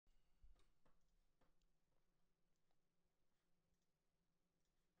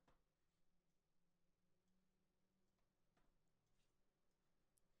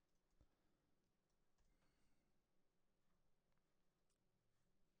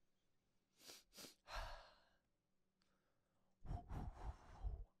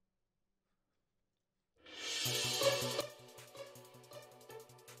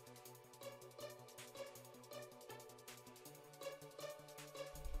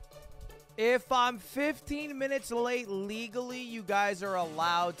If I'm 15 minutes late legally, you guys are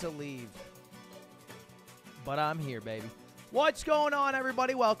allowed to leave. But I'm here, baby. What's going on,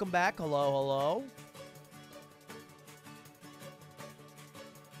 everybody? Welcome back. Hello, hello.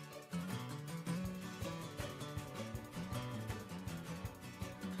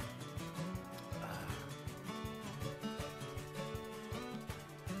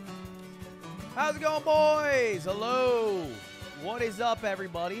 How's it going, boys? Hello. What is up,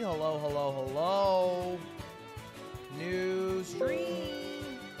 everybody? Hello, hello, hello. New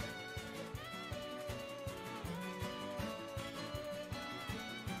stream.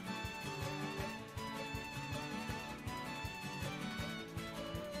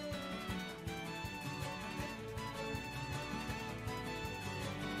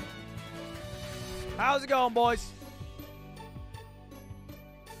 How's it going, boys?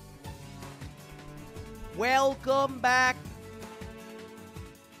 Welcome back.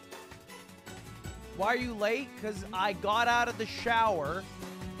 Why are you late? Because I got out of the shower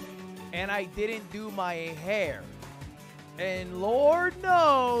and I didn't do my hair. And Lord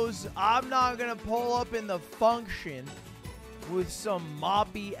knows I'm not going to pull up in the function with some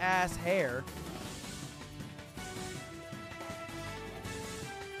moppy ass hair.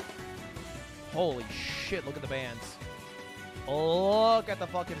 Holy shit, look at the bands. Look at the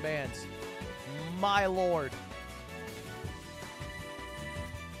fucking bands. My lord.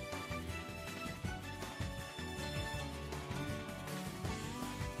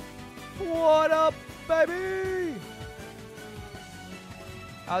 What up, baby?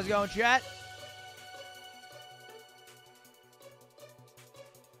 How's it going, chat?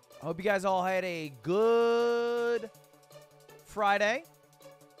 I hope you guys all had a good Friday.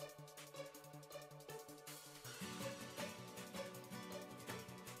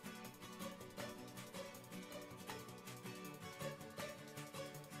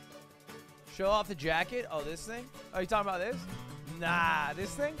 Show off the jacket. Oh, this thing? Oh, you talking about this? Nah,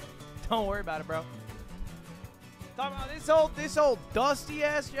 this thing? Don't worry about it, bro. Talking about this old dusty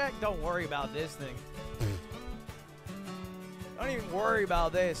ass jacket? Don't worry about this thing. Don't even worry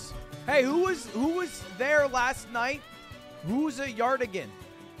about this. Hey, who was there last night? Who's a Yardigan?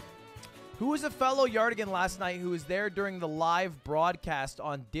 Who was a fellow Yardigan last night who was there during the live broadcast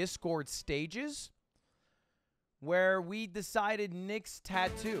on Discord stages where we decided Nick's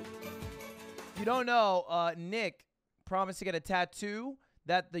tattoo? If you don't know, Nick promised to get a tattoo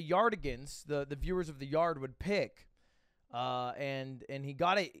that the Yardigans, the viewers of the Yard, would pick, and he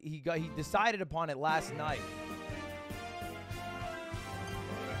got it. He decided upon it last night.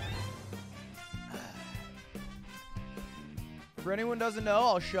 For anyone who doesn't know,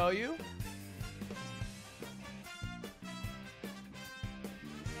 I'll show you.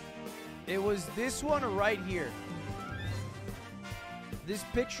 It was this one right here. This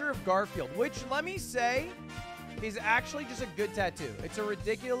picture of Garfield, which, let me say, is actually just a good tattoo. It's a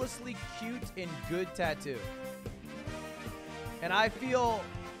ridiculously cute and good tattoo. And I feel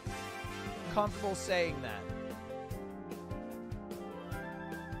comfortable saying that.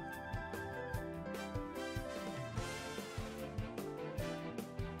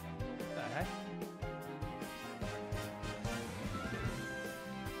 What the heck?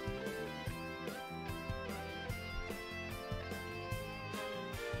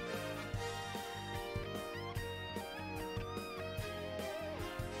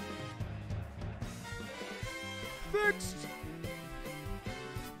 Fixed.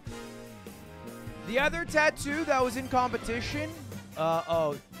 The other tattoo that was in competition.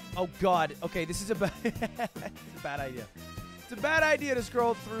 Oh God. Okay, this is a bad. It's a bad idea. It's a bad idea to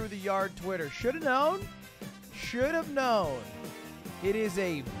scroll through the Yard Twitter. Should have known. Should have known. It is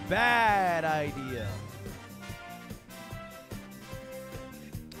a bad idea.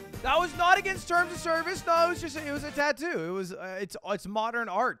 That was not against terms of service. No, it was a tattoo. It was it's modern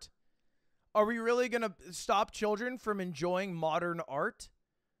art. Are we really going to stop children from enjoying modern art?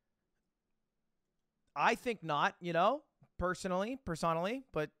 I think not, you know, personally,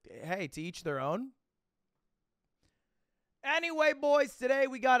 but hey, to each their own. Anyway, boys, today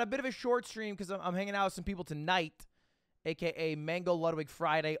we got a bit of a short stream because I'm hanging out with some people tonight, a.k.a. Mango Ludwig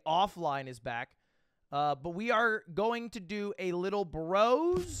Friday. Offline is back. But we are going to do a little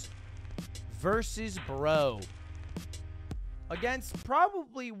bros versus bro. Against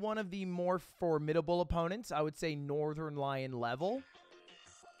probably one of the more formidable opponents, I would say Northern Lion level.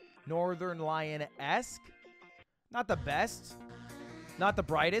 Northern Lion-esque. Not the best. Not the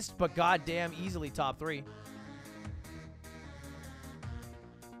brightest, but goddamn easily top 3.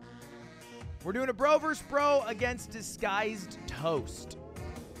 We're doing a bro versus bro against DisguisedToast.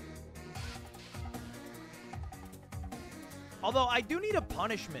 Although I do need a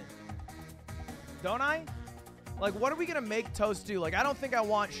punishment. Don't I? Like, what are we going to make Toast do? Like, I don't think I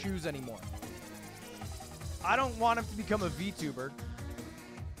want shoes anymore. I don't want him to become a VTuber.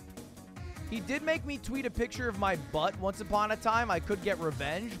 He did make me tweet a picture of my butt once upon a time. I could get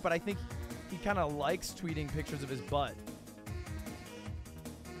revenge, but I think he kind of likes tweeting pictures of his butt.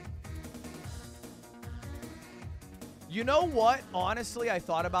 You know what? Honestly, I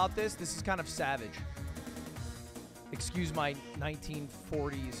thought about this. This is kind of savage. Excuse my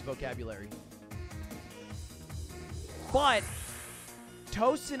 1940s vocabulary. But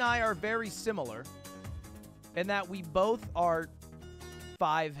Toast and I are very similar in that we both are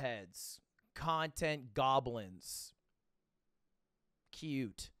 5 heads. Content goblins.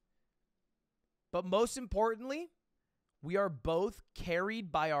 Cute. But most importantly, we are both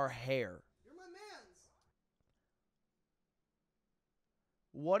carried by our hair. You're my mans.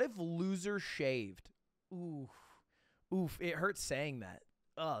 What if loser shaved? Oof. Oof. It hurts saying that.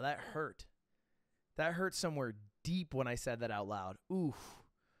 Oh, that hurt. That hurt somewhere deep when I said that out loud. Oof.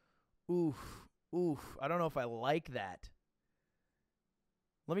 Oof. Oof. I don't know if I like that.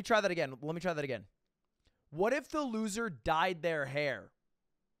 Let me try that again. Let me try that again. What if the loser dyed their hair?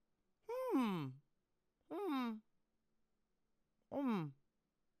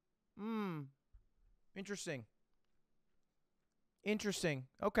 Interesting. Interesting.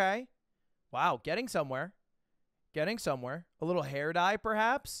 Okay. Wow, getting somewhere. Getting somewhere. A little hair dye,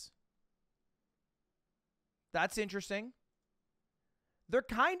 perhaps? That's interesting. They're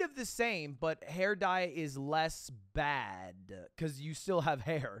kind of the same, but hair dye is less bad because you still have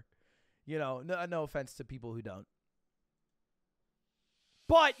hair. You know, no offense to people who don't.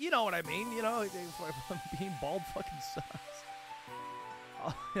 But you know what I mean. You know, being bald fucking sucks.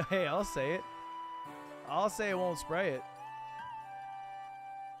 Hey, I'll say it. I'll say I won't spray it.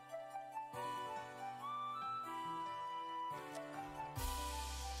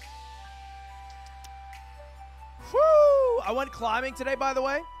 I went climbing today, by the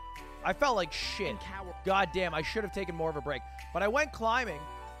way. I felt like shit. God damn, I should have taken more of a break. But I went climbing,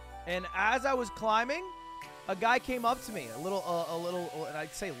 and as I was climbing, a guy came up to me, a little, and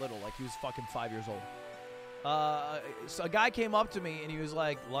I'd say little, like he was fucking 5 years old. So a guy came up to me, and he was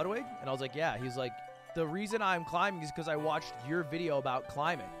like, Ludwig? And I was like, yeah. He's like, the reason I'm climbing is because I watched your video about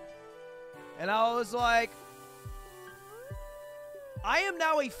climbing. And I was like, I am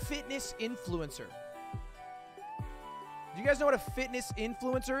now a fitness influencer. Do you guys know what a fitness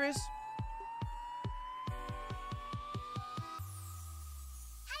influencer is?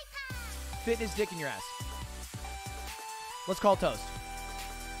 Fitness dick in your ass. Let's call Toast.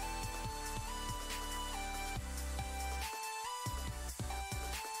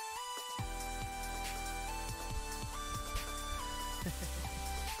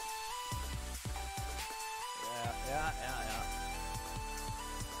 Yeah.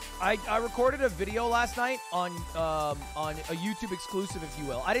 I recorded a video last night on a YouTube exclusive, if you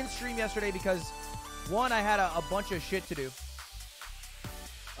will. I didn't stream yesterday because, one, I had a bunch of shit to do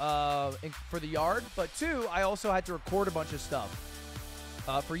for the yard, but two, I also had to record a bunch of stuff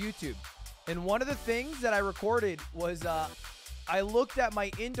for YouTube. And one of the things that I recorded was I looked at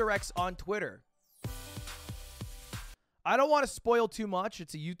my indirects on Twitter. I don't want to spoil too much.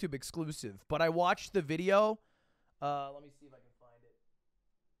 It's a YouTube exclusive, but I watched the video. Let me see if I can find it.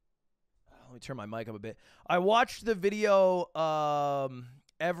 Let me turn my mic up a bit. I watched the video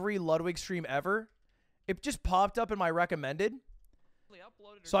every Ludwig stream ever. It just popped up in my recommended.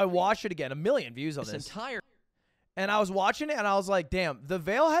 So I watched it again. 1 million views on this. And I was watching it and I was like, damn, the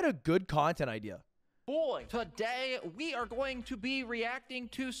Veil had a good content idea. Boy, today we are going to be reacting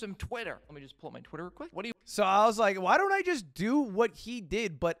to some Twitter. Let me just pull up my Twitter real quick. What do you... So I was like, why don't I just do what he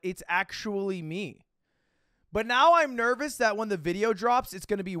did, but it's actually me? But now I'm nervous that when the video drops, it's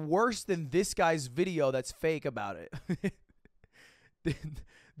going to be worse than this guy's video that's fake about it.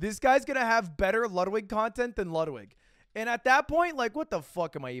 This guy's going to have better Ludwig content than Ludwig. And at that point, like, what the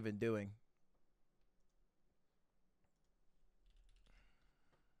fuck am I even doing?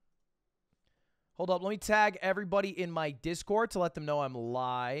 Hold up. Let me tag everybody in my Discord to let them know I'm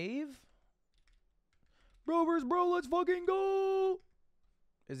live. Bro versus bro, let's fucking go.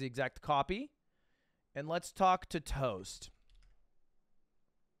 Is the exact copy. And let's talk to Toast.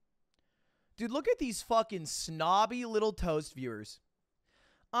 Dude, look at these fucking snobby little Toast viewers.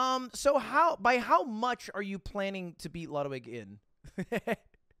 So by how much are you planning to beat Ludwig in?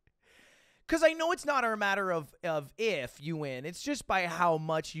 Because I know it's not a matter of if you win. It's just by how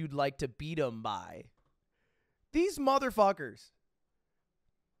much you'd like to beat him by. These motherfuckers.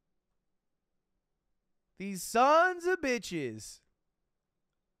 These sons of bitches.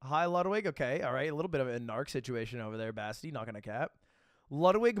 Hi, Ludwig. Okay, all right. A little bit of a narc situation over there, Basti. Not gonna cap.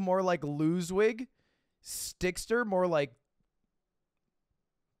 Ludwig more like Losewig. Stickster more like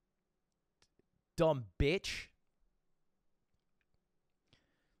dumb bitch.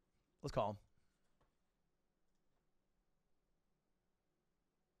 Let's call him.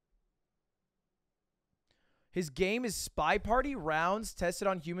 His game is SpyParty rounds tested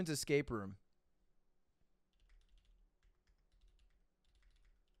on humans escape room.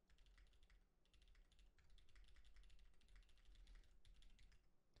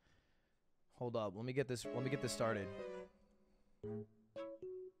 Hold up. Let me get this started.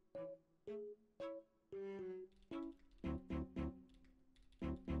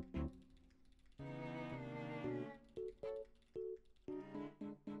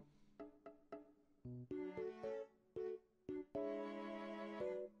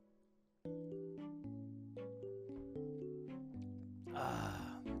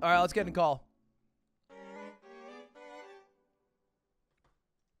 All right, let's get in a call.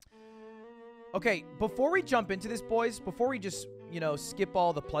 Okay, before we jump into this, boys, before we just, you know, skip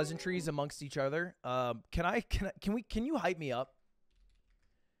all the pleasantries amongst each other, can you hype me up?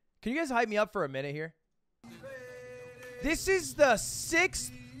 Can you guys hype me up for a minute here? This is the 6th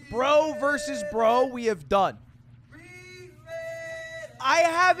bro versus bro we have done. I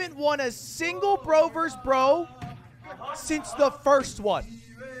haven't won a single bro versus bro since the first one.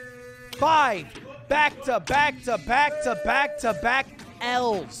 5 back-to-back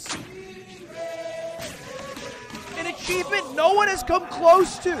L's. An achievement no one has come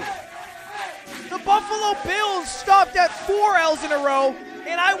close to. The Buffalo Bills stopped at 4 L's in a row,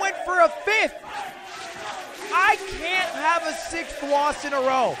 and I went for a 5th. I can't have a 6th loss in a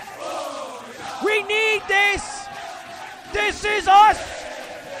row. We need this. This is us.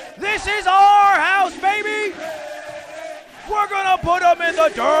 This is our house, baby. We're gonna put them in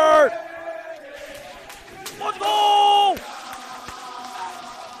the dirt. Let's go.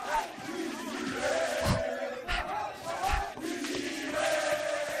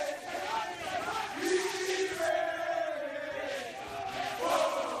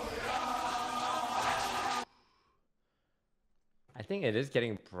 I think it is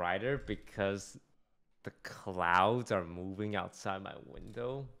getting brighter because the clouds are moving outside my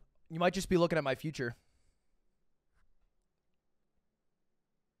window. You might just be looking at my future.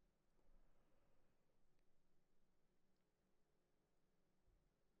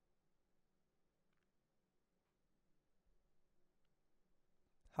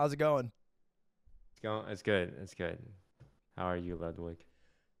 How's it going? It's good. It's good. How are you, Ludwig?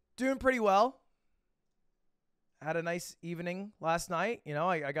 Doing pretty well. Had a nice evening last night. You know,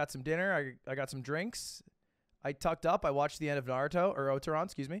 I got some dinner. I got some drinks. I tucked up. I watched the end of Naruto, or Oteron,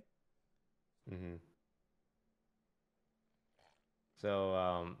 excuse me. Mm-hmm.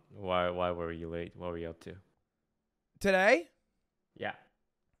 So, why were you late? What were you up to? Today? Yeah.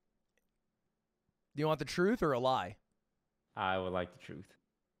 Do you want the truth or a lie? I would like the truth.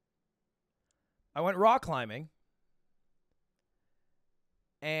 I went rock climbing,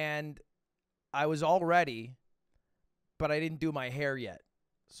 and I was all ready, but I didn't do my hair yet.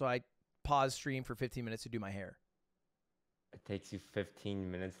 So I paused stream for 15 minutes to do my hair. It takes you 15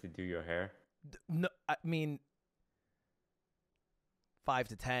 minutes to do your hair? No, I mean, 5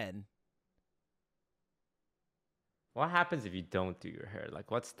 to 10. What happens if you don't do your hair? Like,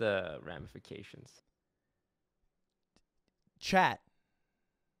 what's the ramifications? Chat.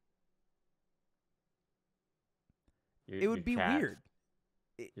 Your, It would be weird.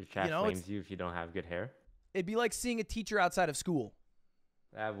 Your chat flames you if you don't have good hair? It'd be like seeing a teacher outside of school.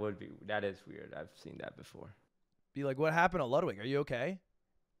 That is weird. I've seen that before. Be like, what happened to Ludwig? Are you okay?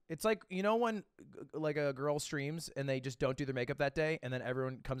 It's like, you know when like a girl streams and they just don't do their makeup that day, and then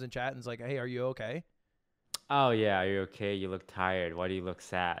everyone comes in chat and is like, hey, are you okay? Oh, yeah. Are you okay? You look tired. Why do you look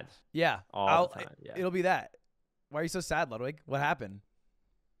sad? Yeah. All the time. Yeah. It'll be that. Why are you so sad, Ludwig? What happened?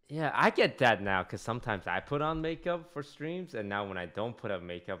 Yeah, I get that now because sometimes I put on makeup for streams, and now when I don't put on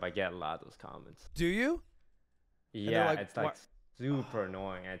makeup, I get a lot of those comments. Do you? Yeah, like, it's like super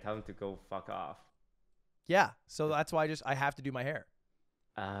annoying. I tell them to go fuck off. Yeah, so that's why I have to do my hair.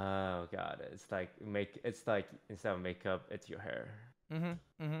 Oh god, it's like instead of makeup, it's your hair. Okay.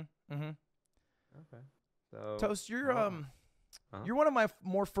 So Toast, you're you're one of my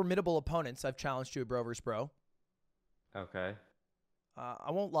more formidable opponents. I've challenged you, bro versus bro. Okay.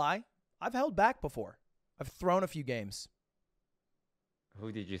 I won't lie. I've held back before. I've thrown a few games.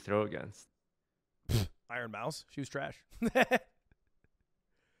 Who did you throw against? Iron Mouse. She was trash.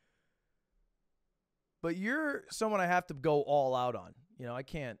 But you're someone I have to go all out on. You know, I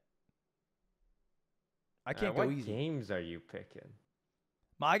can't go what easy. What games are you picking?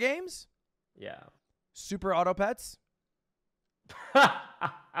 My games? Yeah. Super Auto Pets.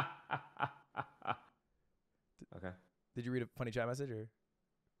 Okay. Did you read a funny chat message or?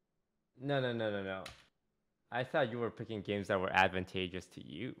 No. I thought you were picking games that were advantageous to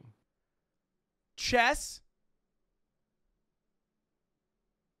you. Chess.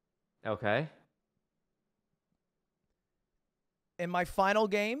 Okay. In my final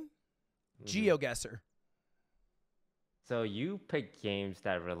game, Geoguessr. So you pick games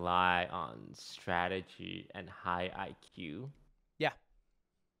that rely on strategy and high IQ. Yeah.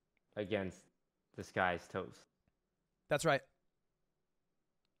 Against DisguisedToast. That's right.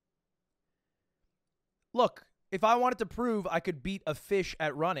 Look, if I wanted to prove I could beat a fish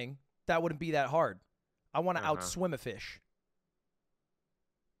at running, that wouldn't be that hard. I want to outswim a fish.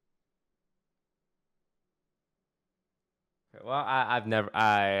 Well,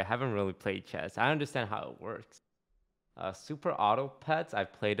 I haven't really played chess. I understand how it works. Super Auto Pets,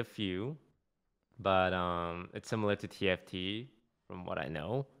 I've played a few, but it's similar to TFT from what I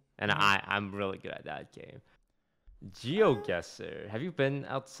know, and I'm really good at that game. Geoguessr, have you been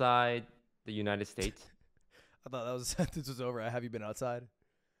outside the United States? I thought that was sentence was over. Have you been outside?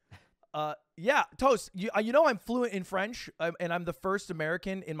 Yeah, Toast. You know I'm fluent in French, and I'm the first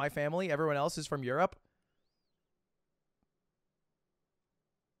American in my family. Everyone else is from Europe.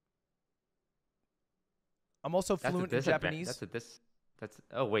 I'm also fluent in Japanese.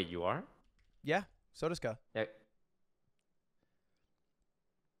 Oh wait, you are? Yeah, so does Ka. Yeah.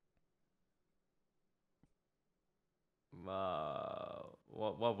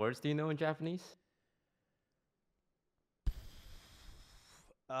 What words do you know in Japanese?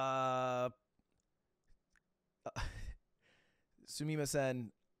 Sumimasen,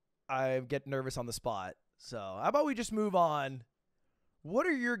 I get nervous on the spot. So how about we just move on? What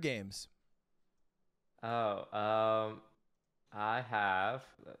are your games? I have.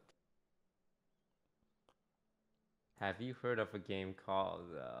 Have you heard of a game called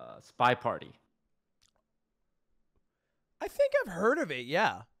SpyParty? I think I've heard of it,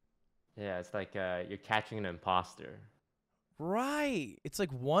 yeah. Yeah, it's like you're catching an imposter. Right. It's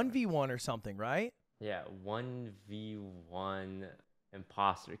like 1v1 or something, right? Yeah, 1v1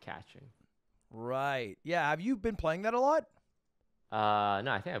 imposter catching. Right. Yeah, have you been playing that a lot? No,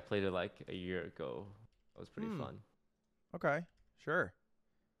 I think I played it like a year ago. It was pretty fun. Okay, sure.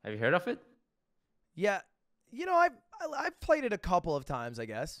 Have you heard of it? Yeah, you know, I've played it a couple of times, I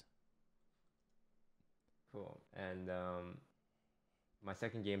guess. Cool. And my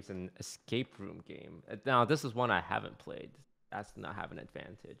second game's an escape room game. Now, this is one I haven't played. That's not have an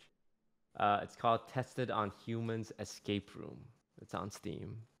advantage. It's called Tested on Humans Escape Room. It's on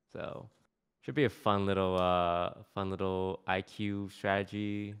Steam, so should be a fun little IQ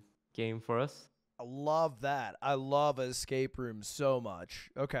strategy game for us. I love that. I love escape rooms so much.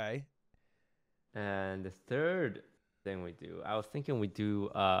 Okay. And the third thing we do, I was thinking we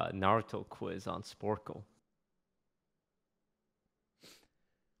do a Naruto quiz on Sporcle.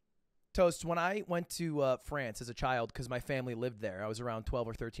 Toast, when I went to France as a child, because my family lived there, I was around 12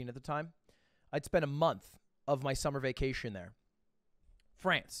 or 13 at the time, I'd spent a month of my summer vacation there.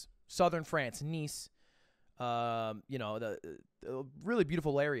 France, southern France, Nice, you know, the really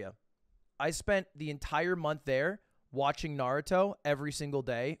beautiful area. I spent the entire month there watching Naruto every single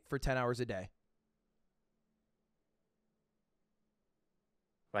day for 10 hours a day.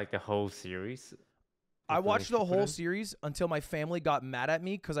 Like the whole series? I watched the whole series until my family got mad at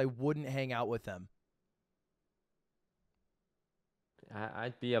me because I wouldn't hang out with them.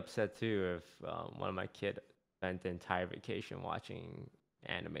 I'd be upset too if one of my kids spent the entire vacation watching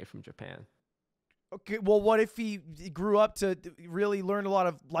anime from Japan. Okay, well, what if he grew up to really learn a lot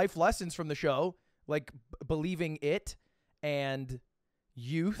of life lessons from the show, like believing it and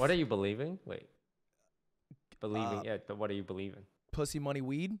youth? What are you believing? Wait. Believing it, but what are you believing? Pussy, money,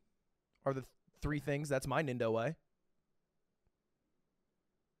 weed are the three things. That's my Nindo way.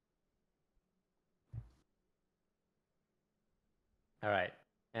 All right.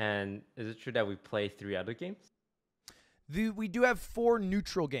 And is it true that we play 3 other games? We do have 4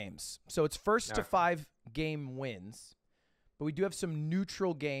 neutral games. So it's first to 5 game wins. But we do have some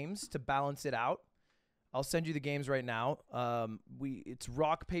neutral games to balance it out. I'll send you the games right now. It's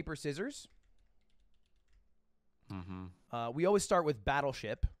rock, paper, scissors. We always start with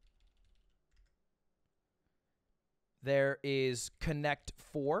Battleship. There is Connect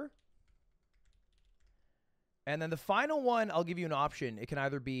 4. And then the final one, I'll give you an option. It can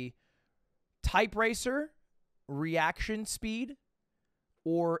either be Type Racer, Reaction Speed,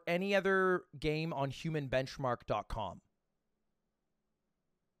 or any other game on humanbenchmark.com.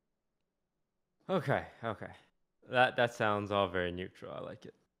 Okay. That sounds all very neutral. I like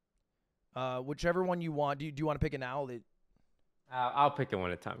it. Whichever one you want. Do you want to pick it now? I'll pick it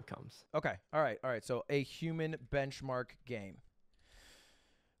when the time comes. Okay. All right. So a human benchmark game.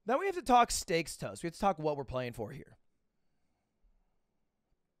 Then we have to talk stakes toast. We have to talk what we're playing for here.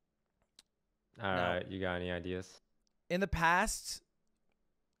 All right. You got any ideas? In the past,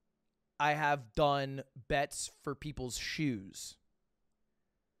 I have done bets for people's shoes.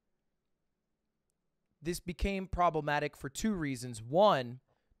 This became problematic for two reasons. One,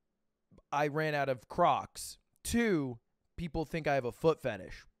 I ran out of Crocs. Two, people think I have a foot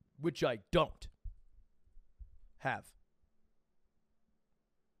fetish, which I don't have.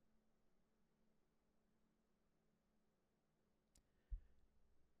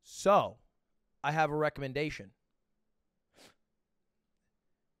 So, I have a recommendation.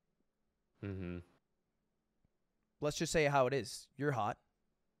 Mm-hmm. Let's just say how it is. You're hot.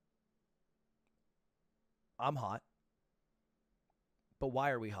 I'm hot. But why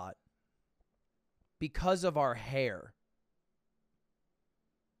are we hot? Because of our hair.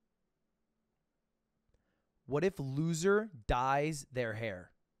 What if loser dyes their hair?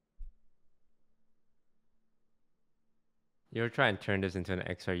 You're trying to turn this into an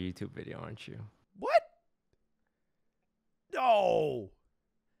XR YouTube video, aren't you? What? No.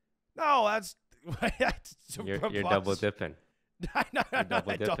 No, that's You're double dipping. No, You're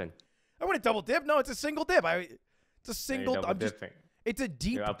double dipping. I wouldn't double dip. No, it's a single dip. It's a single. You're I'm just. dipping. It's a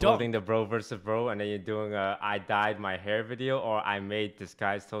deep You're dunk. uploading the bro versus bro, and then you're doing a I dyed my hair video, or I made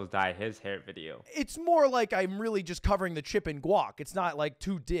DisguisedToast dye his hair video. It's more like I'm really just covering the chip in guac. It's not like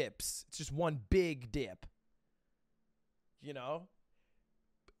two dips. It's just one big dip. You know?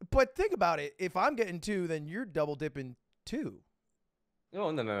 But think about it. If I'm getting two, then you're double dipping two. No.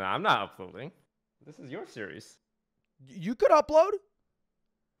 I'm not uploading. This is your series. You could upload.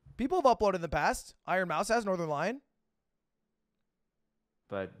 People have uploaded in the past. Iron Mouse has, Northern Lion.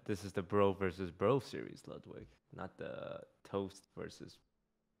 But this is the bro versus bro series, Ludwig, not the toast versus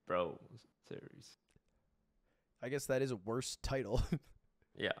bro series. I guess that is a worse title.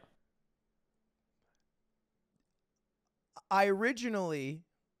 Yeah. I originally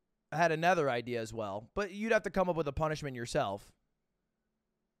had another idea as well, but you'd have to come up with a punishment yourself.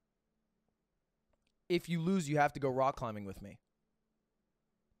 If you lose, you have to go rock climbing with me.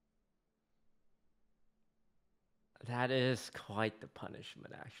 That is quite the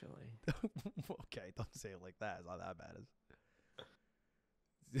punishment, actually. Okay, don't say it like that. It's not that bad.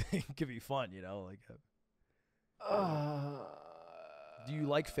 It could be fun, you know. Like, do you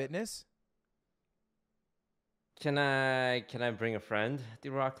like fitness? Can I bring a friend to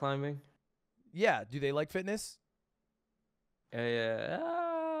rock climbing? Yeah. Do they like fitness? Yeah.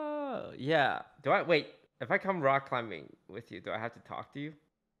 Wait? If I come rock climbing with you, do I have to talk to you?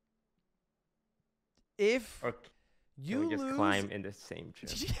 If Or you can we just lose, climb in the same gym?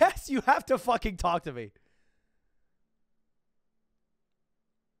 yes, you have to fucking talk to me.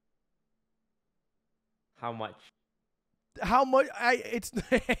 How much? How much? It's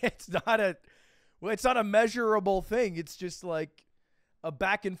it's not a measurable thing. It's just like a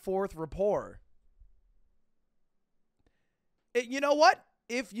back and forth rapport. You know what?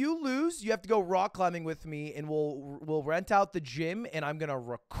 If you lose, you have to go rock climbing with me, and we'll rent out the gym, and I'm gonna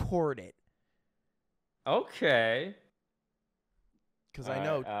record it. Okay. Because I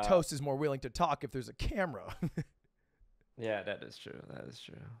know Toast is more willing to talk if there's a camera. Yeah, that is true. That is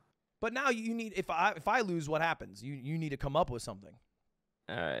true. But now you need, if I lose, what happens? You need to come up with something.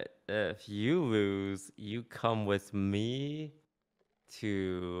 All right. If you lose, you come with me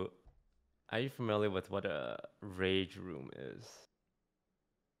to. Are you familiar with what a rage room is?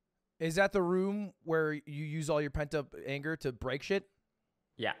 Is that the room where you use all your pent up anger to break shit?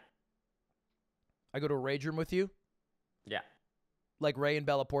 Yeah. I go to a rage room with you? Yeah. Like Ray and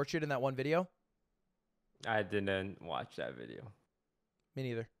Bella Portrait in that one video? I didn't watch that video. Me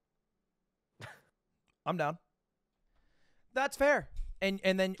neither. I'm down. That's fair. And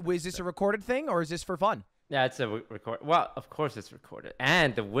then, is this a recorded thing or is this for fun? Yeah, it's a record. Well, of course it's recorded,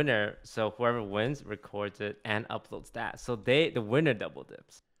 and the winner. So whoever wins records it and uploads that. So the winner double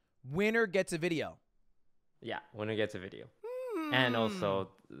dips. Winner gets a video. Yeah, winner gets a video, and also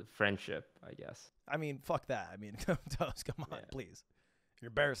the friendship, I guess. I mean, fuck that. I mean, Toast, come on, please. You're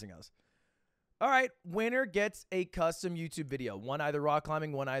embarrassing us. All right, winner gets a custom YouTube video. One either rock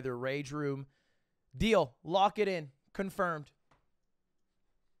climbing, one either rage room. Deal. Lock it in. Confirmed.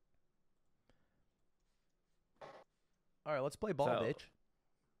 All right, let's play ball, bitch.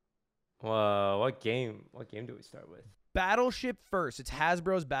 Well, what game do we start with? Battleship first. It's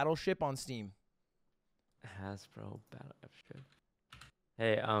Hasbro's Battleship on Steam. Hasbro Battleship.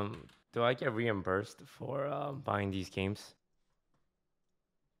 Hey, do I get reimbursed for buying these games?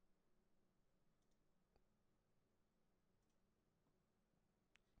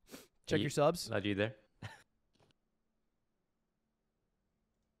 Check your subs. Not you there.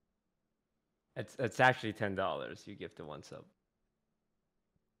 It's actually $10. You give to 1 sub.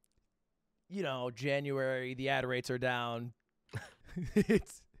 You know, January, the ad rates are down.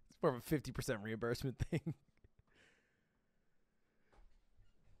 It's more of a 50% reimbursement thing.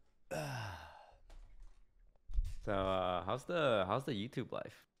 So how's the YouTube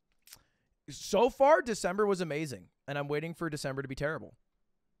life? So far, December was amazing, and I'm waiting for December to be terrible.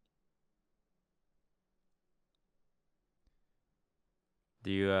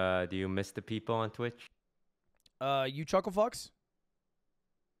 Do you miss the people on Twitch? You Chucklefucks?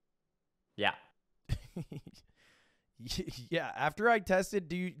 Yeah. Yeah. After I tested,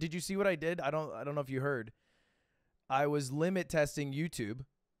 did you see what I did? I don't know if you heard. I was limit testing YouTube,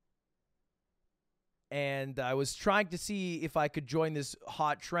 and I was trying to see if I could join this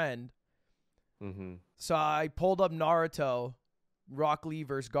hot trend. Mm-hmm. So I pulled up Naruto, Rock Lee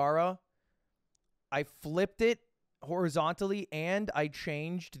versus Gaara. I flipped it horizontally, and I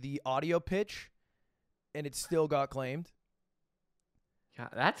changed the audio pitch, and it still got claimed. Yeah,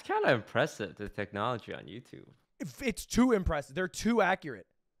 that's kind of impressive, the technology on YouTube. It's too impressive. They're too accurate.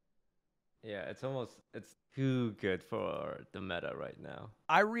 Yeah, it's too good for the meta right now.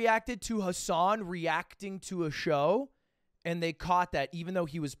 I reacted to Hassan reacting to a show, and they caught that even though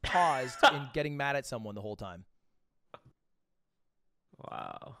he was paused and getting mad at someone the whole time.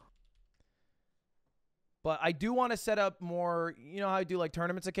 Wow. But I do want to set up more, you know how I do like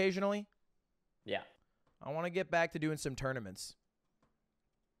tournaments occasionally? Yeah. I want to get back to doing some tournaments.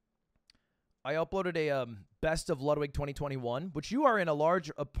 I uploaded a Best of Ludwig 2021, which you are in a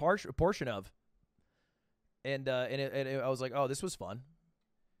portion of. And I was like, oh, this was fun.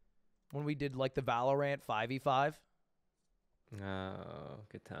 When we did like the Valorant 5v5. Oh,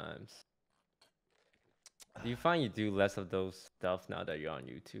 good times. Do you find you do less of those stuff now that you're on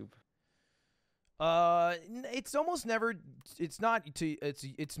YouTube? It's almost never. It's not.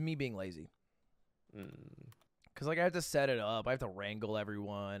 It's me being lazy. Cause like I have to set it up. I have to wrangle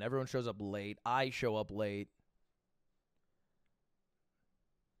everyone. Everyone shows up late. I show up late.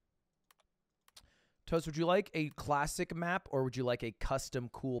 Toast, would you like a classic map or would you like a custom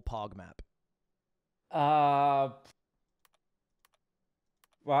cool Pog map?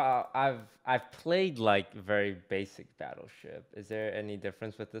 Well, I've played like very basic Battleship. Is there any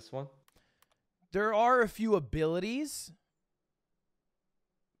difference with this one? There are a few abilities,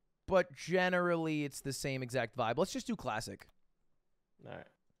 but generally it's the same exact vibe. Let's just do classic. All right.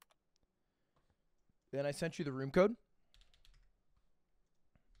 Then I sent you the room code.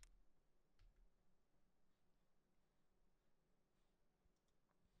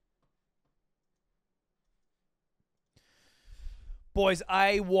 Boys,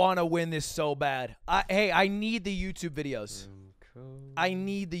 I want to win this so bad. Hey, I need the YouTube videos. I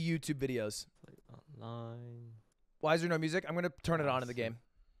need the YouTube videos. Play online. Why is there no music? I'm going to turn it on in the game.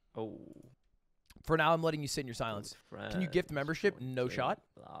 Oh. For now, I'm letting you sit in your silence. Can you gift membership? No shot.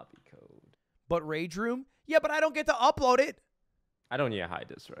 Lobby code. But Rage Room? Yeah, but I don't get to upload it. I don't need to hide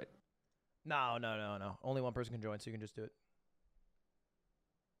this, right? No. Only one person can join, so you can just do it.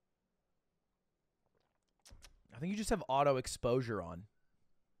 I think you just have auto exposure on.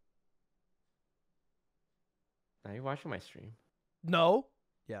 Are you watching my stream? No.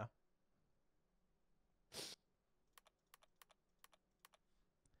 Yeah.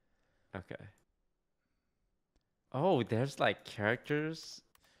 Okay. Oh, there's like characters.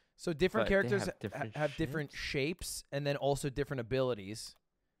 So different But they characters have different have different shapes? shapes and then also different abilities.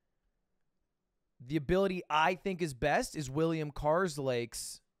 The ability I think is best is William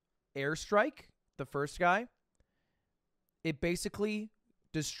Carslake's Airstrike, the first guy. It basically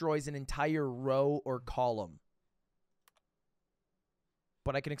destroys an entire row or column.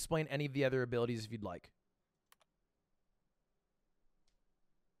 But I can explain any of the other abilities if you'd like.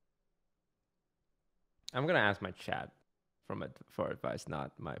 I'm gonna ask my chat for advice,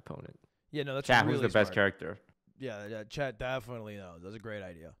 not my opponent. Yeah, no, that's Chat, really who's the best smart. character? Yeah, chat definitely knows. That's a great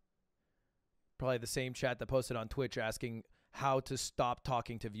idea. Probably the same chat that posted on Twitch asking how to stop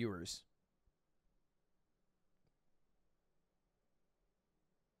talking to viewers.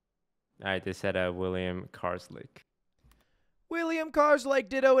 All right, they said William Carslake. William Carslake,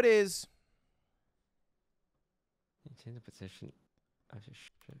 ditto it is. Change the position of your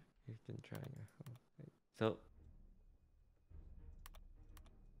ship. You've been trying. So.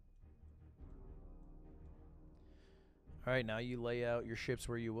 All right, now you lay out your ships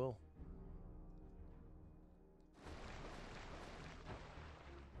where you will.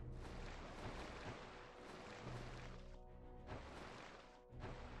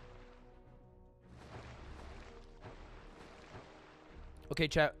 Okay,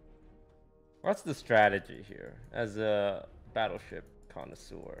 chat. What's the strategy here as a battleship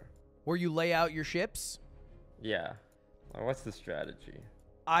connoisseur? Where you lay out your ships? Yeah. What's the strategy?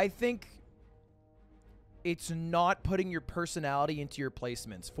 I think it's not putting your personality into your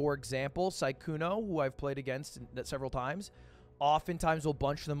placements. For example, Saikuno, who I've played against several times, oftentimes will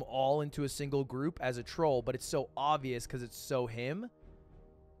bunch them all into a single group as a troll, but it's so obvious because it's so him.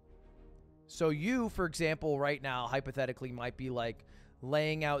 So you, for example, right now, hypothetically, might be like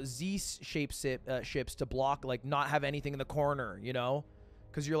laying out Z-shaped ships to block, like not have anything in the corner, you know?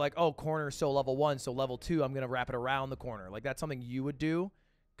 Because you're like, oh, corner is so level 1, so level 2, I'm going to wrap it around the corner. Like, that's something you would do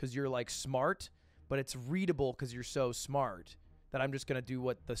because you're, like, smart, but it's readable because you're so smart that I'm just going to do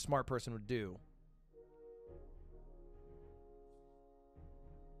what the smart person would do.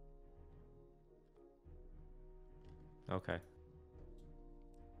 Okay.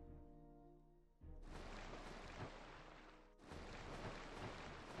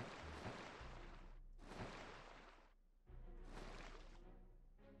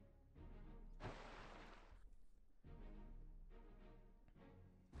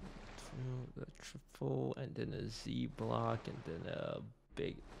 The triple, and then a Z block, and then a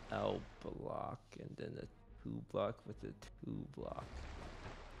big L block, and then a 2 block with a 2 block.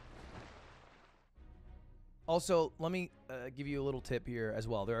 Also, let me give you a little tip here as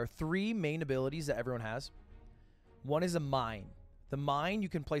well. There are 3 main abilities that everyone has. One is a mine. The mine you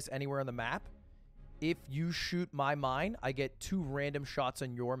can place anywhere on the map. If you shoot my mine, I get 2 random shots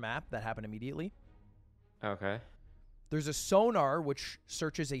on your map that happen immediately. Okay. There's a sonar which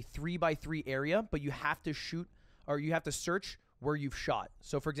searches a 3x3 area, but you have to shoot, or you have to search where you've shot.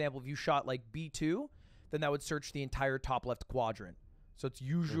 So for example, if you shot like B2, then that would search the entire top left quadrant. So it's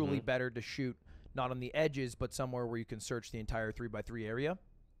usually better to shoot not on the edges, but somewhere where you can search the entire 3x3 area.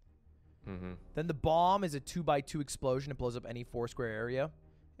 Then the bomb is a 2x2 explosion. It blows up any 4 square area.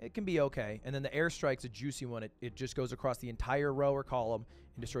 It can be okay. And then the airstrike's a juicy one. It just goes across the entire row or column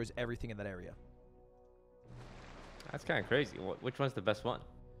and destroys everything in that area. That's kind of crazy. Which one's the best one?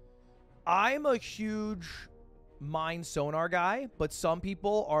 I'm a huge mine sonar guy, but some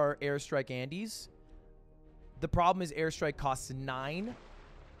people are airstrike Andes. The problem is airstrike costs 9,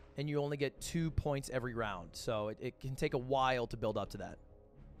 and you only get 2 points every round. So it can take a while to build up to that.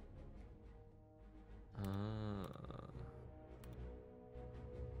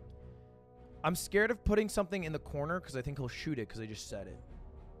 I'm scared of putting something in the corner because I think he'll shoot it because I just said it.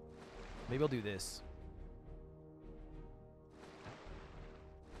 Maybe I'll do this.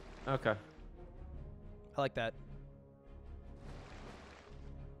 Okay. I like that.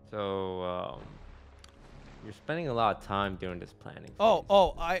 So, you're spending a lot of time doing this planning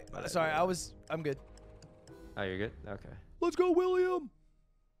phase. Sorry, I'm good. Oh, you're good? Okay. Let's go, William!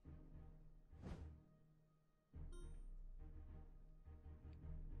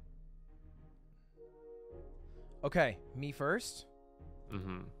 Okay, me first.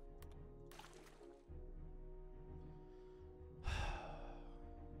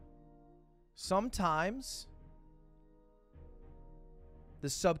 Sometimes the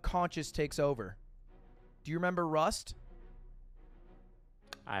subconscious takes over. Do you remember Rust?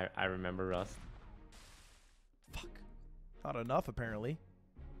 I remember Rust. Fuck. Not enough, apparently.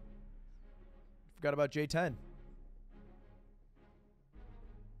 Forgot about J10.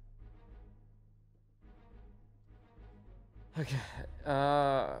 Okay. Okay.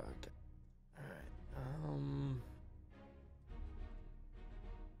 All right.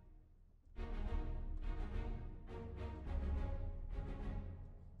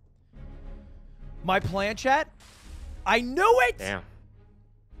 My plan, chat? I knew it! Damn.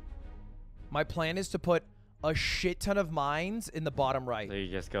 My plan is to put a shit ton of mines in the bottom right. So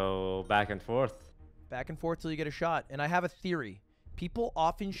you just go back and forth. Back and forth till you get a shot. And I have a theory. People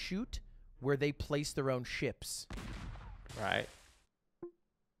often shoot where they place their own ships. Right.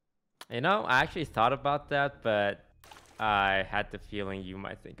 You know, I actually thought about that, but I had the feeling you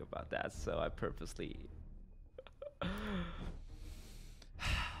might think about that, so I purposely...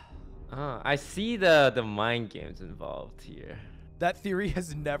 I see the mind games involved here. That theory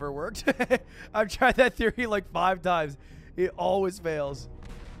has never worked. I've tried that theory like 5 times. It always fails.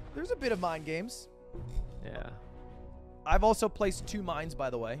 There's a bit of mind games. Yeah. I've also placed 2 mines, by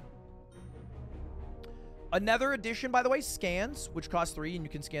the way. Another addition, by the way, scans, which cost 3, and you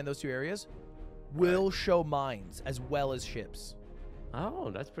can scan those 2 areas, will show mines as well as ships. Oh,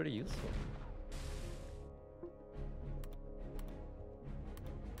 that's pretty useful.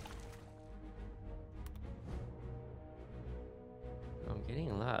 I'm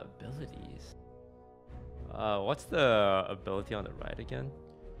getting a lot of abilities. What's the ability on the right again?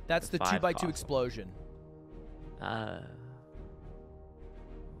 That's the 2x2 cost. explosion.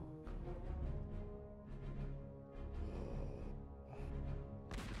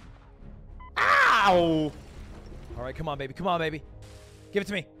 Ow! All right, come on, baby. Come on, baby. Give it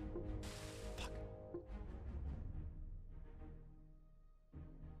to me. Fuck.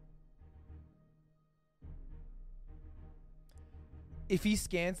 If he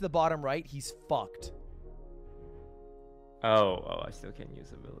scans the bottom right, he's fucked. Oh, I still can't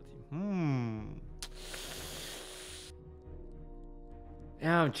use ability.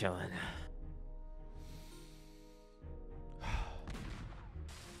 Yeah, I'm chilling.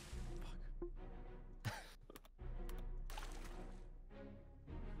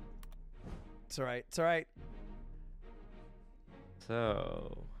 It's all right. It's all right.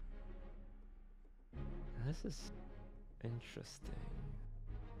 So, this is interesting.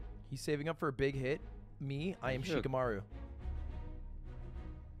 He's saving up for a big hit. Me, I am Sure. Shikamaru.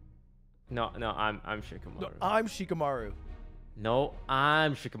 No, I'm Shikamaru. No, I'm Shikamaru. No,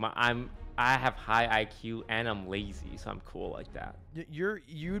 I'm Shikamaru. I have high IQ and I'm lazy, so I'm cool like that.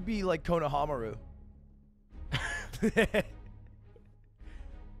 You'd be like Konohamaru.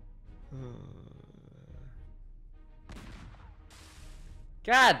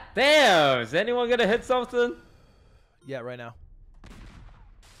 God damn! Is anyone gonna hit something? Yeah, right now.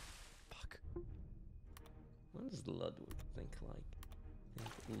 Fuck. What does Ludwig think like?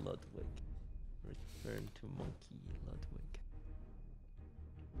 Think Ludwig. Return to monkey Ludwig.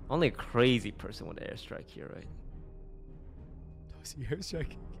 Only a crazy person would airstrike here, right? Oh, is he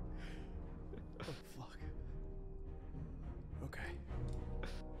airstriking? Oh, fuck. Okay.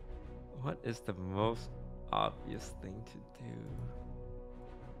 What is the most obvious thing to do?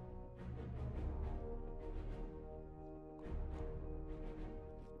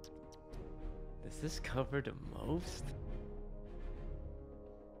 Does this cover the most?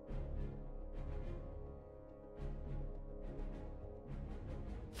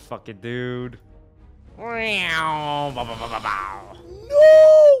 Fuck it, dude. No!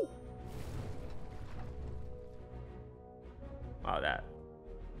 Oh, that.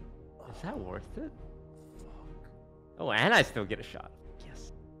 Is that worth it? Oh, and I still get a shot.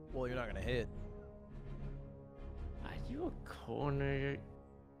 Yes. Well, you're not gonna hit. Are you a corner?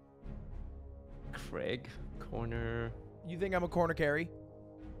 Craig? Corner? You think I'm a corner carry?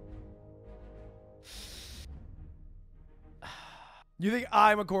 You think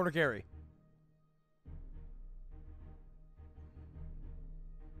I'm a corner carry?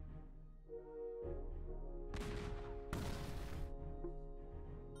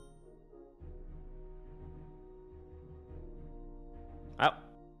 Oh.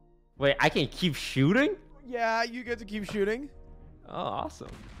 Wait, I can keep shooting? Yeah, you get to keep shooting. Oh, awesome.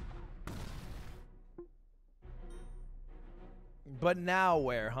 But now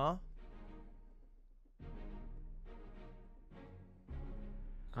where, huh?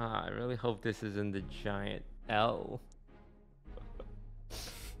 I really hope this isn't the giant L.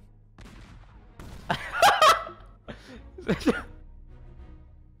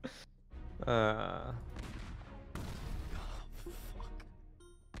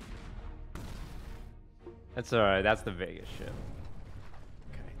 That's alright, that's the Vegas ship.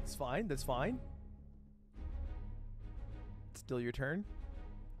 Okay, that's fine. That's fine. Still your turn.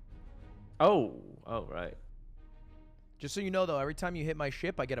 Oh, right. Just so you know, though, every time you hit my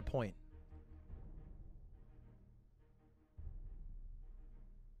ship, I get a point.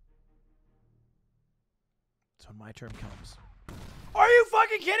 So when my turn comes. Are you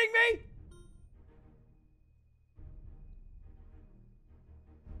fucking kidding me?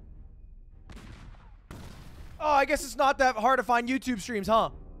 Oh, I guess it's not that hard to find YouTube streams,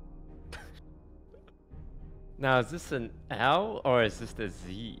 huh? Now, is this an L or is this the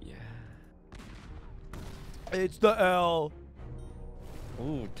Z? It's the L.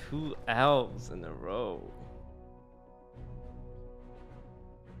 Ooh, 2 L's in a row.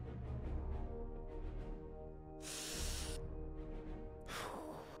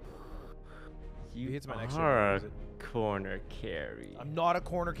 You He hits my next are ship, a corner carry. I'm not a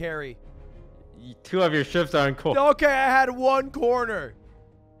corner carry. 2 of your ships are in corner. Okay, I had 1 corner.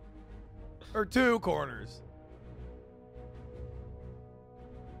 Or 2 corners.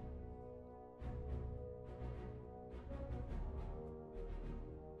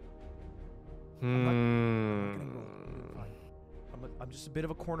 I'm just a bit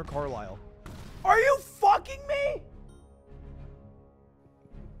of a corner Carlisle. Are you fucking me?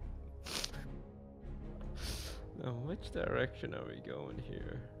 Now, which direction are we going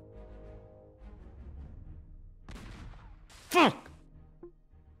here? Fuck!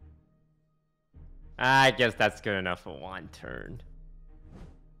 I guess that's good enough for 1 turn.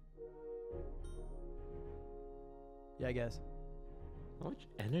 Yeah, I guess. How much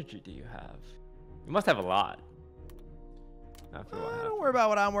energy do you have? You must have a lot. After what Don't happened. worry about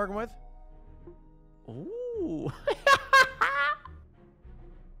what I'm working with. Ooh.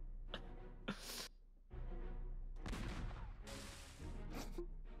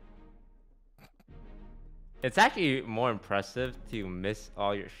 It's actually more impressive to miss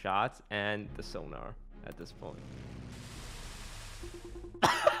all your shots and the sonar at this point.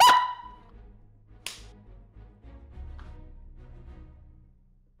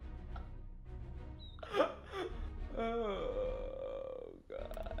 Oh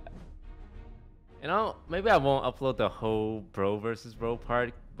god. You know, maybe I won't upload the whole bro versus bro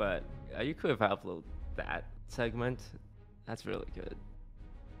part, but you could if I upload that segment. That's really good.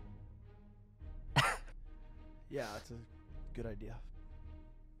 Yeah, it's a good idea.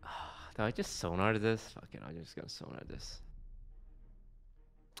 Do I just sonar this? Fuck it, I'm just gonna sonar this.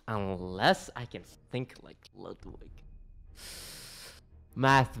 Unless I can think like Ludwig.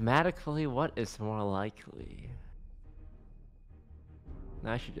 Mathematically, what is more likely?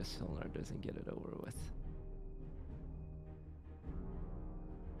 I should just sonar this and get it over with.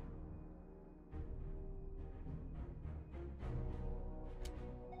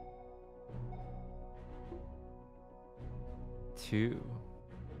 Two.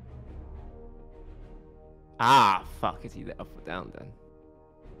 Ah, fuck. It's either up or down then.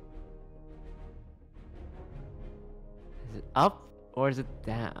 Is it up or is it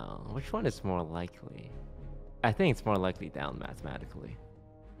down? Which one is more likely? I think it's more likely down mathematically.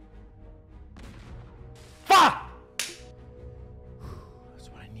 Fuck! That's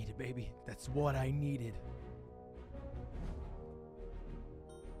what I needed, baby. That's what I needed.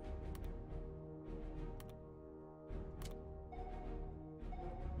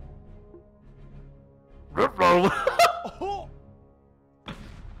 Oh!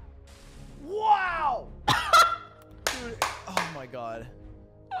 Wow! Dude, oh my god.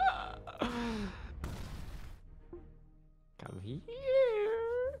 Come here.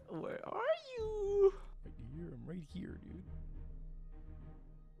 Where are you? Right here, I'm right here, dude.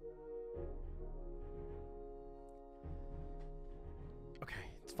 Okay,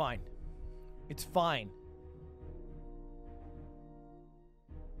 it's fine. It's fine.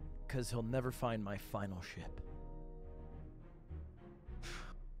 Because he'll never find my final ship.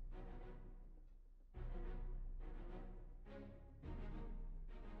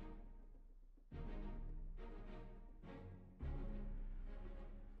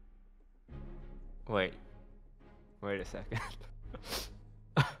 Wait a second.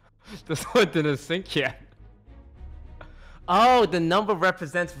 This one didn't sync yet. Oh, the number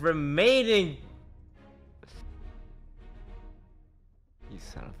represents remaining. You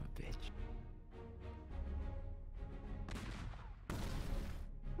son of a bitch.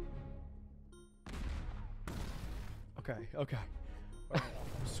 Okay, okay. Alright,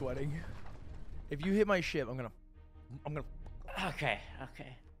 I'm sweating. If you hit my ship, I'm gonna. Okay.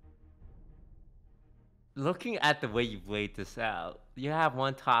 Looking at the way you laid this out, you have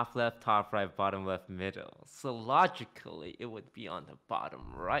one top left, top right, bottom left, middle. So logically, it would be on the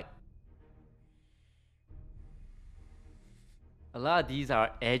bottom right. A lot of these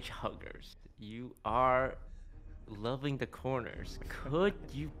are edge huggers. You are loving the corners. Could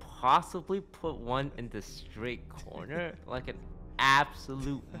you possibly put one in the straight corner like an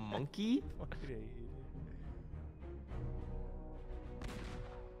absolute monkey?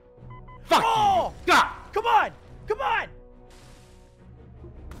 Fuck Oh! you! God! Come on! Come on!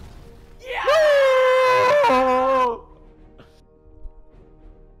 Yeah! Oh!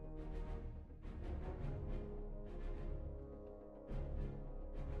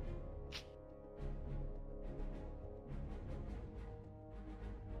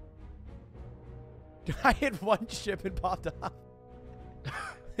 I hit one ship and popped off.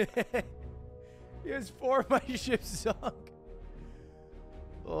 Here's 4 of my ships sunk.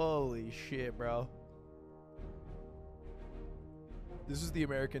 Holy shit, bro. This is the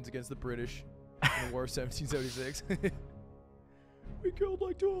Americans against the British in the War of 1776. We killed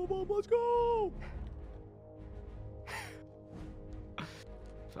like 2 of them. Let's go!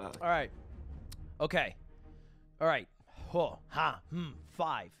 Fuck. All right. Okay. All right.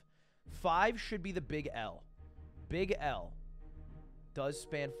 5. 5 should be the big L. Big L does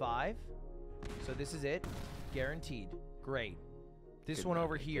span 5. So this is it. Guaranteed. Great. This Good one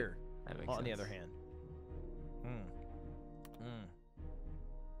over logic. here, That makes on sense. the other hand.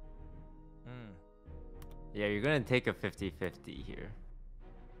 Yeah, you're gonna take a 50-50 here.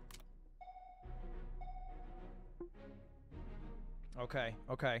 Okay,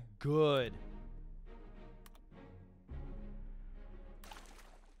 okay. Good.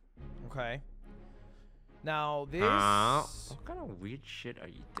 Okay. Now, this... What kind of weird shit are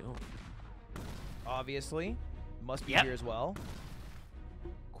you doing? obviously, must be Yep. here as well.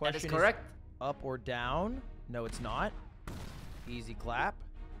 That Question is correct. Up or down? No, it's not. Easy clap.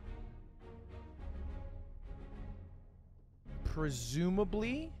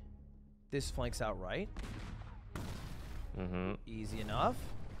 Presumably, this flanks out right. Mm-hmm. Easy enough.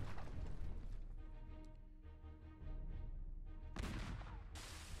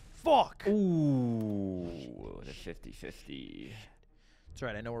 Fuck! Ooh, the 50-50. That's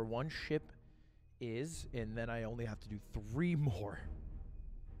right, I know where one ship is, and then I only have to do 3 more.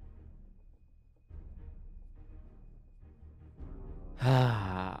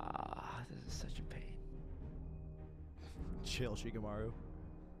 Ah, this is such a pain. Chill, Shikamaru.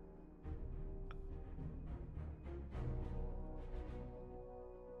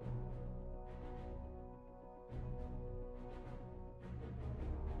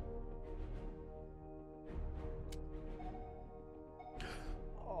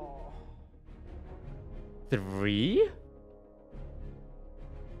 Oh. 3?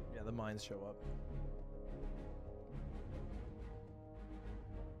 Yeah, the mines show up.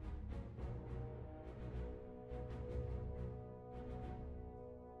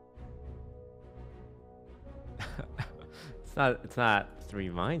 It's not 3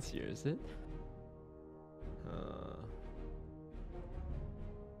 mines here, is it?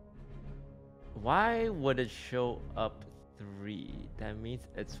 Why would it show up 3? That means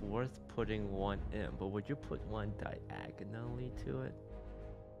it's worth putting 1 in, but would you put 1 diagonally to it?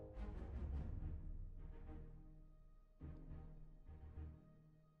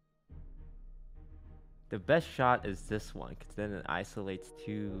 The best shot is this one, because then it isolates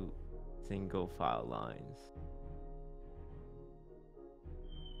 2 single file lines.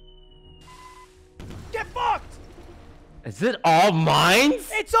 Get fucked! Is it all mines?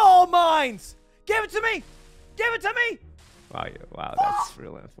 It's all mines! Give it to me! Give it to me! Wow, wow, that's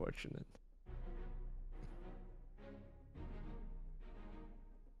really unfortunate.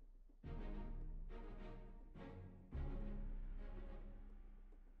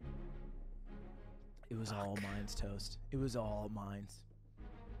 It was all mines, Toast. It was all mines.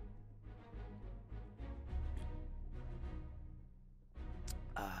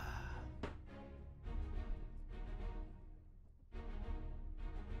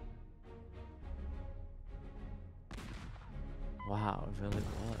 Wow, it really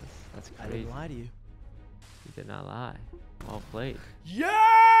was. That's I crazy. didn't lie to you. You did not lie. Well played.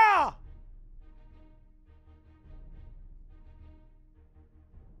 Yeah!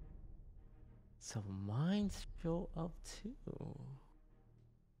 So mines show up too.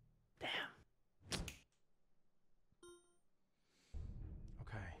 Damn.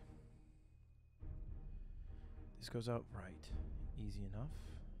 Okay. This goes out right. Easy enough.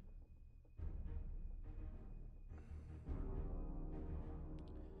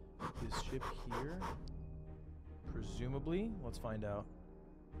 This ship here, presumably, let's find out.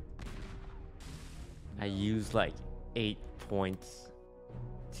 I used like 8 points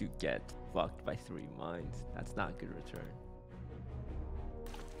to get fucked by 3 mines. That's not a good return.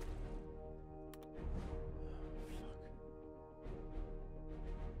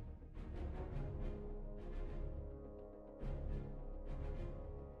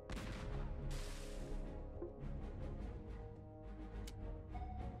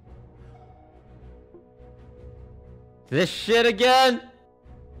 This shit again?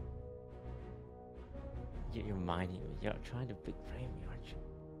 You're minding me. You're trying to big frame me, aren't you?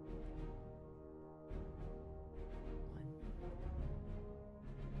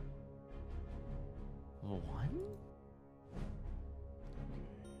 1?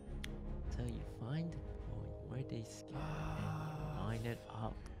 So you find the point where they scan and you line it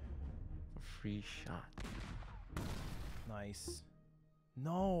up for free shot. Nice.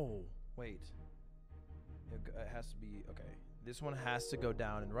 No. Wait. It has to be, okay. This one has to go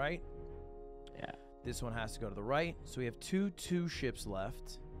down and right. Yeah. This one has to go to the right. So we have 2 ships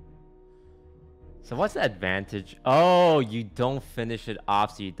left. So what's the advantage? Oh, you don't finish it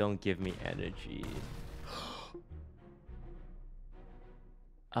off, so you don't give me energy.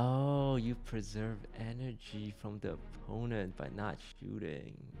 Oh, you preserve energy from the opponent by not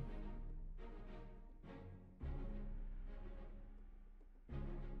shooting.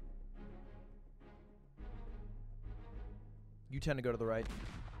 You tend to go to the right.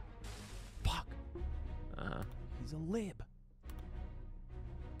 Fuck. Uh-huh. He's a lib.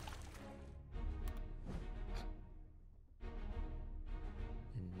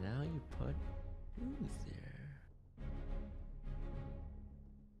 And now you put who's there?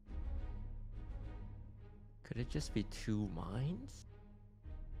 Could it just be 2 mines?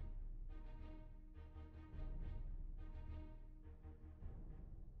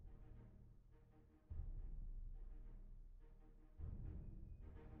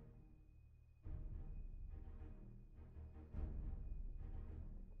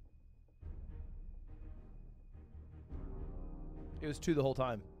 It was 2 the whole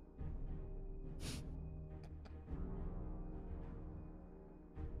time.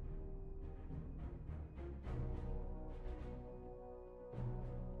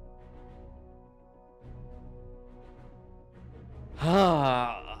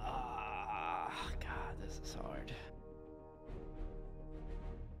 God, this is hard.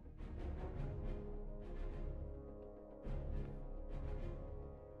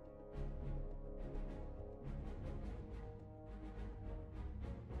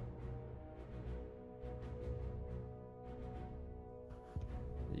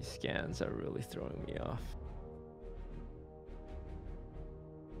 These scans are really throwing me off.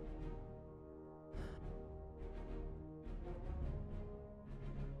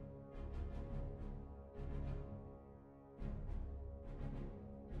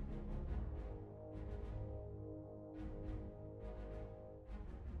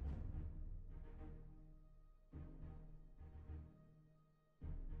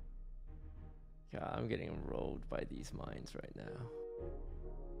 God, I'm getting rolled by these mines right now.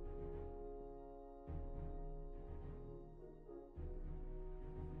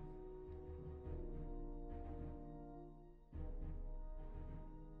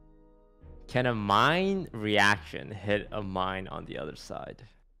 Can a mine reaction hit a mine on the other side?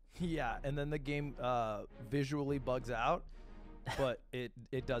 Yeah, and then the game visually bugs out, but it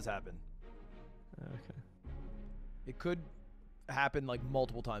does happen. Okay. It could happen like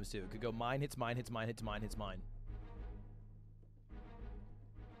multiple times too. It could go mine hits mine hits mine hits mine hits mine.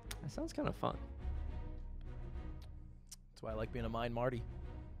 That sounds kind of fun. That's why I like being a mine Marty.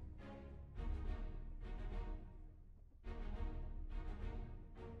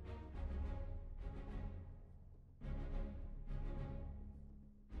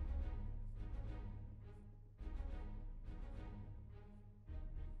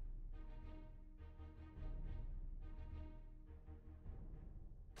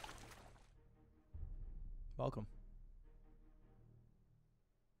 Welcome.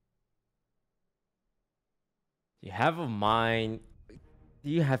 You have a mine.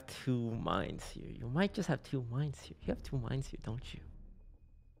 You have 2 mines here. You might just have 2 mines here. You have 2 mines here, don't you?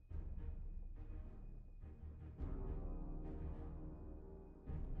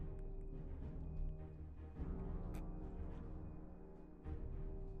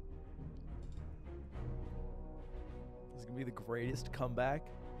 This is gonna be the greatest comeback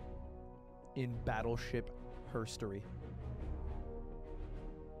in Battleship history.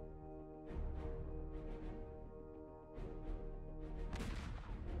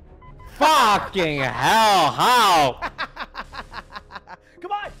 Fucking hell, how?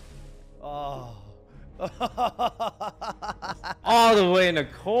 Come on! Oh. All the way in the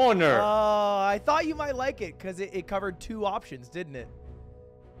corner. Oh, I thought you might like it because it covered 2 options, didn't it?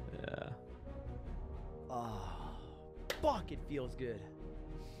 Yeah. Oh, fuck, it feels good.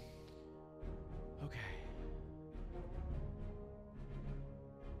 Okay.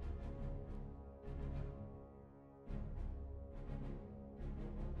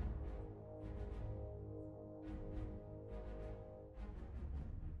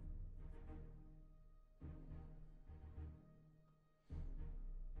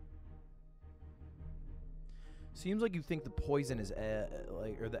 Seems like you think the poison is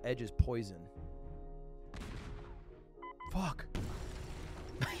or the edge is poison. Fuck.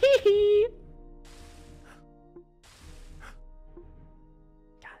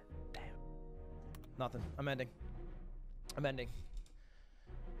 God damn. Nothing. I'm ending. I'm ending.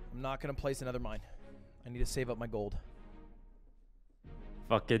 I'm not gonna place another mine. I need to save up my gold.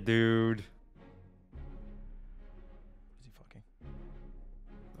 Fuck it, dude. What is he fucking?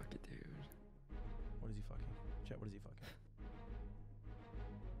 Fuck it, dude. What is he fucking? Chat, what is he fucking?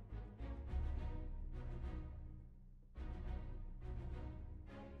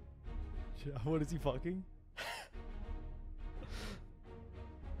 Chat, what is he fucking?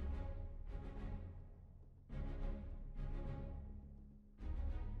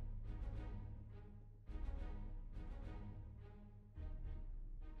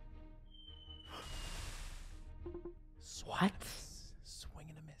 What? Swing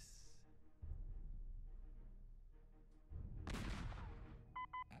and a miss.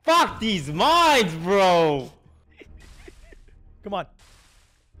 Fuck these mines, bro. Come on.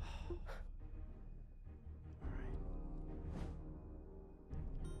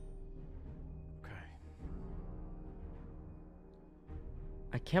 Okay.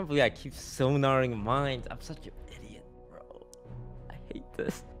 I can't believe I keep sonaring mines. I'm such an idiot, bro. I hate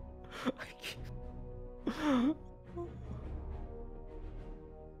this. I keep...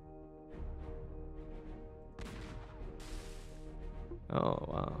 Oh,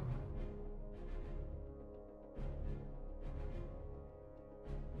 wow.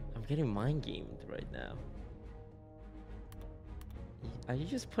 I'm getting mind gamed right now. Are you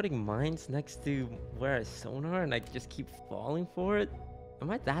just putting mines next to where I sonar and I just keep falling for it?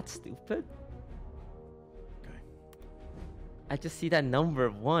 Am I that stupid? Okay. I just see that number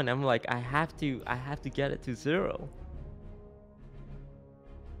of 1. I'm like, I have to get it to 0.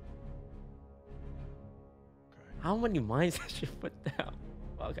 Okay. How many mines I should put down?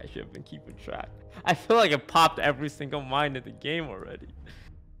 Fuck, I should have been keeping track. I feel like I popped every single mine in the game already.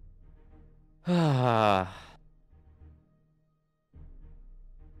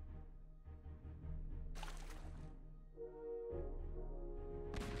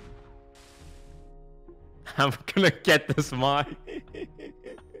 I'm gonna get this mine.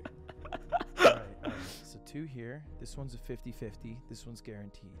 All right. So 2 here. This one's a 50-50. This one's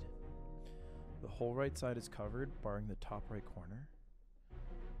guaranteed. The whole right side is covered, barring the top right corner.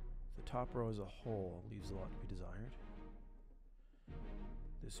 The top row as a whole leaves a lot to be desired.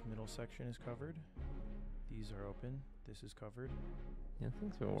 This middle section is covered. These are open. This is covered. Yeah,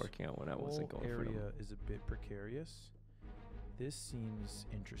 things were working out when I wasn't going for them. Area is a bit precarious. This seems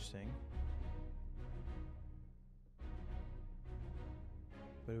interesting.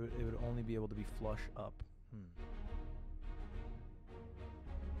 But it would only be able to be flush up.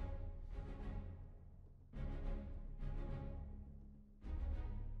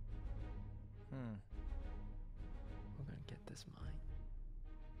 We're gonna get this mine.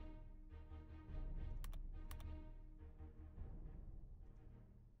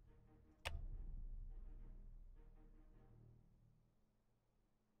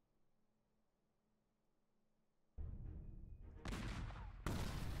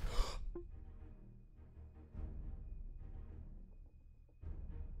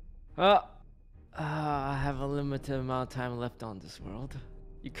 I have a limited amount of time left on this world.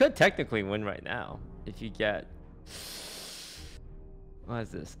 You could technically win right now if you get, what is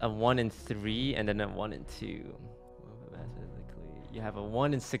this? A 1 in 3 and then a 1 in 2. Mathematically, you have a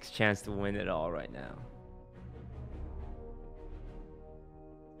 1 in 6 chance to win it all right now.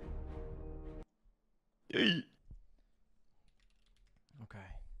 Okay.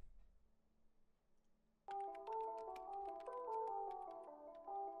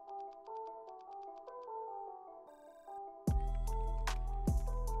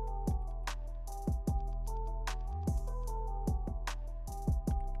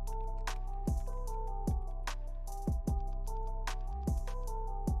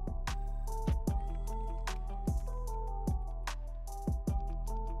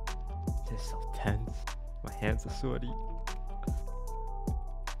 This is so tense. My hands are sweaty.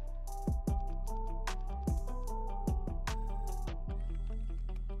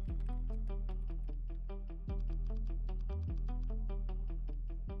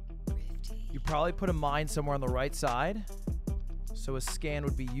 You probably put a mine somewhere on the right side, so a scan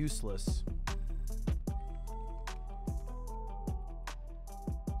would be useless.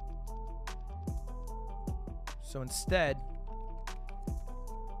 So instead,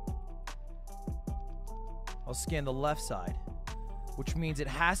 I'll scan the left side, which means it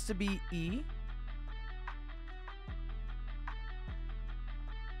has to be E.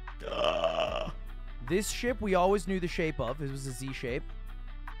 This ship we always knew the shape of. It was a Z shape.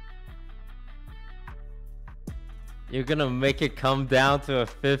 You're gonna make it come down to a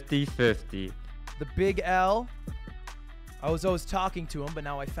 50-50. The big L. I was always talking to him, but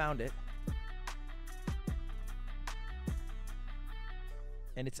now I found it.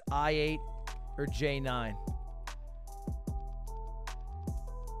 And it's I8 or J9.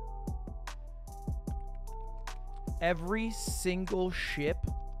 Every single ship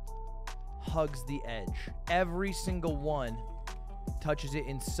hugs the edge. Every single one touches it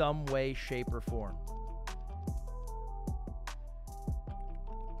in some way, shape, or form.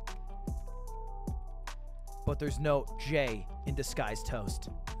 But there's no J in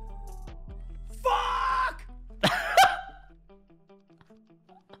DisguisedToast. Fuck!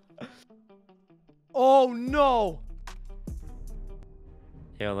 Oh no!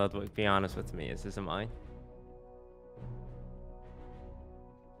 Yo, Ludwig, be honest with me. Is this a mine?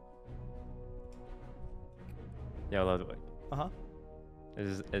 Yo, Ludwig. Uh-huh.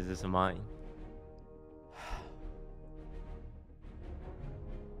 Is this a mine?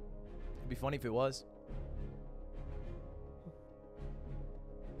 It'd be funny if it was.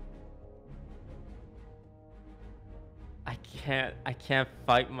 I can't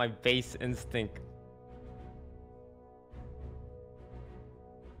fight my base instinct.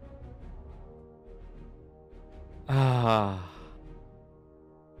 Ah.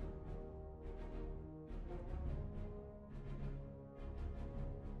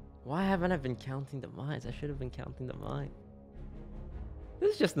 Why haven't I been counting the mines? I should have been counting the mine.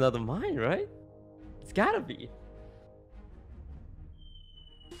 This is just another mine, right? It's gotta be.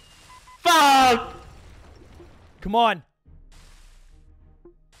 Fuck! Come on.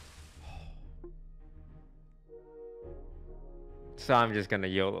 So I'm just gonna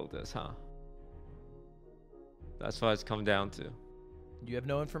YOLO this, huh? That's what it's come down to. You have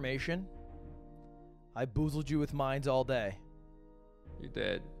no information. I boozled you with mines all day. You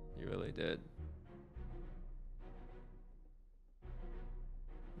did. You really did.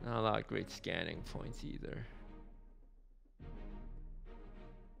 Not a lot of great scanning points either.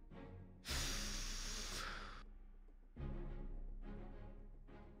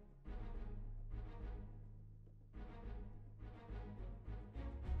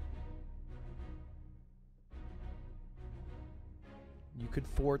 You could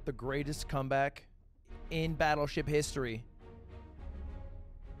thwart the greatest comeback in Battleship history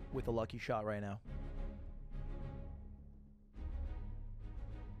with a lucky shot right now.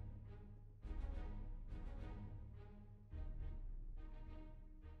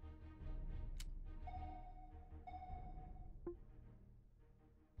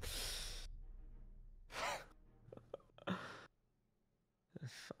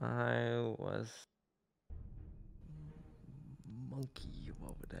 If I was monkey,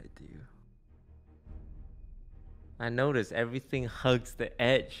 what would I do? I noticed everything hugs the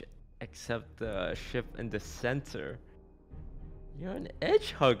edge except the ship in the center. You're an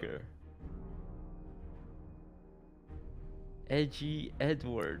edge hugger. Edgy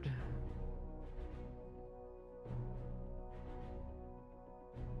Edward.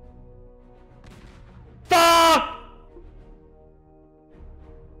 Fuck!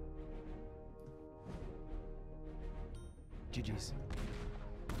 GG's.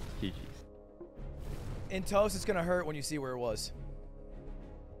 GG's. In Toast, it's gonna hurt when you see where it was.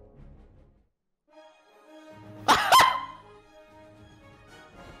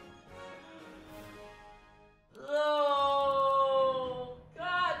 Oh,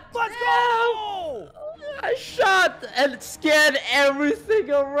 God. Let's go! I shot and scanned everything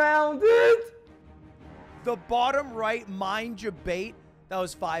around it. The bottom right mine debate, that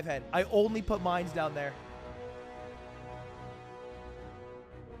was 5 head. I only put mines down there.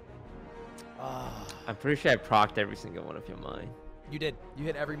 I'm pretty sure I procced every single one of your mine. You did. You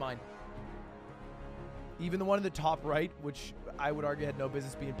hit every mine. Even the one in the top right, which I would argue had no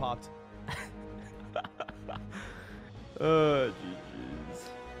business being popped. Oh, GG's.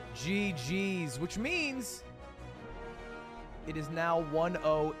 GG's, which means it is now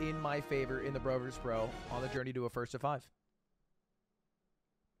 1-0 in my favor in the Bro vs. Bro on the journey to a first to 5.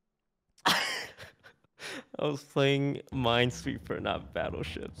 I was playing Minesweeper, not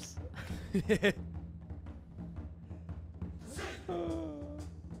Battleships.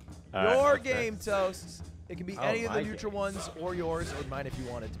 Your game, Toast. It can be Oh, any of the my neutral game. ones or yours or mine if you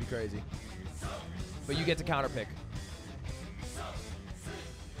want it to be crazy. But you get to counterpick.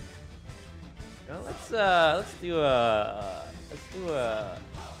 Well, let's do a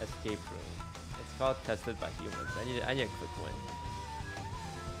escape room. It's called Tested by Humans. I need a quick win.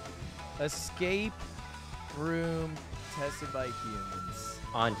 Escape room tested by humans.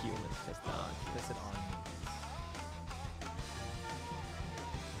 On humans, tested on. Tested on humans.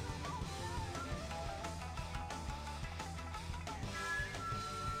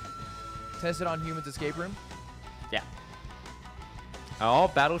 Tested on humans escape room? Yeah. Are all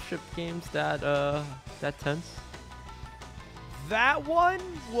Battleship games that tense? That one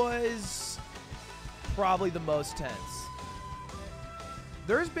was probably the most tense.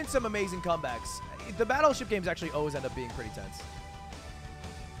 There's been some amazing comebacks. The Battleship games actually always end up being pretty tense.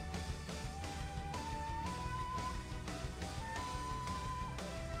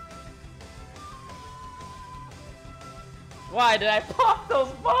 Why did I pop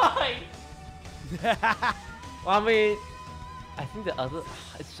those mines? Well, I mean, I think the other.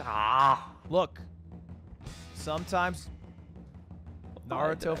 Look, sometimes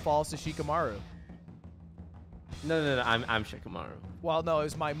Naruto falls to Shikamaru. No. I'm Shikamaru. Well, no, it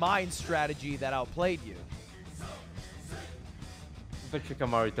was my mind strategy that outplayed you. But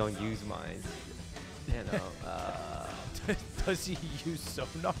Shikamaru don't use mines. You know. Does he use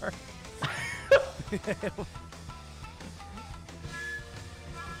sonar?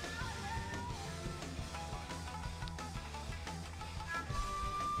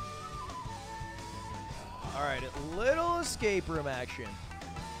 All right, a little escape room action.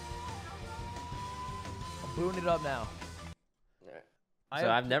 I'm booting it up now. So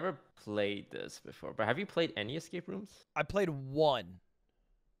I've never played this before, but have you played any escape rooms? I played one.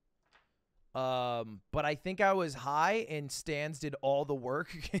 But I think I was high and Stans did all the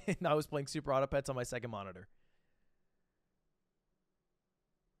work and I was playing Super Auto Pets on my second monitor.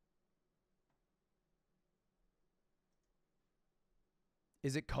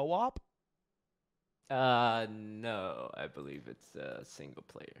 Is it co-op? No, I believe it's single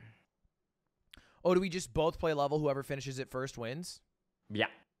player. Oh, do we just both play level? Whoever finishes it first wins? Yeah,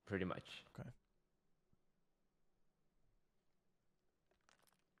 pretty much. Okay.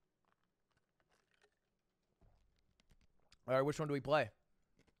 All right, which one do we play?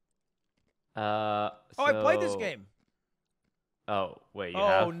 Oh, I played this game. Oh, wait, you Oh,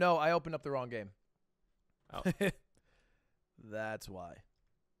 have? no, I opened up the wrong game. Oh. That's why.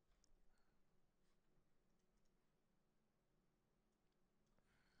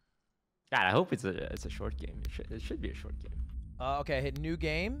 God, I hope it's a short game. It should be a short game. Okay, hit new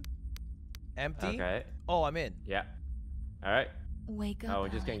game. Empty. Okay. Oh, I'm in. Yeah. All right. Wake up. Oh, we're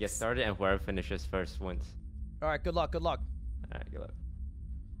just gonna get Alex. started, and whoever finishes first wins. All right, good luck, good luck. All right, good luck.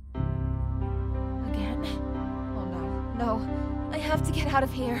 Again? Oh no. No. I have to get out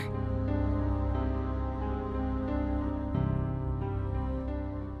of here.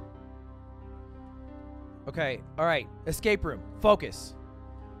 Okay, all right. Escape room. Focus.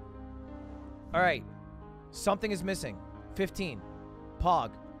 All right. Something is missing. 15.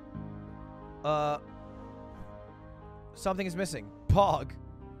 Pog. Something is missing. Pog.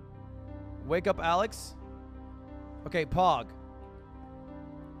 Wake up, Alex. Okay, Pog.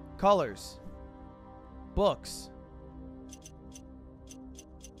 Colors. Books.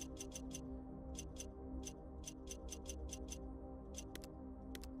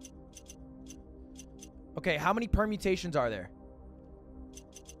 Okay, how many permutations are there?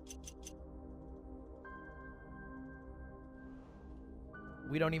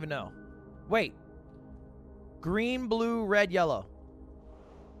 We don't even know. Wait. Green, blue, red, yellow.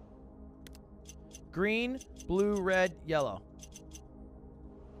 Green, blue, red, yellow.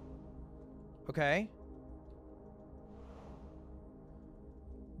 Okay.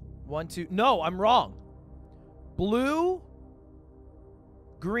 1, 2. No, I'm wrong. Blue,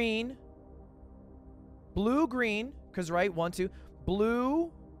 green, blue, green, because right, 1, 2.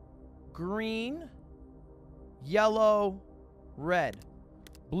 Blue, green, yellow, red.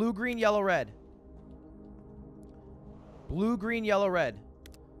 Blue, green, yellow, red. Blue, green, yellow, red.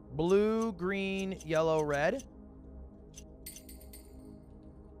 Blue, green, yellow, red.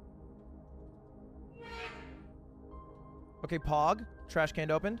 Okay, Pog. Trash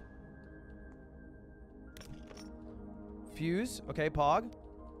can opened. Fuse. Okay, Pog.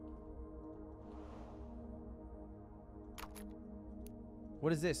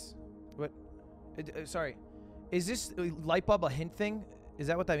 What is this? What? Sorry. Is this light bulb a hint thing? Is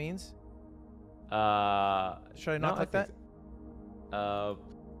that what that means? Should I not click that?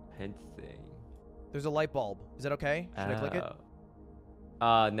 Hint thing. There's a light bulb. Is that okay? Should I click it?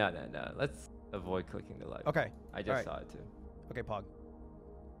 No. Let's avoid clicking the light. Okay. I just Alright. saw it too. Okay, Pog.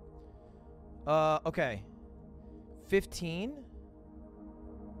 Okay. 15.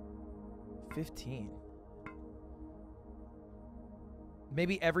 15.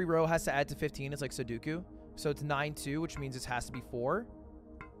 Maybe every row has to add to 15. It's like Sudoku. So it's 9, 2, which means this has to be 4.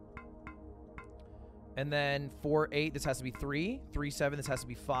 And then 4, 8, this has to be 3. 3, 7, this has to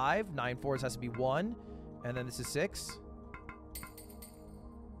be 5. 9, 4, this has to be 1. And then this is 6.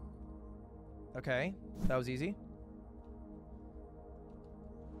 Okay. That was easy.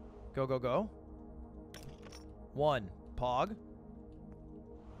 Go, go, go. 1. Pog.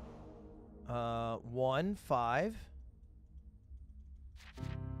 1, 5.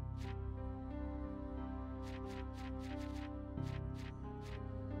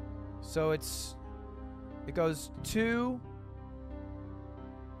 So it goes 2,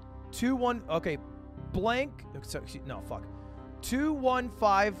 2, 1. Okay, blank. So, no, fuck. 2, 1,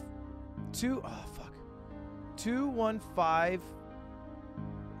 5. 2. Oh, fuck. 2, 1, 5.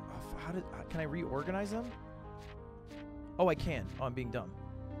 Can I reorganize them? Oh, I can. Oh, I'm being dumb.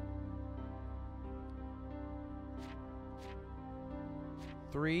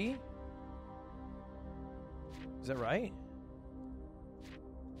 Three. Is that right?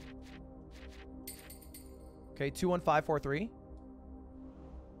 Okay, 2, 1, 5, 4, 3.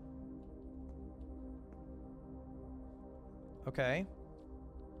 Okay.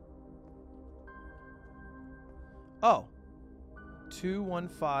 Oh. 2, 1,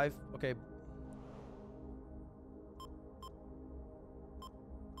 5. Okay.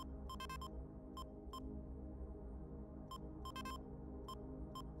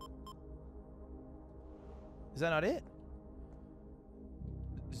 Is that not it?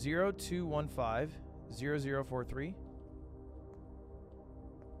 0, 2, 1, 5. 0, 0, 4, 3.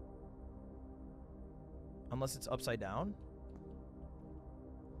 Unless it's upside down.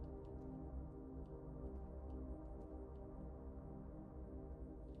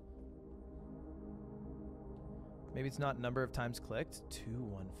 Maybe it's not number of times clicked. 2,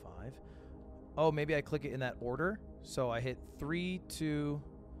 1, 5. Oh, maybe I click it in that order. So I hit 3, 2,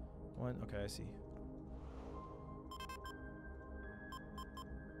 1. Okay, I see.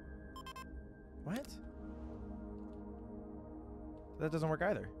 What? That doesn't work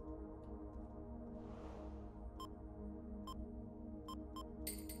either.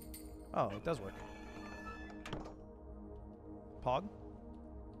 Oh, it does work. Pog?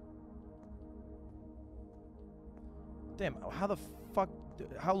 Damn, how the fuck...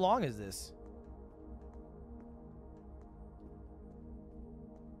 How long is this?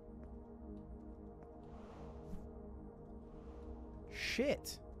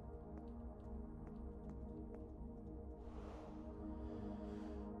 Shit.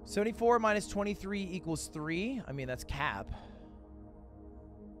 $74 minus 23 equals 3. I mean, that's cap.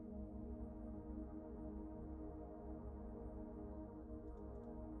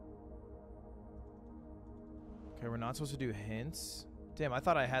 Okay, we're not supposed to do hints. Damn, I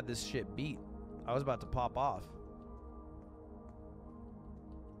thought I had this shit beat. I was about to pop off.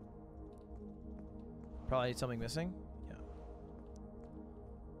 Probably need something missing. Yeah.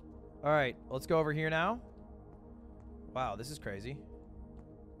 All right, let's go over here now. Wow, this is crazy.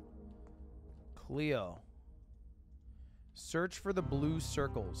 Cleo. Search for the blue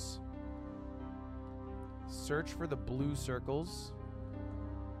circles. Search for the blue circles.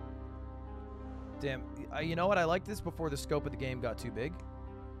 Damn, you know what? I liked this before the scope of the game got too big.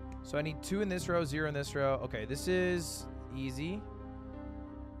 So I need 2 in this row, 0 in this row. Okay, this is easy.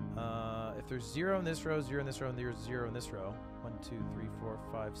 If there's 0 in this row, 0 in this row, and there's 0 in this row. 1, 2, 3, 4,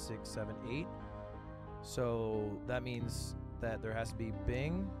 5, 6, 7, 8. So that means that there has to be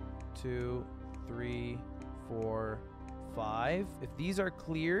Bing, 2, 3, 4, 5. If these are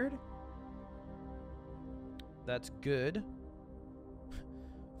cleared, that's good.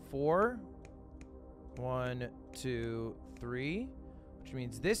 4. 1, 2, 3, which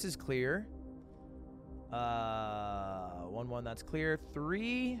means this is clear. 1, 1, that's clear.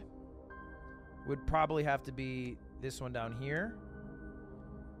 3 would probably have to be this one down here.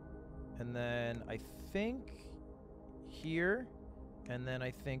 And then I think here, and then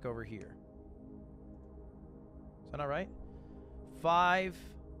I think over here. Is that not right? 5.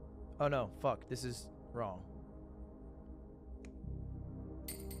 Oh no, fuck, this is wrong.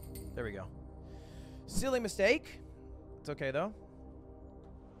 There we go. Silly mistake. It's okay though.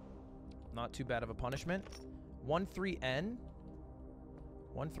 Not too bad of a punishment. 13N.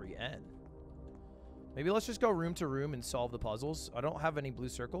 13N. Maybe let's just go room to room and solve the puzzles. I don't have any blue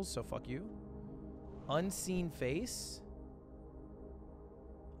circles, so fuck you. Unseen face.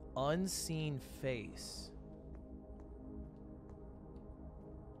 Unseen face.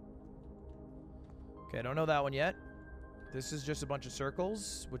 Okay, I don't know that one yet. This is just a bunch of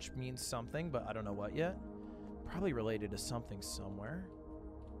circles, which means something, but I don't know what yet. Probably related to something somewhere.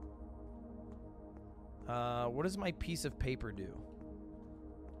 What does my piece of paper do?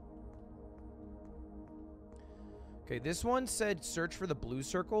 Okay, this one said search for the blue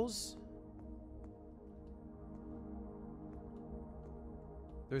circles.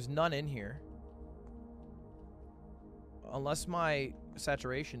 There's none in here. Unless my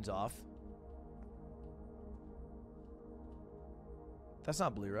saturation's off. That's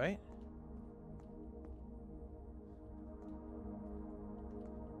not blue, right?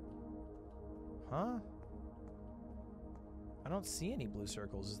 Huh? I don't see any blue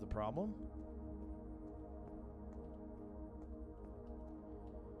circles is the problem.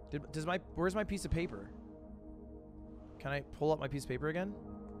 Where's my piece of paper? Can I pull up my piece of paper again?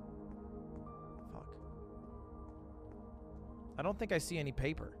 Fuck. I don't think I see any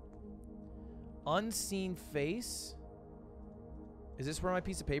paper. Unseen face. Is this where my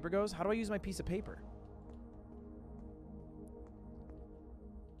piece of paper goes? How do I use my piece of paper?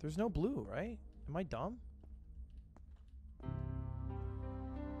 There's no blue, right? Am I dumb?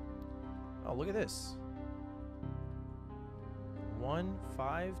 Oh, look at this. 1,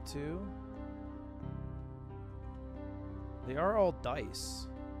 5, 2. They are all dice.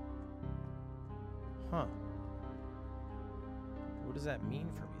 Huh. What does that mean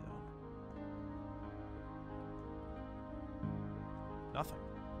for me, though? Nothing.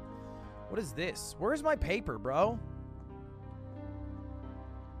 What is this? Where's my paper, bro?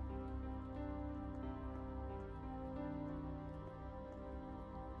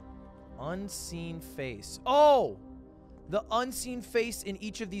 Unseen face. Oh! The unseen face in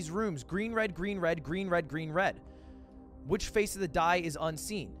each of these rooms. Green, red, green, red, green, red, green, red. Which face of the die is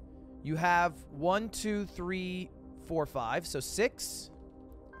unseen? You have 1, 2, 3, 4, 5. So 6.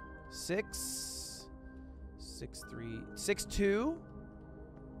 6. 6, 3. 6, 2.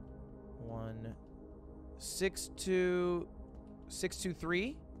 1,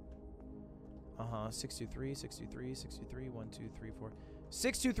 623. 623, 623, 623, 1, 2, 3, 4.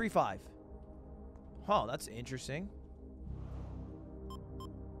 6235. Oh, that's interesting.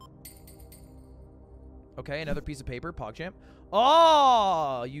 Okay, another piece of paper, PogChamp.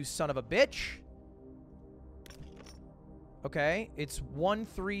 Oh, you son of a bitch. Okay, it's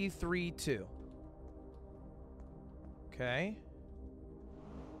 1332. Okay.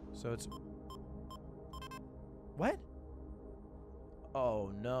 So it's... What?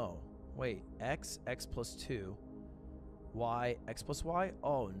 Oh, no. Wait, x plus 2. Y, x plus y?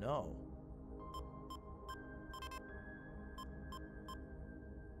 Oh, no.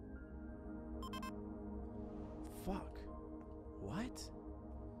 Fuck. What?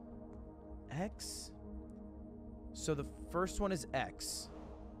 X? So the first one is X.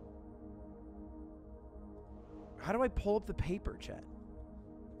 How do I pull up the paper, chat?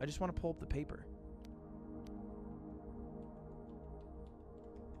 I just want to pull up the paper.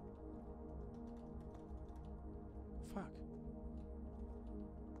 Fuck.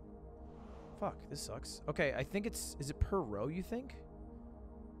 Fuck, this sucks. Okay, I think it's... Is it per row, you think?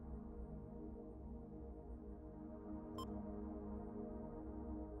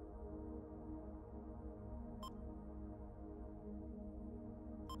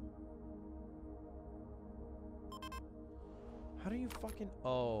 How do you fucking...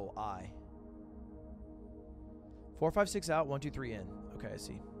 Oh, I. 4, 5, 6 out, 1, 2, 3 in. Okay, I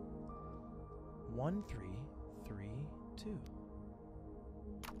see. 1, 3, 3, 2.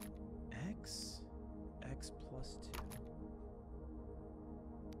 X plus 2.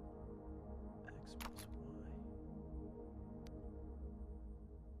 X plus Y.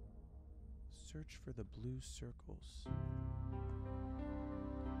 Search for the blue circles.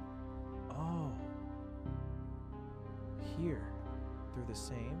 Oh. Here. They're the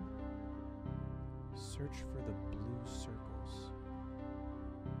same. Search for the blue circles.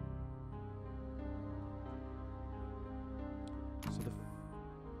 So the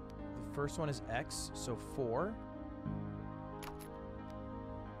first one is X, so 4.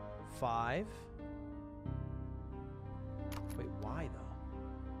 5. Wait, Y though?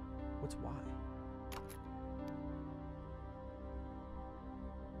 What's Y?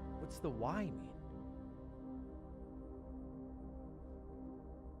 What's the Y mean?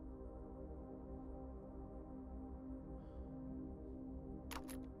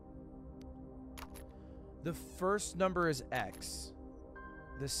 The first number is X.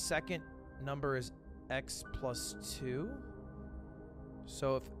 The second number is X plus 2.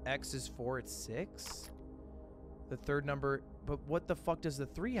 So if X is 4, it's 6. The third number... But what the fuck does the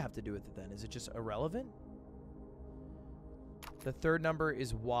 3 have to do with it then? Is it just irrelevant? The third number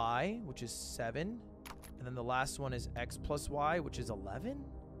is Y, which is 7. And then the last one is X plus Y, which is 11?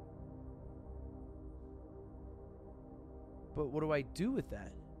 But what do I do with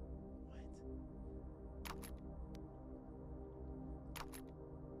that?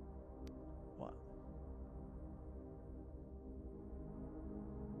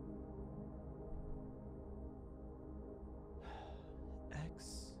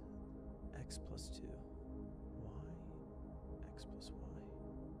 X plus 2. Y. X plus Y.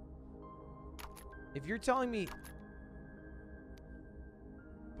 If you're telling me...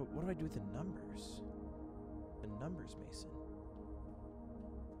 But what do I do with the numbers? The numbers, Mason.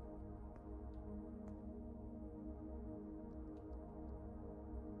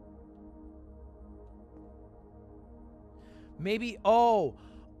 Maybe... Oh!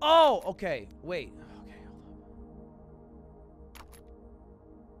 Oh! Okay. Wait.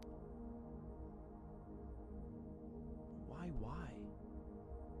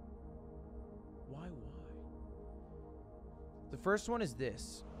 The first one is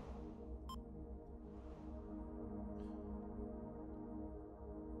this.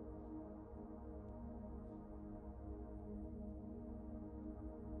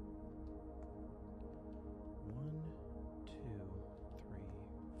 One, two,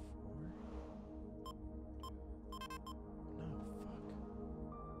 three, 4. No, fuck.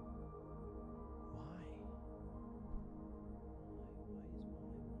 Why?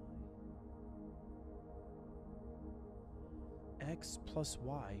 X plus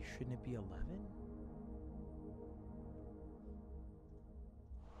Y, shouldn't it be 11?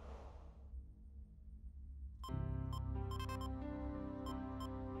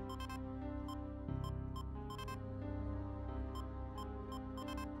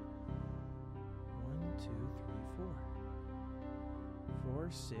 One, 2, 3, 4. 4,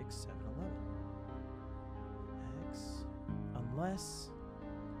 6, 7, 11. X, unless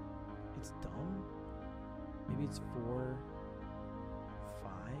it's dumb. Maybe it's 4,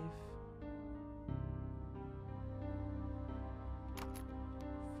 5.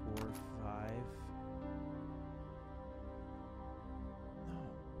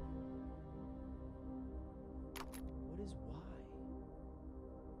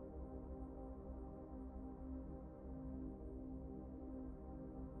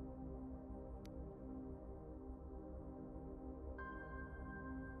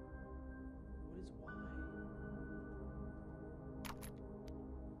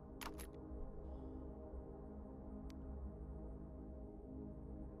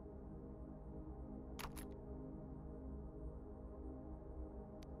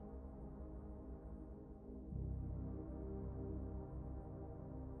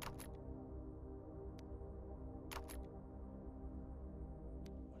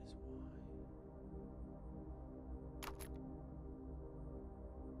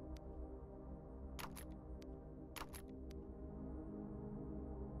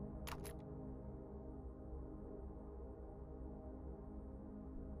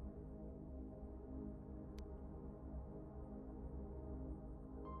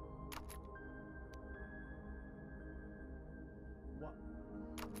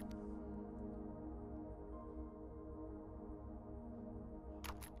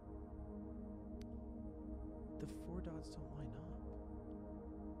 4 dots don't line up?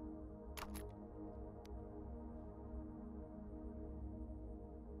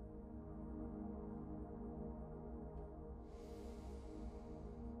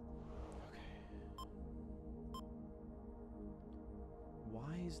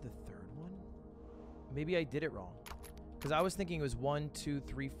 Why is the third one? Maybe I did it wrong. Because I was thinking it was 1, 2,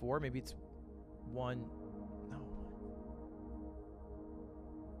 3, 4. Maybe it's 1. No.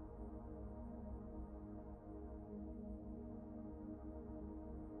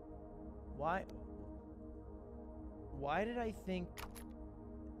 Why? Why did I think...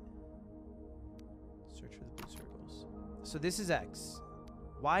 Search for the blue circles. So this is X.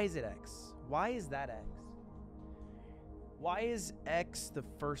 Why is it X? Why is that X? Why is X the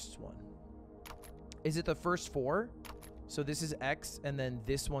first one? Is it the first 4? So this is X and then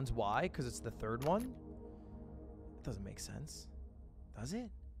this one's Y because it's the third one? It doesn't make sense. Does it?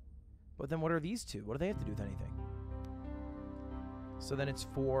 But then what are these two? What do they have to do with anything? So then it's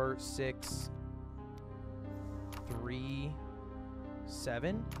 4, 6, 3,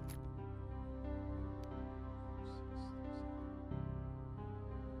 7.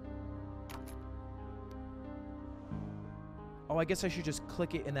 Oh, I guess I should just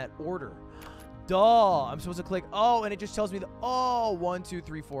click it in that order. Duh. I'm supposed to click, oh, and it just tells me the, oh, 1, 2,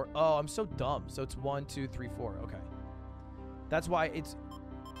 3, 4. Oh, I'm so dumb. So it's 1, 2, 3, 4. Okay. That's why it's...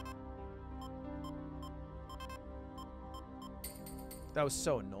 That was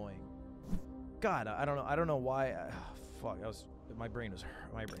so annoying. God, I don't know. I don't know why. Fuck, that was... My brain hurts.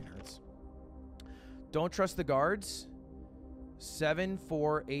 Don't trust the guards. 7,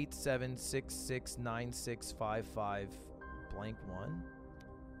 4, 8, 7, 6, 6, 9, 6, 5, 5, blank 1.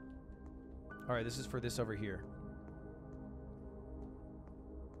 All right, this is for this over here.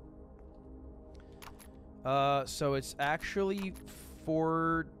 So it's actually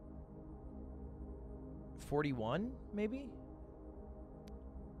 41, maybe?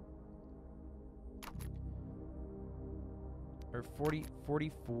 Or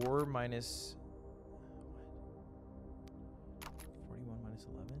 44 minus... 41 minus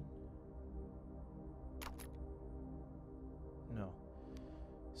 11? No.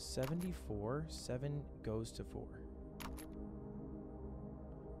 74. 7 goes to 4.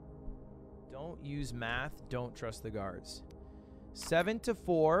 Don't use math. Don't trust the guards. 7 to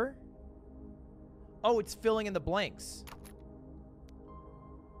 4. Oh, it's filling in the blanks.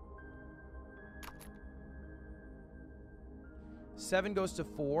 Seven goes to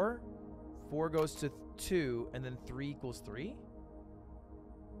 4. 4 goes to 2. And then 3 equals 3.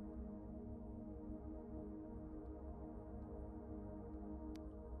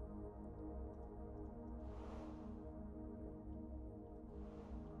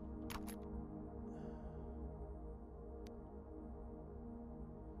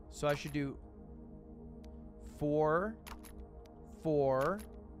 So I should do 4, 4,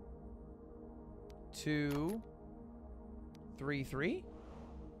 2, 3, 3.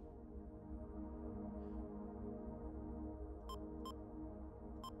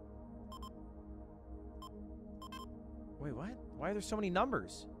 Wait, what? Why are there so many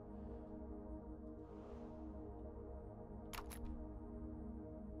numbers?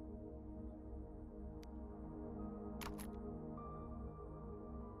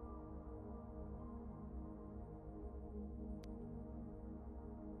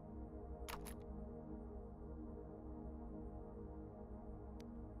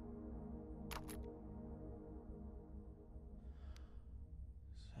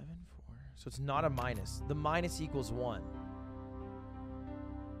 So it's not a minus. The minus equals 1.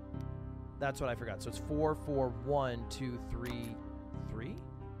 That's what I forgot. So it's 4, 4, 1, 2, 3, 3?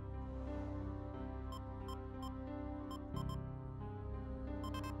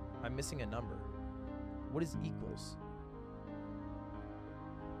 I'm missing a number. What is equals?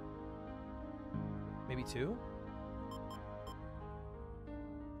 Maybe 2?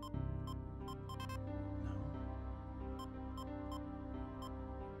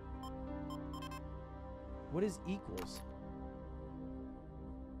 What is equals?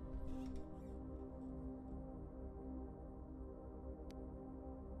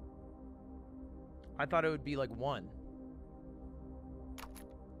 I thought it would be like 1.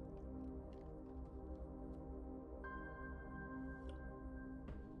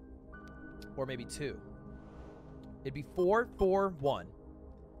 Or maybe 2. It'd be 4, 4, 1.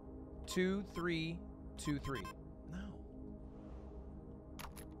 2, 3, 2, 3. No.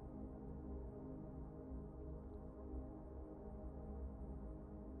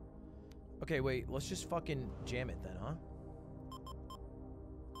 Okay, wait. Let's just fucking jam it then, huh?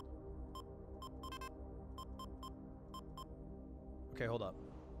 Okay, hold up.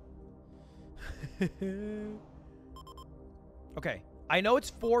 Okay. I know it's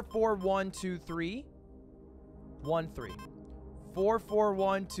 4 4 1 2 3 1 3. 4 4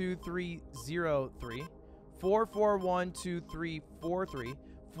 1 2 3 0 3. 4 4 1 2 3 4 3.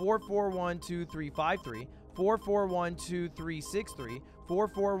 4 4 1 2 3 5 3. 4 4 1 2 3 6 3. 4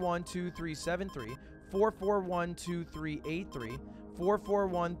 4 1 2 3 7 3. 4 4 1 2 3 8 3. 4 4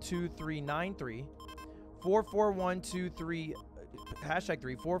 1 2 3 9 3. 4 4 1 2 3 hashtag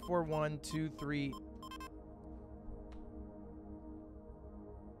 3. 4 4 1 2 3.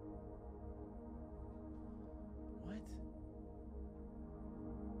 What?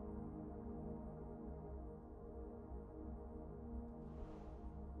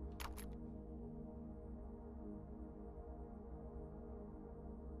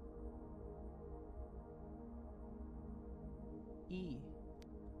 E.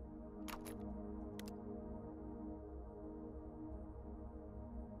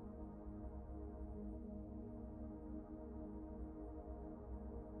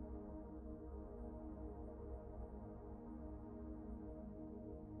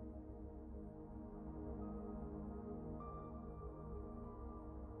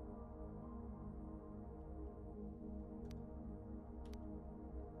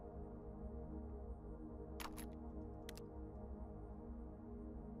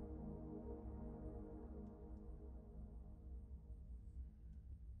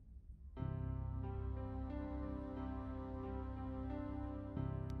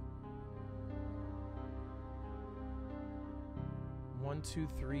 One, two,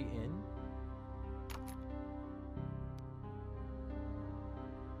 three in.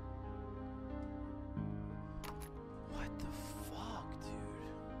 What the fuck, dude?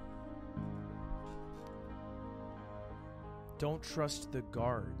 Don't trust the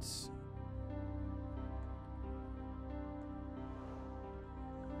guards.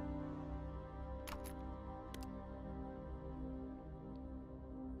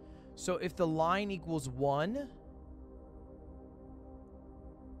 So if the line equals 1,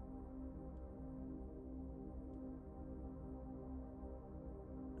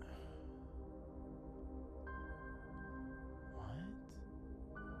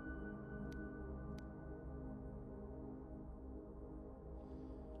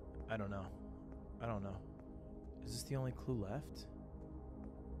 I don't know. I don't know. Is this the only clue left?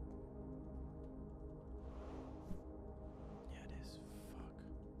 Yeah, it is. Fuck.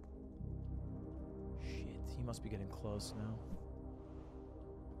 Shit. He must be getting close now.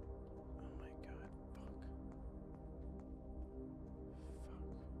 Oh my god. Fuck.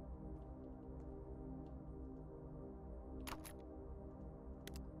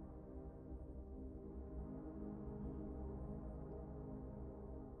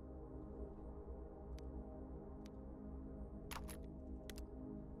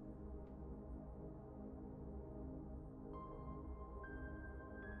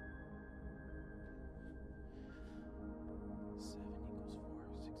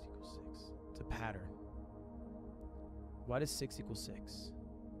 Pattern. Why does 6 equal 6?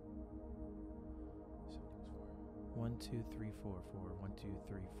 1, 2, 3, 4, 4. 1, 2,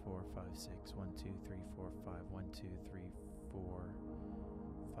 3, 4, 5, 6. 1, 2, 3, 4, 5. 1, 2, 3, 4,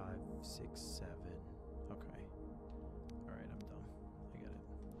 5, 6, 7. Okay. Alright, I'm dumb. I get it.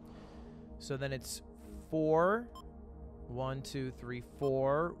 So then it's 4. 1, 2, 3,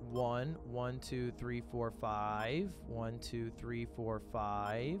 4, 1, 1, 2, 3, 4, 5, 1, 2, 3, 4,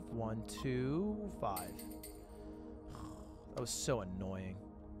 5, 1, 2, 5. That was so annoying.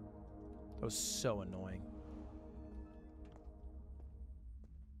 That was so annoying.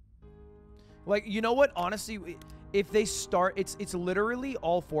 Like, you know what? Honestly, if they start, it's literally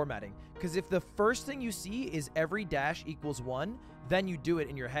all formatting. Because if the first thing you see is every dash equals 1, then you do it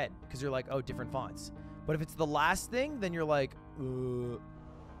in your head. Because you're like, oh, different fonts. But if it's the last thing, then you're like,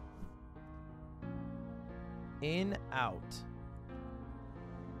 in, out.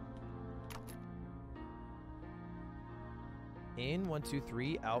 In, 1, 2,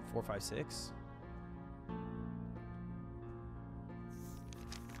 3, out, 4, 5, 6.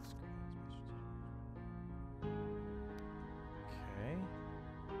 Okay.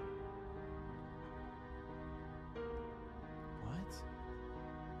 What?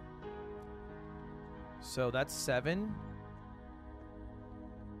 So that's 7.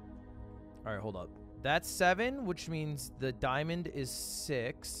 All right, hold up. That's 7, which means the diamond is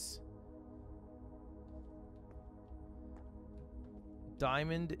 6.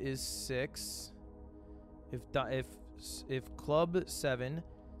 Diamond is 6. If club 7,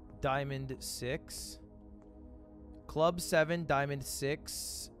 diamond 6. Club 7, diamond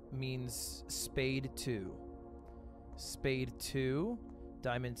 6 means spade 2. Spade 2,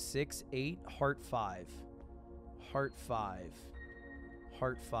 diamond 6, 8, heart 5. Heart 5.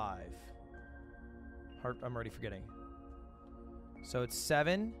 Heart 5. Heart, I'm already forgetting. So it's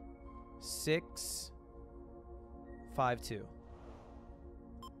 7, 6, 5, 2.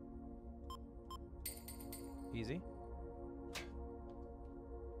 Easy.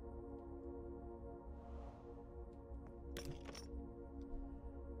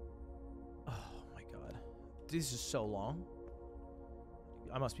 Oh my god. This is so long.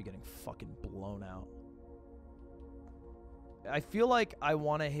 I must be getting fucking blown out. I feel like I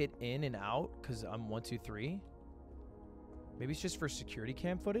want to hit in and out because I'm 1, 2, 3. Maybe it's just for security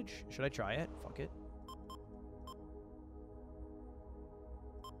cam footage. Should I try it? Fuck it.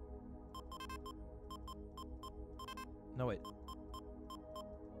 No, wait.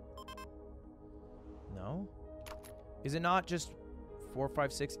 No? Is it not just 4,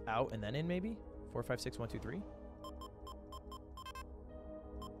 5, 6 out and then in maybe? 4, 5, 6, 1, 2, 3?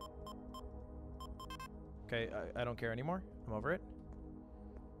 Okay, I don't care anymore. I'm over it.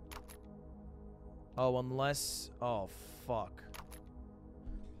 Oh, unless... Oh, fuck.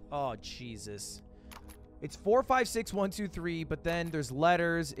 Oh, Jesus. It's 4, 5, 6, 1, 2, 3, but then there's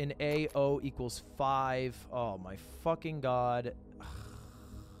letters in A, O equals 5. Oh, my fucking God.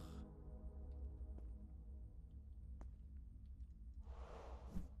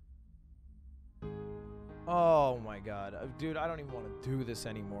 Oh, my God. Dude, I don't even want to do this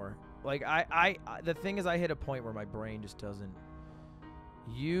anymore. Like, the thing is I hit a point where my brain just doesn't...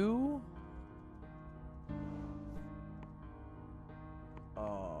 You...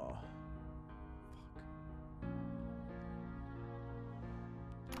 Oh.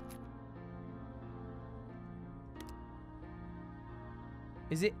 Fuck.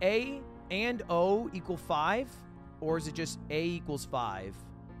 Is it A and O equal 5? Or is it just A equals 5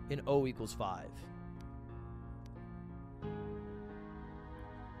 and O equals 5?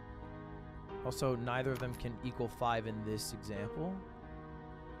 Also, neither of them can equal 5 in this example.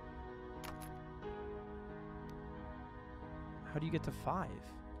 How do you get to 5?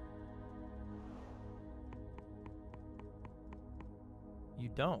 You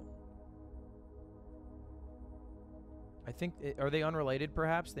don't. I think... Are they unrelated,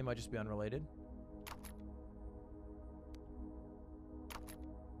 perhaps? They might just be unrelated.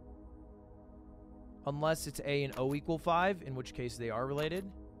 Unless it's A and O equal 5, in which case they are related.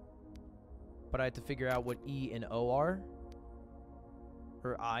 But I have to figure out what E and O are.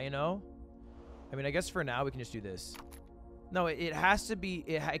 Or I and O. I mean, I guess for now we can just do this. No, it has to be...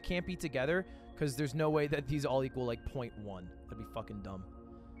 It can't be together, because there's no way that these all equal, like, 0.1. That'd be fucking dumb.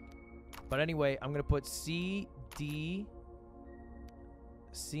 But anyway, I'm going to put C, D...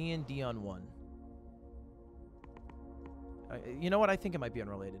 C and D on 1. You know what? I think it might be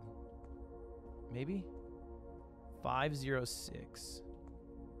unrelated. Maybe? 506.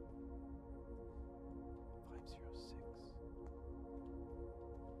 506.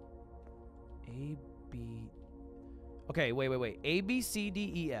 A, B... Okay, wait. A, B, C,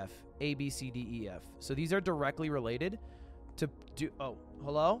 D, E, F. A, B, C, D, E, F. So these are directly related to do... Oh,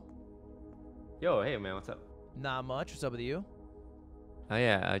 hello? Yo, hey, man, what's up? Not much. What's up with you? Oh,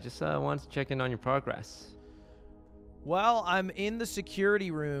 yeah, I just wanted to check in on your progress. Well, I'm in the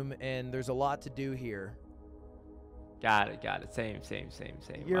security room, and there's a lot to do here. Got it. Same.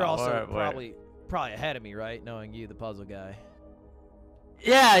 You're also word. probably ahead of me, right? Knowing you, the puzzle guy.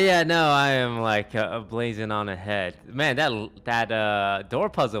 Yeah, no, I am like blazing on ahead. Man, that door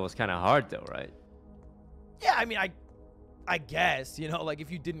puzzle was kind of hard though, right? Yeah, I mean, I guess, you know, like if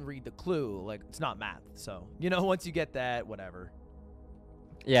you didn't read the clue, like it's not math. So, you know, once you get that, whatever.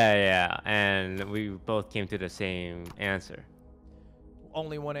 Yeah, and we both came to the same answer.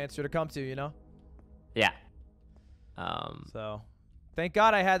 Only one answer to come to, you know? Yeah. So, thank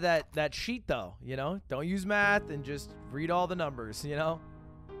God I had that sheet though, you know? Don't use math and just read all the numbers, you know?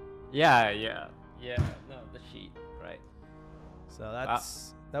 Yeah. No, the sheet, right? So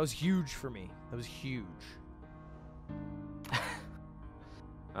that was huge for me. That was huge.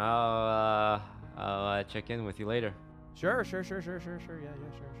 I'll check in with you later. Sure. Yeah, sure.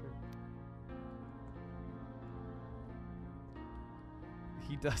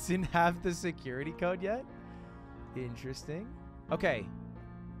 He doesn't have the security code yet? Interesting. Okay.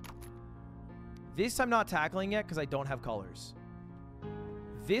 This I'm not tackling yet because I don't have colors.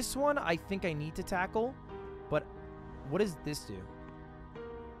 This one I think I need to tackle, but what does this do?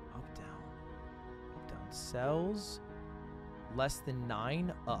 Up, down, cells less than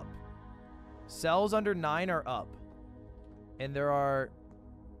 9 up. Cells under 9 are up. And there are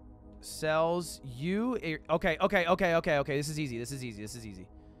cells okay. This is easy.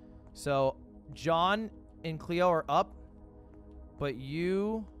 So John and Cleo are up, but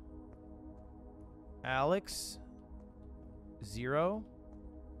you, Alex, 0.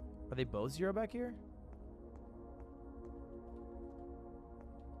 Are they both 0 back here?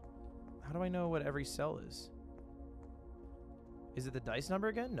 How do I know what every cell is? Is it the dice number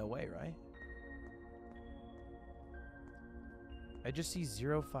again? No way, right? I just see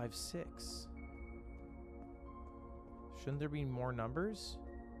 056. Shouldn't there be more numbers?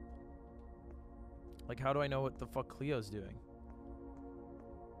 Like, how do I know what the fuck Cleo's doing?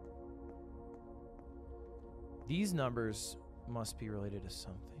 These numbers must be related to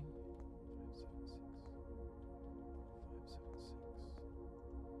something. 576. 576.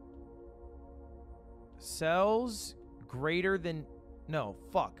 Cells greater than... No,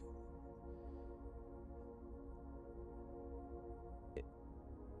 fuck.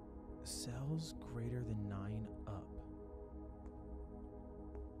 Cells greater than 9 up.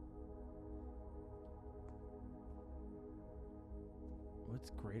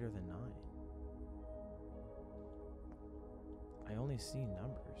 What's greater than 9? I only see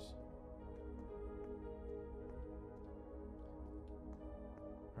numbers.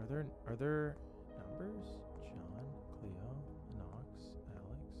 Are there numbers? John, Cleo, Knox,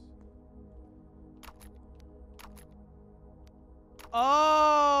 Alex.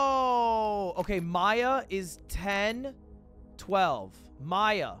 Oh, okay. Maya is 10, 12.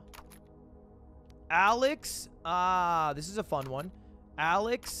 Maya. Alex. This is a fun one.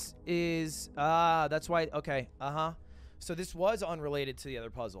 Alex is, that's why, okay. So this was unrelated to the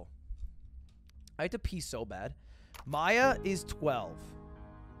other puzzle. I have to pee so bad. Maya is 12,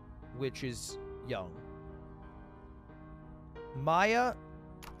 which is young. Maya,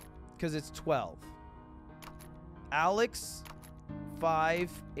 because it's 12. Alex,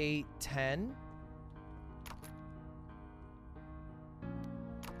 5, 8, 10.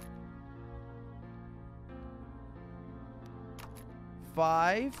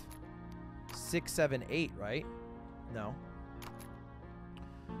 Five, 6, 7, 8, right? No.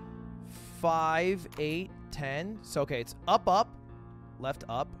 5, 8, 10. So, okay, it's up, up, left,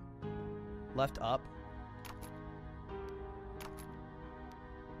 up, left, up.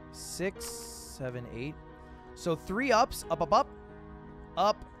 6, 7, 8. So 3 ups, up, up, up,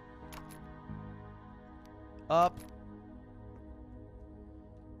 up, up.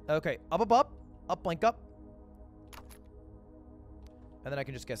 Okay, up, up, up, up, blank, up. And then I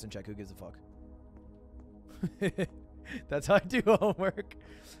can just guess and check. Who gives a fuck? That's how I do homework.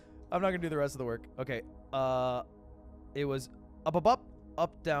 I'm not gonna do the rest of the work. Okay. It was up, up, up,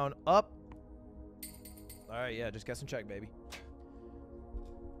 up, down, up. All right, yeah, just guess and check, baby.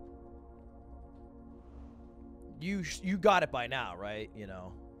 You got it by now, right? You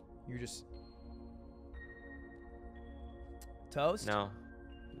know, you're just Toast. No,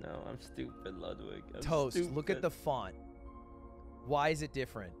 I'm stupid, Ludwig. I'm Toast. stupid. Look at the font. Why is it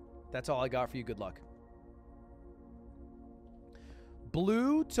different? That's all I got for you. Good luck.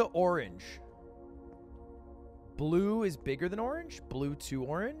 Blue to orange. Blue is bigger than orange? Blue to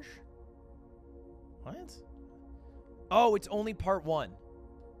orange? What? Oh, it's only part 1.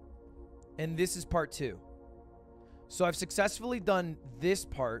 And this is part 2. So I've successfully done this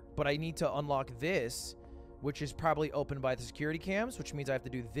part, but I need to unlock this, which is probably opened by the security cams, which means I have to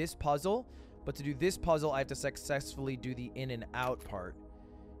do this puzzle. But to do this puzzle, I have to successfully do the in and out part.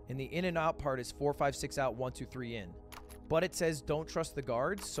 And the in and out part is 4, 5, 6 out, 1, 2, 3 in. But it says don't trust the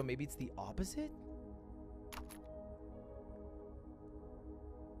guards, so maybe it's the opposite?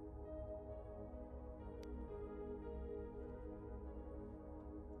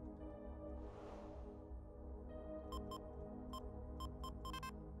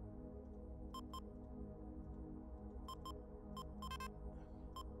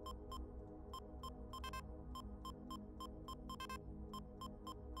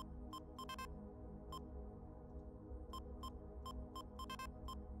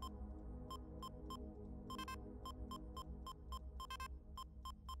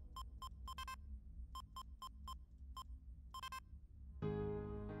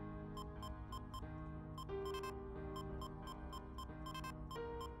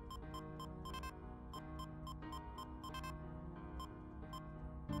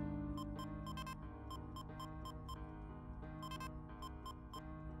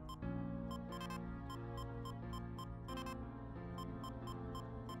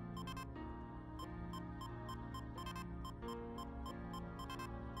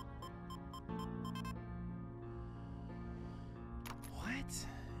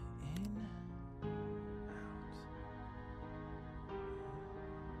 In, out.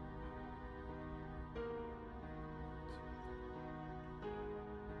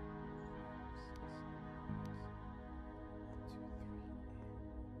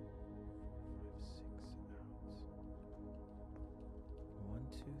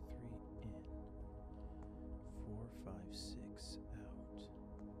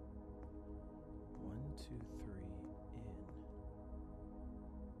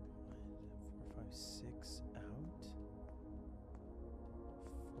 6 out.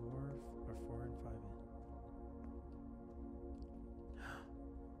 4 and 5 in.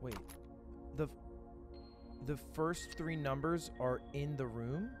 Wait. The first 3 numbers are in the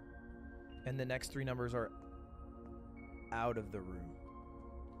room, and the next 3 numbers are out of the room.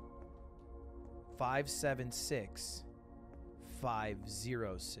 576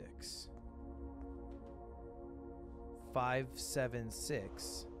 506.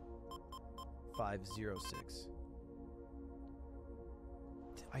 576 506.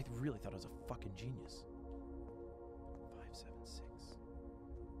 I really thought I was a fucking genius. 576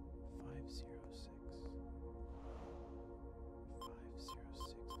 506 506 576.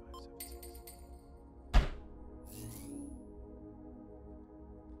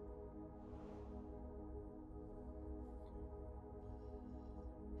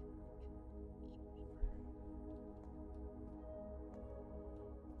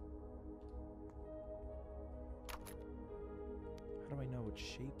 How do I know what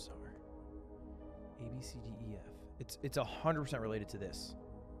shapes are? A, B, C, D, E, F. It's 100% related to this.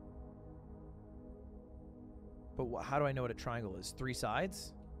 But how do I know what a triangle is? 3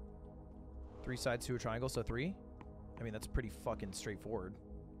 sides? 3 sides to a triangle, so 3? I mean, that's pretty fucking straightforward.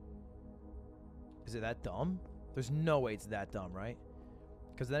 Is it that dumb? There's no way it's that dumb, right?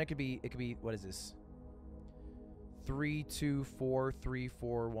 Because then it could be, what is this? 3, 2, 4, 3,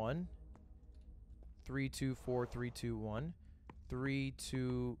 4, 1. 3, 2, 4, 3, 2, 1. 3,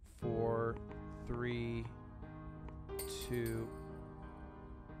 2, 4, 3, 2,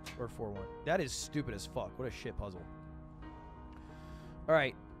 or 4, 1. That is stupid as fuck. What a shit puzzle. All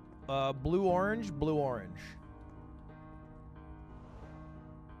right. Blue, orange, blue, orange.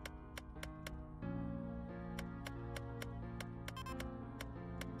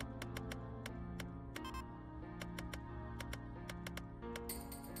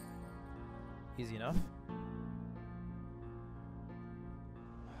 Easy enough.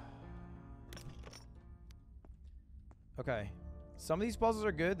 Okay. Some of these puzzles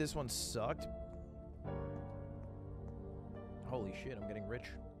are good. This one sucked. Holy shit, I'm getting rich.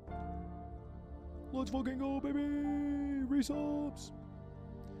 Let's fucking go, baby! Resubs!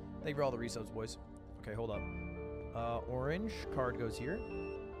 Thank you for all the resubs, boys. Okay, hold up. Orange. Card goes here.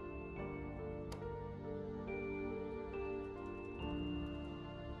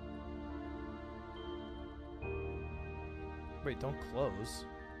 Wait, don't close.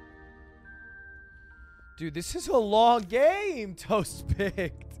 Dude, this is a long game, Toast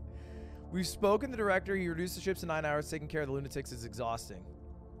picked. We've spoken to the director. He reduced the ships to 9 hours. Taking care of the lunatics is exhausting.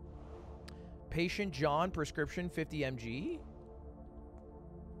 Patient John, prescription 50 mg.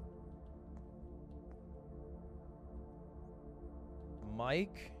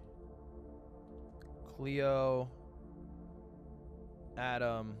 Mike. Cleo.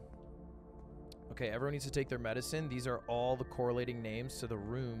 Adam. Okay, everyone needs to take their medicine. These are all the correlating names to the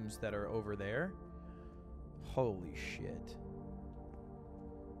rooms that are over there. Holy shit.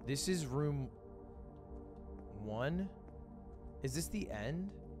 This is room 1. Is this the end?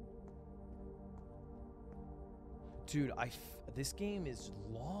 Dude, this game is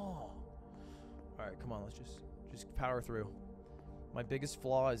long. All right, come on, let's just power through. My biggest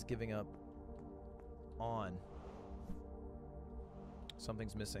flaw is giving up on.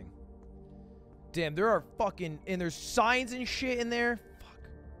 Something's missing. Damn, there are fucking, and there's signs and shit in there. Fuck.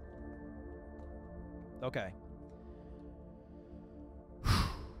 Okay.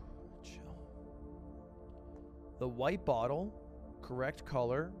 Chill. The white bottle, correct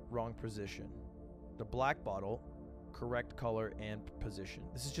color, wrong position. The black bottle, correct color and position.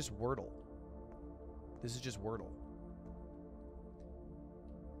 This is just Wordle. This is just Wordle.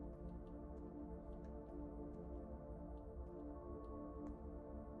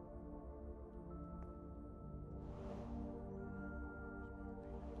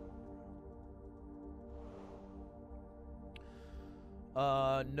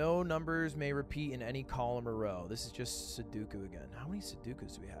 No numbers may repeat in any column or row. This is just Sudoku again. How many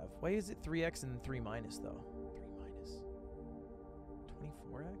Sudokus do we have? Why is it 3x and 3 minus though? 3 minus.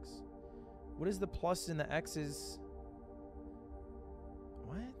 24x? What is the plus in the x's?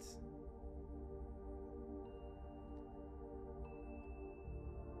 What?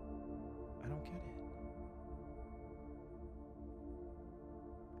 I don't get it.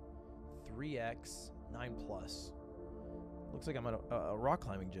 3x, 9 plus. Looks like I'm at a rock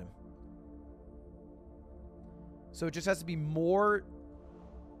climbing gym. So it just has to be more.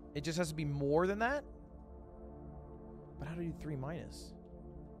 It just has to be more than that? But how do you do 3 minus?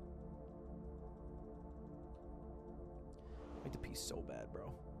 I like to pee so bad,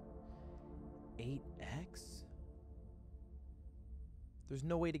 bro. 8x? There's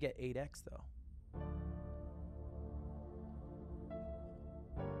no way to get 8x, though.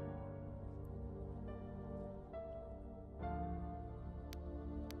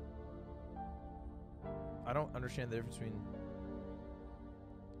 I don't understand the difference between...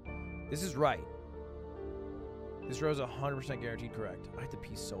 This is right. This row is 100% guaranteed correct. I have to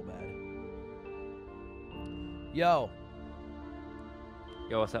pee so bad. Yo.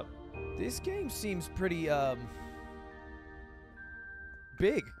 Yo, what's up? This game seems pretty,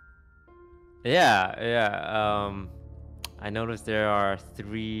 big. Yeah. I noticed there are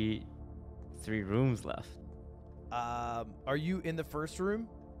three rooms left. Are you in the first room?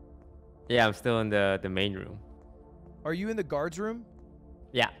 Yeah, I'm still in the main room. Are you in the guards room?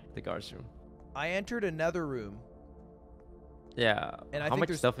 Yeah, the guards room. I entered another room. Yeah. And I how think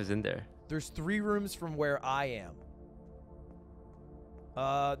much stuff is in there? There's 3 rooms from where I am.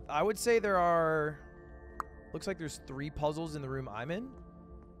 I would say there are... Looks like there's 3 puzzles in the room I'm in.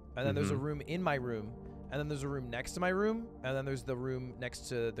 And then there's a room in my room. And then there's a room next to my room. And then there's the room next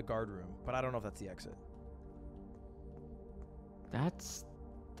to the guard room. But I don't know if that's the exit. That's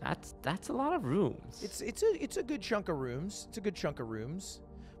a lot of rooms. It's a good chunk of rooms. It's a good chunk of rooms.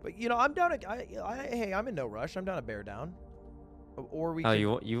 But you know, I'm down. Hey, I'm in no rush. I'm down to bear down. Or we. Oh,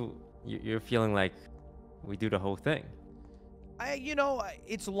 you're feeling like we do the whole thing. You know,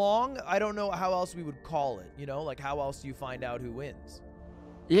 it's long. I don't know how else we would call it. You know, like how else do you find out who wins?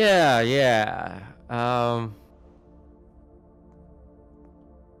 Yeah. Well,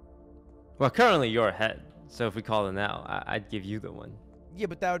 currently you're ahead. So if we call it now, I'd give you the one. Yeah,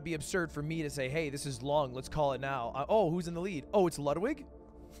 but that would be absurd for me to say, hey, this is long. Let's call it now. Oh, who's in the lead? Oh, it's Ludwig?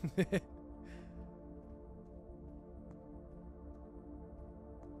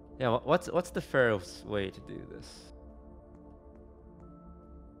 Yeah, what's the fairest way to do this?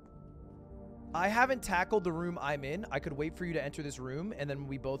 I haven't tackled the room I'm in. I could wait for you to enter this room, and then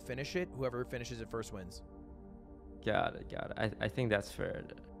we both finish it. Whoever finishes it first wins. Got it. I think that's fair.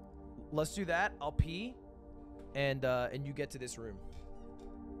 Let's do that. I'll pee, and you get to this room.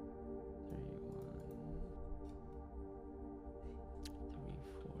 3,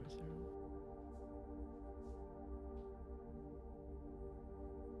 1, 3, 4,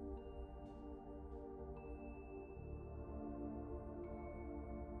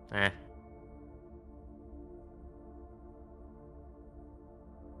 0.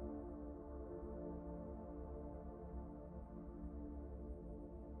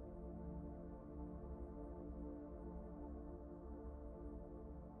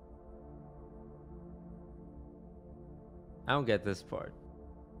 I don't get this part.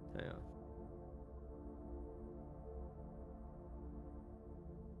 Hang on.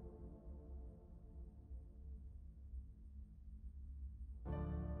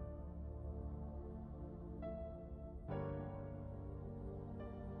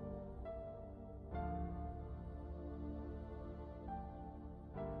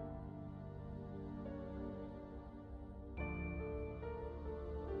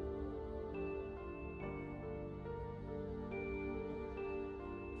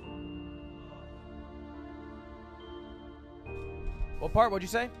 What part? What'd you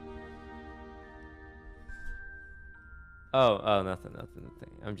say? Oh, nothing.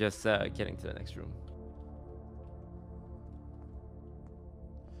 I'm just getting to the next room.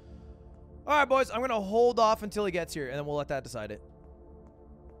 All right, boys. I'm going to hold off until he gets here, and then we'll let that decide it.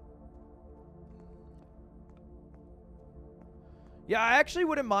 Yeah, I actually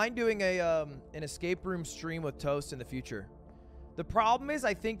wouldn't mind doing an escape room stream with Toast in the future. The problem is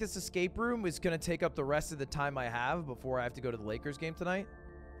I think this escape room is going to take up the rest of the time I have before I have to go to the Lakers game tonight.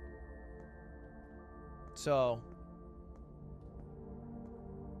 So...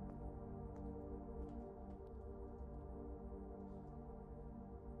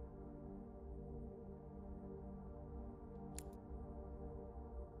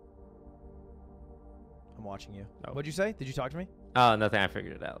 I'm watching you. Oh. What'd you say? Did you talk to me? Oh, nothing. I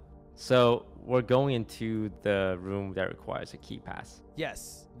figured it out. So we're going into the room that requires a key pass.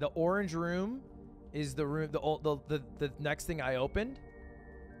 Yes. The orange room is the room, the next thing I opened.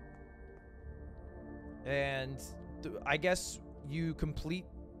 And I guess you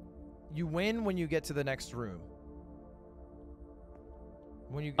win when you get to the next room.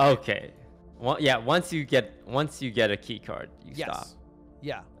 When you Okay. Well, yeah, once you get a key card, you stop.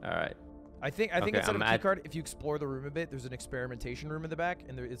 Yeah. All right. I think Okay, instead of key card, if you explore the room a bit, there's an experimentation room in the back,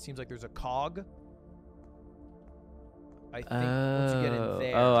 and it seems like there's a cog. I think once you get in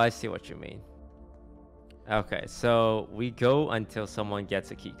there. Oh, I see what you mean. Okay, so we go until someone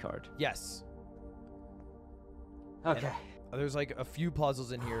gets a key card. Yes. Okay. And there's like a few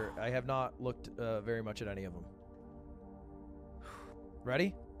puzzles in here. I have not looked very much at any of them.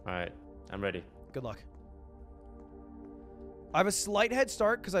 Ready? All right, I'm ready. Good luck. I have a slight head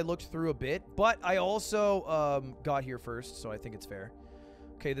start because I looked through a bit, but I also got here first, so I think it's fair.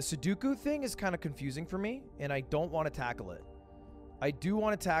 Okay, the Sudoku thing is kind of confusing for me, and I don't want to tackle it. I do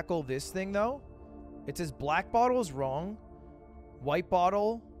want to tackle this thing, though. It says black bottle is wrong. White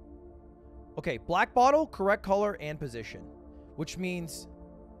bottle. Okay, black bottle, correct color, and position. Which means...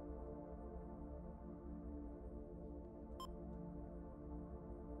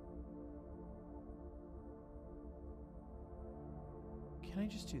 Can I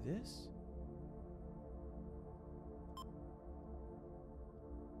just do this?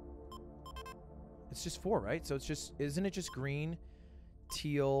 It's just 4, right? So it's just... Isn't it just green,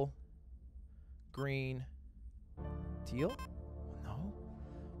 teal, green, teal? No.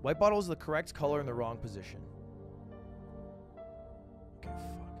 White bottle is the correct color in the wrong position. Okay,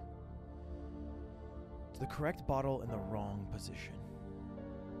 fuck. It's the correct bottle in the wrong position.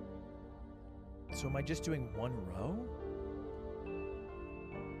 So am I just doing 1 row?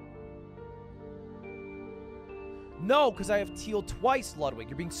 No, because I have teal twice, Ludwig.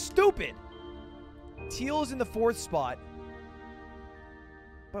 You're being stupid. Teal is in the 4th spot.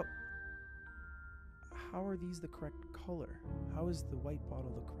 But how are these the correct color? How is the white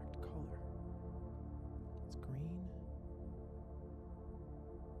bottle the correct color? It's green.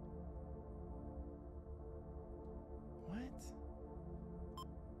 What?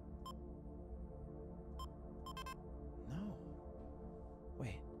 No.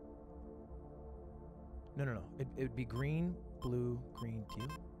 Wait. No. It would be green, blue, green, teal.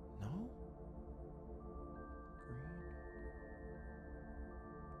 No? Green.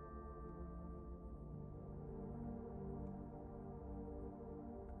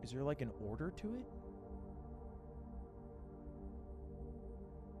 Is there like an order to it?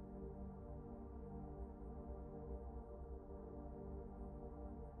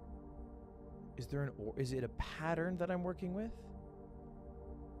 Is there an is it a pattern that I'm working with?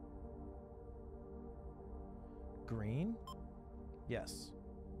 Green? Yes.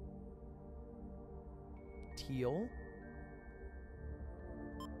 Teal?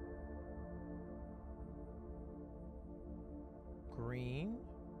 Green?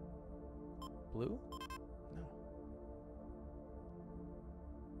 Blue? No.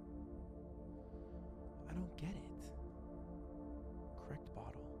 I don't get it. Correct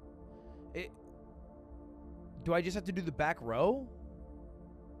bottle. Do I just have to do the back row?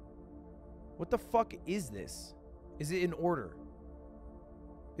 What the fuck is this? Is it in order?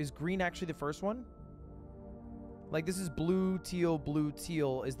 Is green actually the first one? Like this is blue, teal, blue,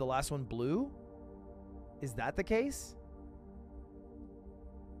 teal. Is the last one blue? Is that the case?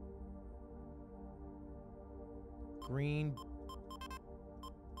 Green.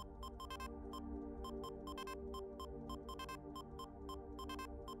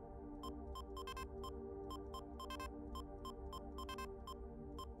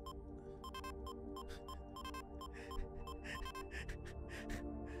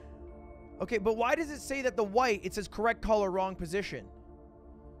 Okay, but why does it say that the white, it says correct color, wrong position?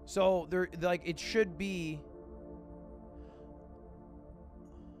 So there, like, it should be.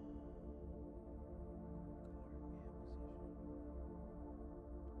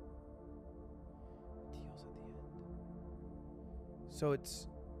 Teal's at the end. So it's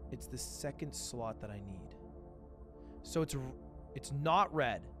the second slot that I need. So it's not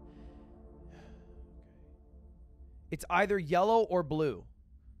red. It's either yellow or blue.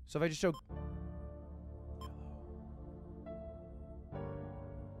 So if I just show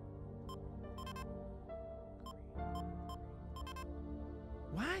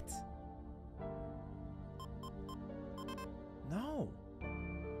what? No.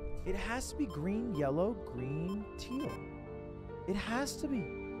 It has to be green, yellow, green, teal. It has to be.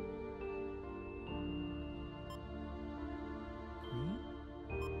 Green,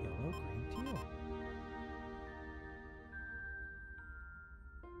 yellow, green, teal.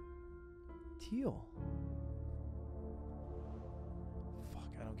 Teal.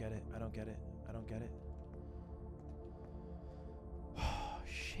 Fuck, I don't get it. I don't get it. I don't get it. Oh,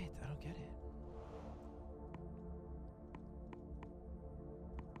 shit, I don't get it.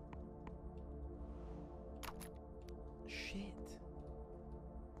 Shit.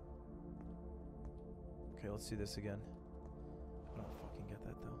 Okay, let's see this again. I don't fucking get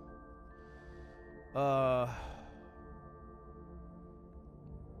that though.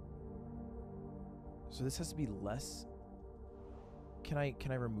 So this has to be less. Can I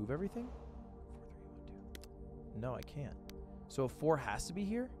remove everything? 4, 3, 1, 2. No, I can't. So a 4 has to be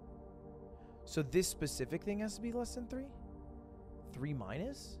here. So this specific thing has to be less than 3. 3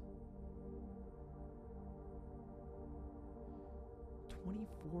 minus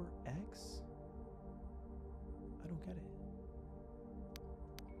 24x. don't get it.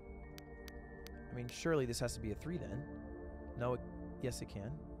 I mean, surely this has to be a 3 then. No, yes it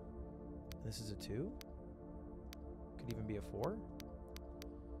can. This is a 2. Could even be a 4.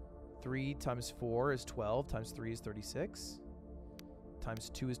 3 times 4 is 12, times 3 is 36. Times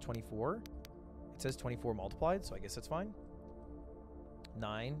 2 is 24. It says 24 multiplied, so I guess that's fine.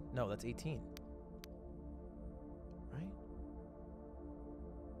 9, no, that's 18. Right?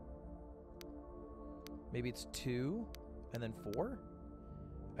 Maybe it's 2, and then 4?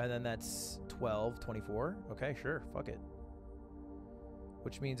 And then that's 12, 24. Okay, sure, fuck it.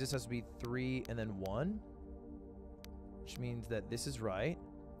 Which means this has to be 3 and then 1. Which means that this is right.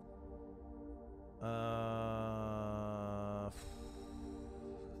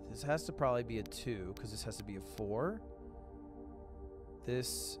 This has to probably be a 2, because this has to be a 4.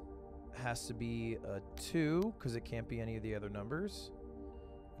 This has to be a 2, because it can't be any of the other numbers.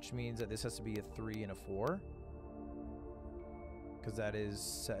 Which means that this has to be a 3 and a 4. Because that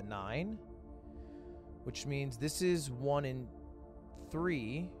is 9. Which means this is 1 and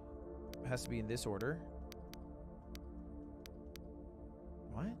 3. It has to be in this order.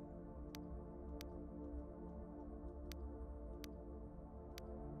 What?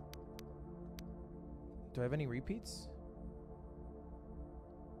 Do I have any repeats?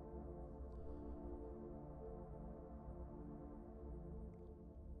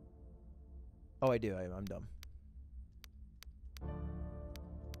 Oh, I do. I'm dumb.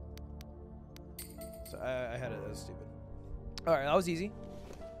 So I had it. That was stupid. All right, that was easy.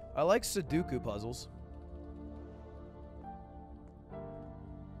 I like Sudoku puzzles.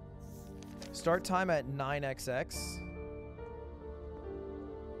 Start time at 9xx.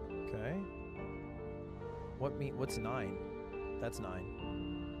 Okay. What's 9? That's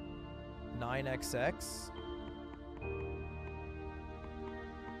 9. 9xx.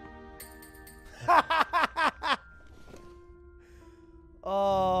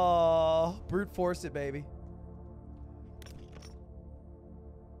 Oh, brute force it, baby.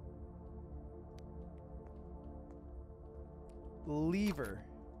 Lever.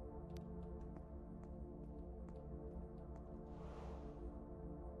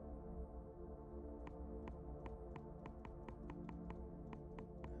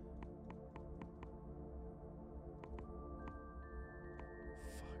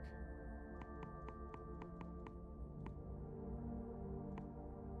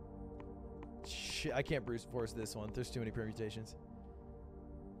 Shit, I can't brute force this one. There's too many permutations.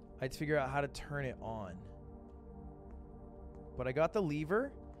 I had to figure out how to turn it on. But I got the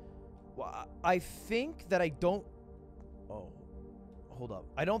lever. Well, I think that I don't... Oh. Hold up.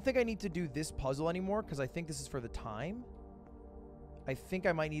 I don't think I need to do this puzzle anymore because I think this is for the time. I think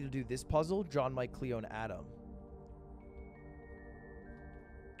I might need to do this puzzle. John, Mike, Cleo, and Adam.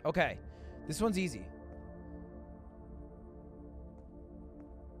 Okay. This one's easy.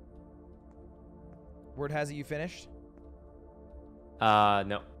 Word has it you finished?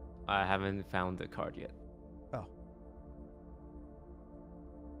 No. I haven't found the card yet. Oh.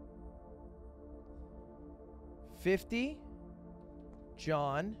 50,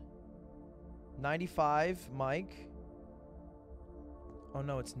 John. 95, Mike. Oh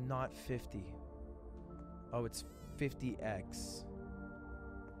no, it's not 50. Oh, it's 50x.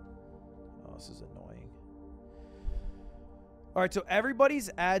 Oh, this is annoying. All right, so everybody's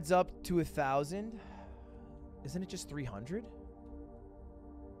adds up to 1,000. Isn't it just 300?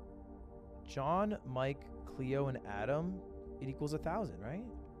 John, Mike, Cleo, and Adam, it equals 1,000, right?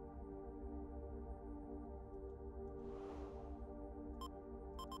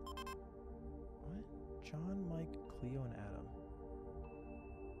 What? John, Mike, Cleo, and Adam.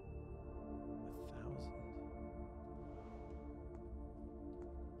 1,000.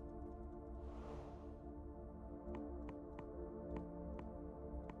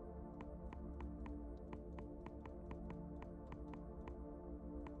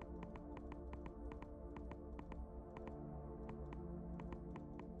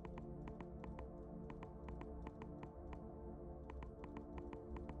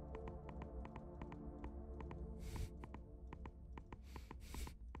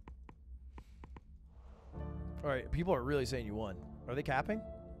 All right, people are really saying you won. Are they capping?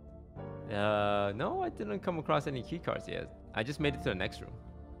 No, I didn't come across any key cards yet. I just made it to the next room.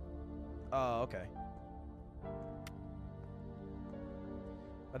 Oh, okay.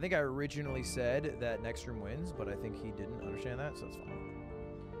 I think I originally said that next room wins, but I think he didn't understand that, so that's fine.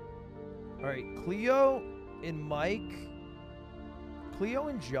 All right, Cleo and Mike. Cleo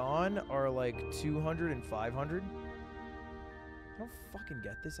and John are like 200 and 500. I don't fucking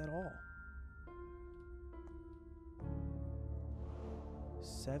get this at all.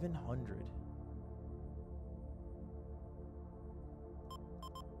 700.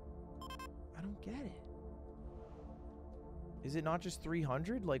 I don't get it. Is it not just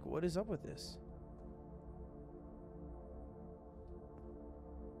 300? Like, what is up with this?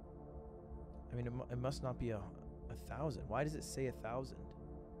 I mean, it must not be a 1,000. Why does it say 1,000?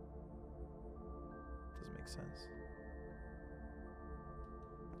 Doesn't make sense.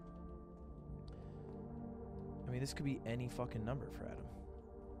 I mean, this could be any fucking number for Adam.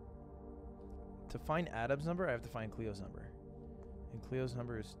 To find Adam's number, I have to find Cleo's number. And Cleo's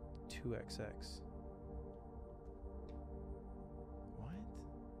number is 2XX. What?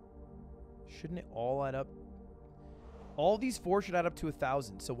 Shouldn't it all add up? All these four should add up to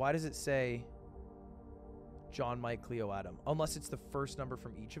 1,000. So why does it say John, Mike, Cleo, Adam? Unless it's the first number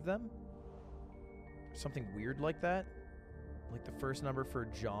from each of them? Something weird like that? Like the first number for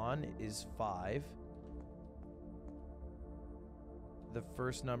John is 5. The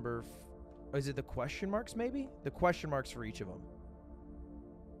first number... is it the question marks, maybe? The question marks for each of them.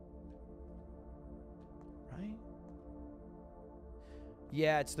 Right?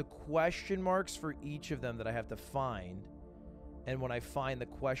 Yeah, it's the question marks for each of them that I have to find. And when I find the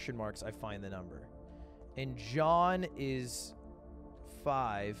question marks, I find the number. And John is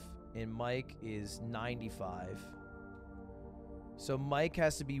 5, and Mike is 95. So Mike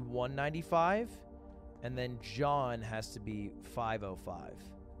has to be 195, and then John has to be 505.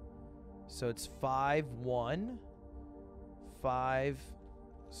 So it's 5, 1, 5.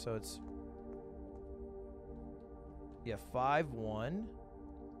 So it's, yeah, 5, 1.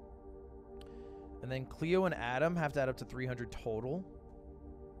 And then Cleo and Adam have to add up to 300 total.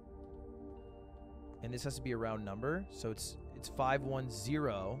 And this has to be a round number. So it's 5, 1,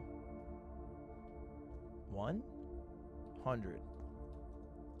 0, 1, 100.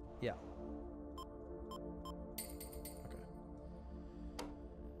 Yeah.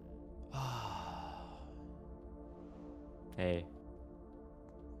 Hey.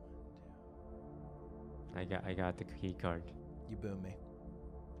 I got the key card. You boom me.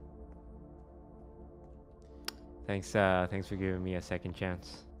 Thanks for giving me a second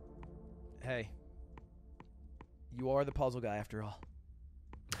chance. Hey. You are the puzzle guy after all.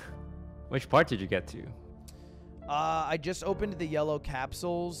 Which part did you get to? I just opened the yellow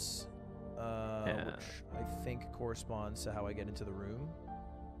capsules, Yeah. which I think corresponds to how I get into the room.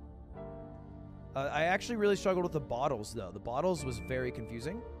 I actually really struggled with the bottles, though. The bottles was very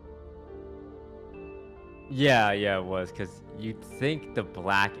confusing. Yeah, it was, because you'd think the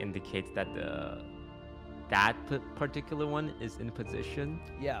black indicates that that particular one is in position.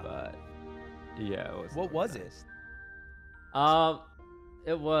 Yeah. But yeah, it was. What was it?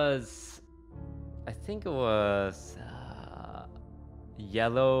 It was, I think it was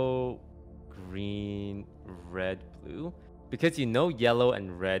yellow, green, red, blue, because you know yellow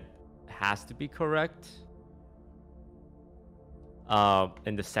and red has to be correct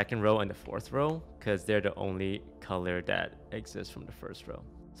in the second row and the fourth row, because they're the only color that exists from the first row.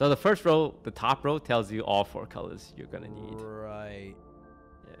 So the first row, the top row, tells you all 4 colors you're gonna need. Right.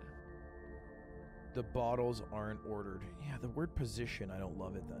 Yeah. The bottles aren't ordered. Yeah, the word position, I don't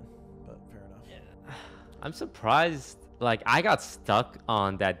love it then, but fair enough. Yeah. I'm surprised. Like, I got stuck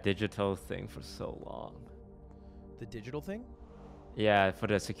on that digital thing for so long. The digital thing? Yeah, for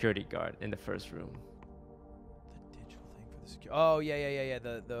the security guard in the first room. The digital thing for the security. Oh, yeah.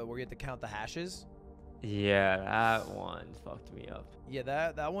 The where you have to count the hashes? Yeah, that one fucked me up. Yeah,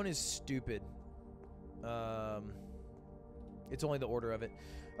 that one is stupid. It's only the order of it.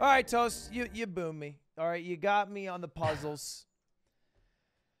 All right, Toast, you boom me. All right, you got me on the puzzles.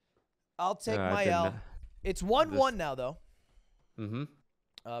 I'll take my L. It's 1-1 now, though. Mm-hmm.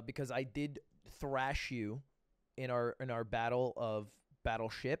 Because I did thrash you in our battle of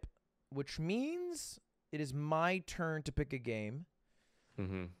Battleship, which means it is my turn to pick a game.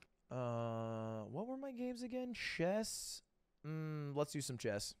 Mm-hmm. What were my games again? Chess? Let's do some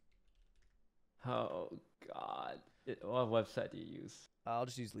chess. Oh, God. What website do you use? I'll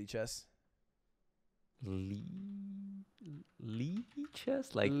just use Lee Chess. Lee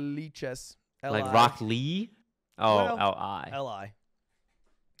Chess? Like Lee Chess. like L-I. Rock Lee? Oh, Well, L-I. L-I.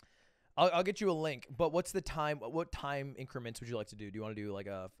 I'll get you a link, but what's the time? What time increments would you like to do? Do you want to do like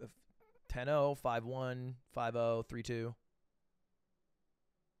a 10-0, 5-1, 5-0, 3-2?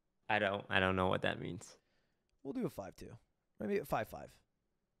 I don't know what that means. We'll do a 5-2. Maybe a 5-5.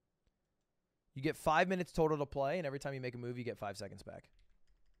 You get 5 minutes total to play, and every time you make a move, you get 5 seconds back.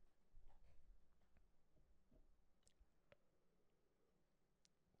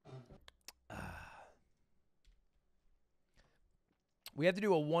 We have to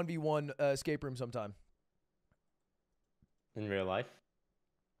do a 1v1 escape room sometime. In real life?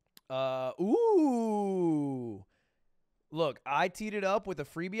 Ooh. Look, I teed it up with a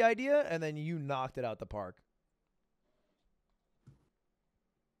freebie idea, and then you knocked it out the park.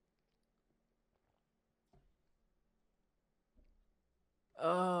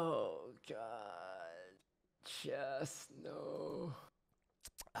 Oh, God. Chess, no.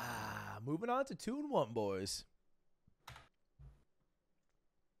 Moving on to 2-1, boys.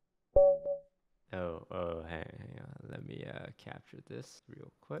 Oh, hang on. Let me capture this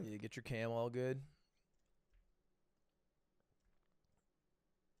real quick. You get your cam all good.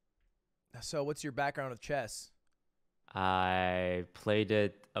 So what's your background with chess? I played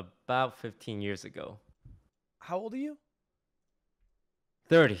it about 15 years ago. How old are you?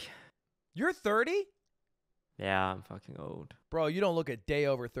 30. You're 30? Yeah, I'm fucking old. Bro, you don't look a day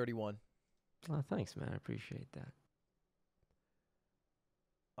over 31. Oh, thanks, man. I appreciate that.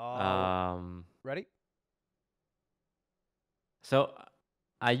 Ready? So,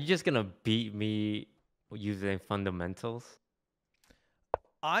 are you just gonna beat me using fundamentals?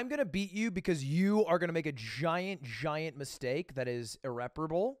 I'm going to beat you because you are going to make a giant, giant mistake that is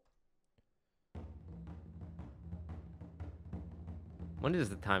irreparable. When does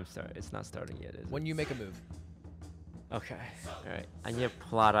the time start? It's not starting yet, is it? When you make a move. Okay. All right. I need to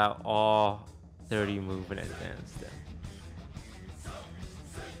plot out all 30 moves in advance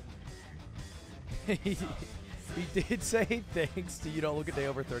then. He did say thanks to you don't look a day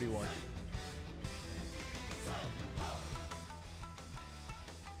over 31.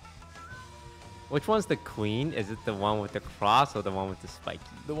 Which one's the queen? Is it the one with the cross or the one with the spiky?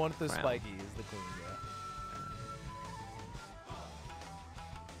 The one with the crown? spiky is the queen, yeah.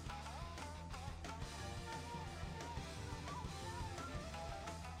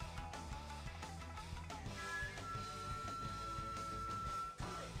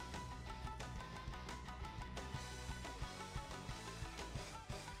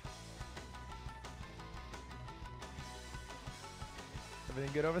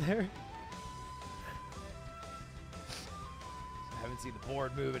 Everything good over there? I haven't seen the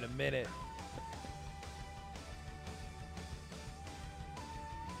board move in a minute.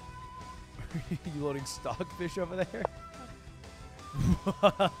 You loading stockfish over there?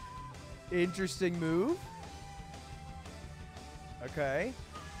 Interesting move. Okay.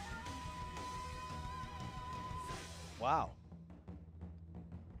 Wow.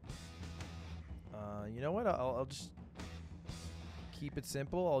 You know what? I'll just keep it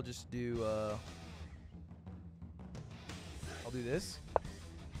simple. I'll just do I'll do this.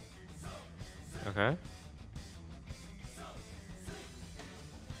 Okay.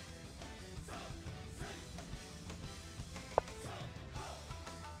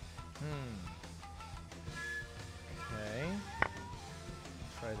 Okay.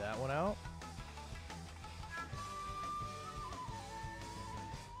 Try that one out.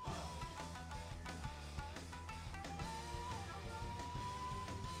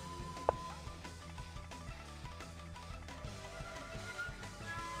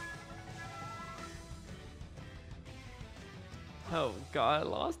 Oh God, I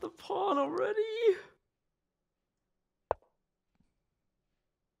lost the pawn already.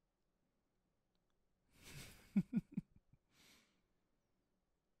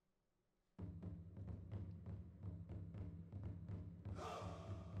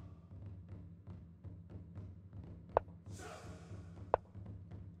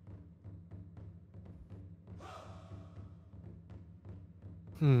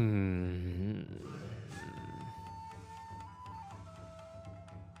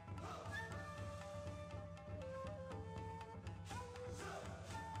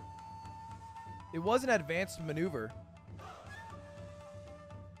 It was an advanced maneuver.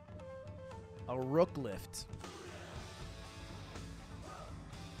 A rook lift.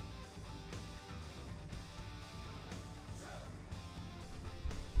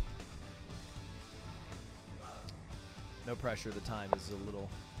 No pressure. The time is a little...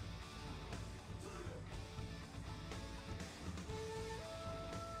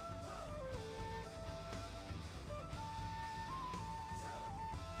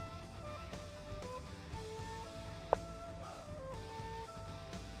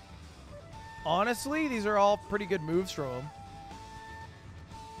 Honestly, these are all pretty good moves from him.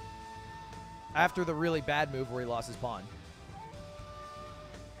 After the really bad move where he lost his pawn.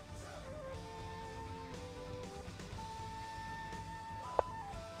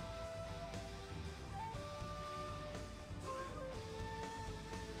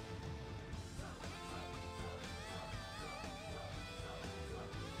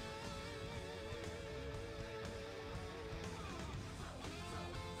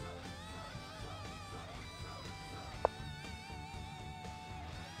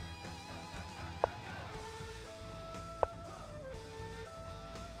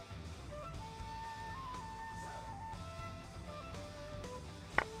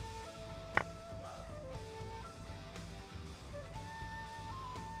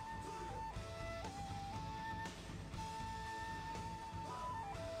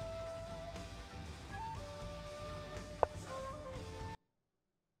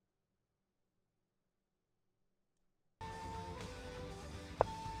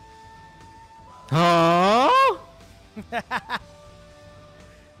 Huh? It's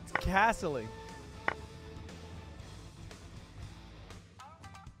castling.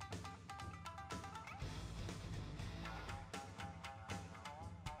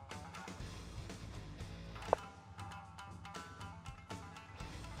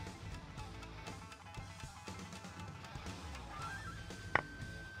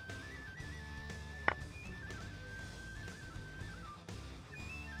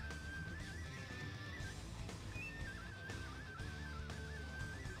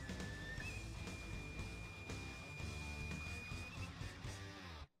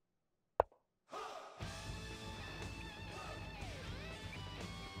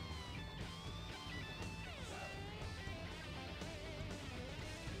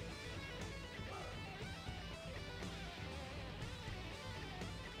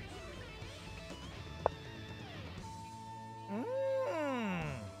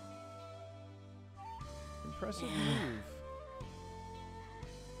 Impressive move.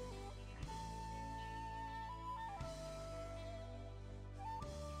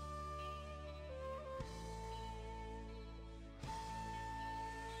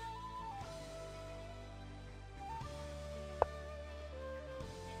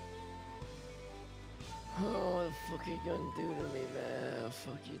 Oh, what the fuck are you gonna do to me, man? What the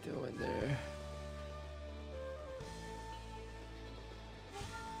fuck you doing there?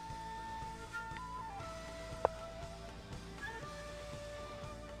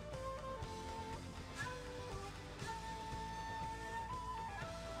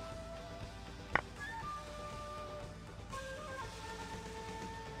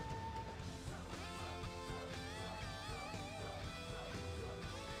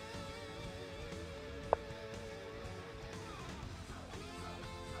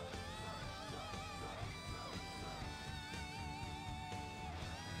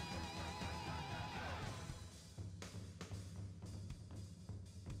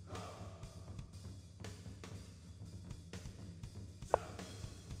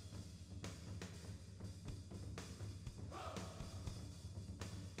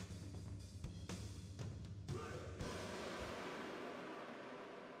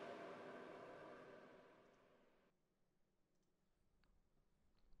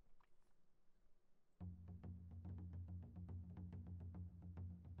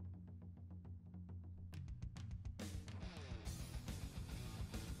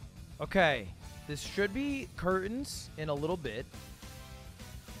 Okay, this should be curtains in a little bit.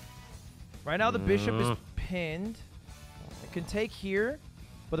 Right now the bishop is pinned. I can take here,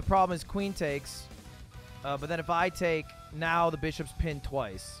 but the problem is queen takes. But then if I take, now the bishop's pinned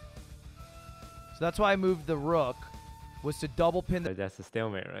twice. So that's why I moved the rook, was to double pin the... That's a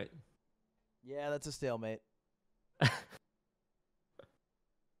stalemate, right? Yeah, that's a stalemate.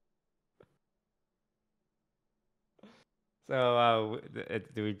 So,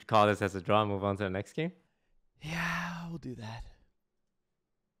 do we call this as a draw and move on to the next game? Yeah, we'll do that.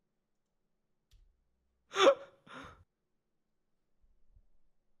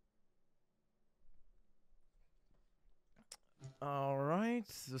 All right,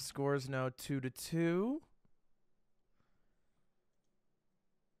 the score is now 2-2.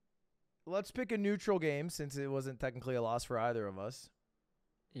 Let's pick a neutral game since it wasn't technically a loss for either of us.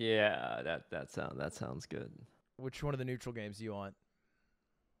 Yeah, that sounds good. Which one of the neutral games do you want?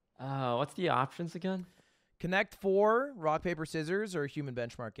 What's the options again? Connect 4, rock, paper, scissors, or human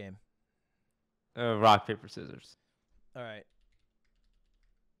benchmark game? Rock, paper, scissors. All right.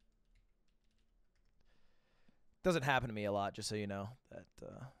 Doesn't happen to me a lot, just so you know. That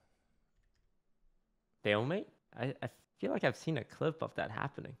Stalemate? I feel like I've seen a clip of that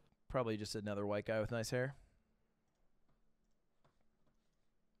happening. probably just another white guy with nice hair.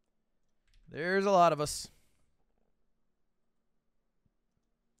 There's a lot of us.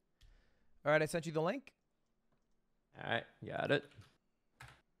 All right, I sent you the link. All right, got it.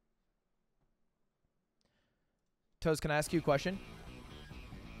 Toast, can I ask you a question?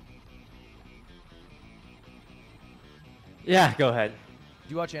 Yeah, go ahead. Do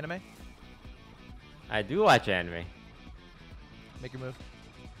you watch anime? I do watch anime. Make your move.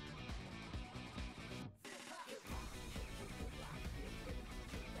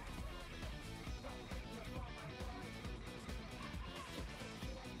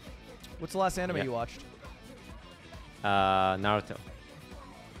 What's the last anime you watched? Naruto.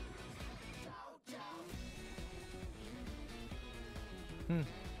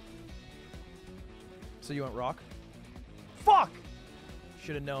 So you went rock? Fuck!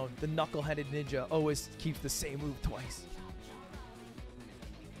 Should have known. The knuckle-headed ninja always keeps the same move twice.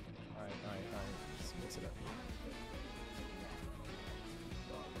 All right. Let's mix it up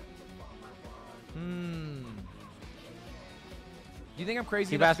you think I'm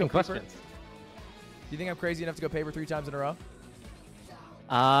crazy Keep enough to asking go paper? questions. Do you think I'm crazy enough to go paper 3 times in a row?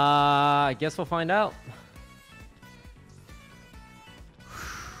 I guess we'll find out.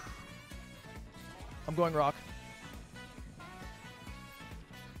 I'm going rock.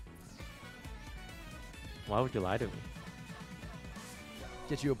 Why would you lie to me?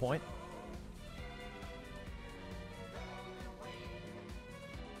 Get you a point.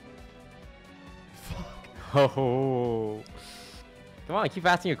 Oh. Come on, keep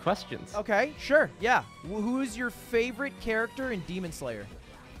asking your questions. Okay, sure. Yeah. Who's your favorite character in Demon Slayer?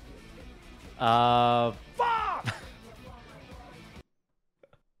 Fuck!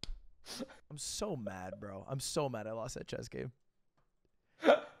 I'm so mad, bro. I'm so mad I lost that chess game.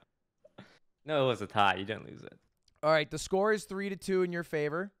 No, it was a tie. You didn't lose it. All right, the score is 3-2 in your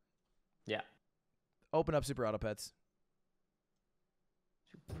favor. Yeah. Open up Super Auto Pets.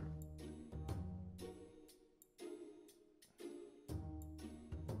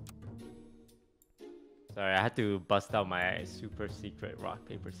 Sorry, I had to bust out my super secret rock,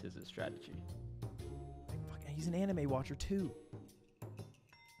 paper, scissors strategy. Fuck, he's an anime watcher too.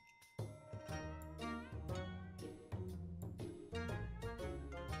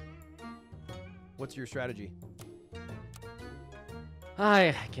 What's your strategy?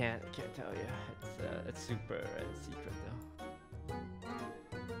 I can't tell you. It's super secret though.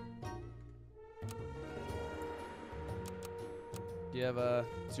 Do you have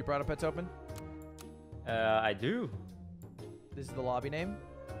Super Auto Pets open? I do. This is the lobby name.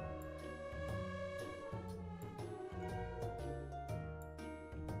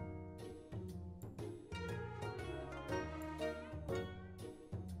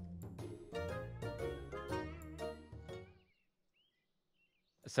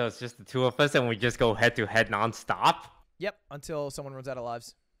 So it's just the two of us and we just go head to head nonstop? Yep, until someone runs out of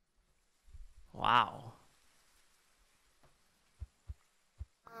lives. Wow.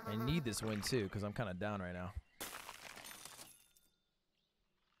 I need this win too, because I'm kind of down right now.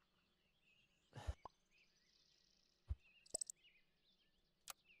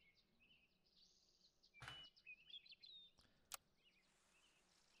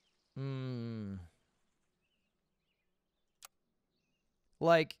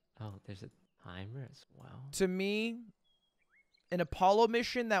 Like, Oh, there's a timer as well. to me, an Apollo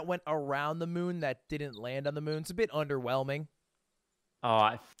mission that went around the moon that didn't land on the moon, it's a bit underwhelming. Oh,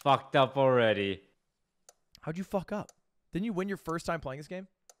 I fucked up already. How'd you fuck up? Didn't you win your first time playing this game?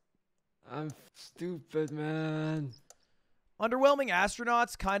 I'm stupid, man. Underwhelming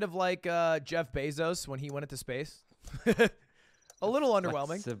astronauts, kind of like Jeff Bezos when he went into space. A little underwhelming.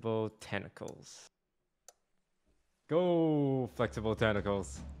 Flexible tentacles. Go, flexible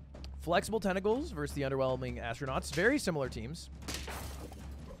tentacles. Flexible tentacles versus the underwhelming astronauts. Very similar teams.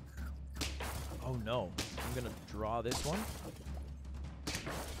 Oh no. I'm going to draw this one.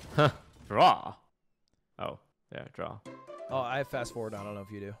 Huh. Draw. Oh, yeah, draw. Oh, I have fast forward. I don't know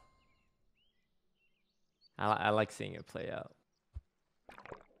if you do. I like seeing it play out.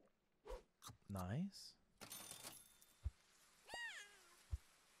 Nice.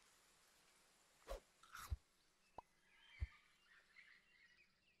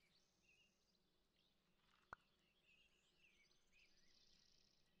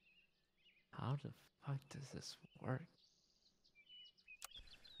 How the fuck does this work?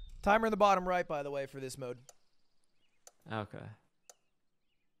 Timer in the bottom right, by the way, for this mode. Okay.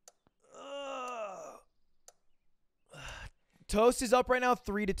 Toast is up right now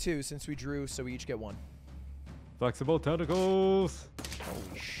 3-2 since we drew, so we each get one. Flexible tentacles.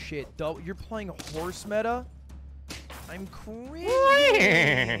 Holy shit. You're playing horse meta? I'm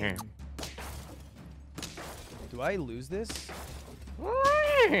cringing. Do I lose this?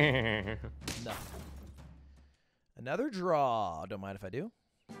 No. Another draw. Don't mind if I do.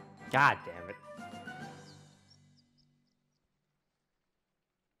 God damn it.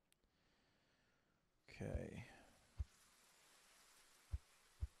 Okay.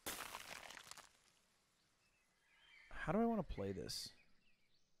 How do I want to play this?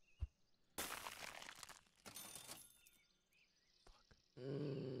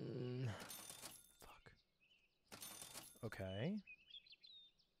 Fuck. Okay.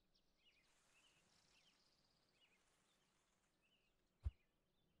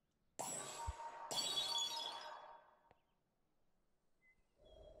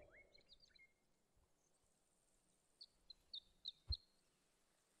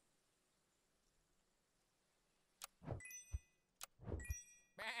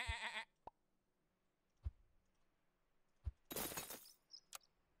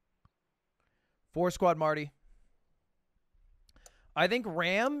 Four squad Marty. I think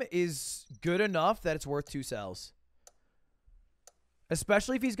Ram is good enough that it's worth 2 cells.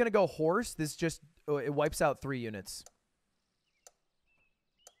 Especially if he's going to go horse, this just it wipes out 3 units.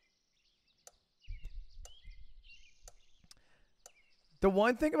 The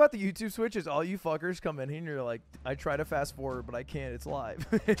one thing about the YouTube Switch is all you fuckers come in here and you're like, I try to fast forward, but I can't. It's live.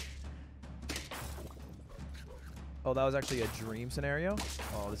 Oh, that was actually a dream scenario?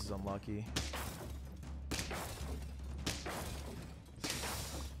 Oh, this is unlucky.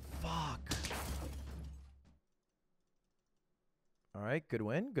 Fuck. All right, good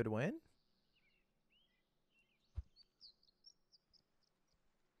win, good win.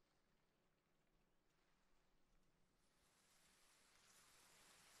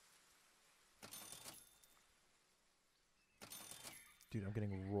 Dude, I'm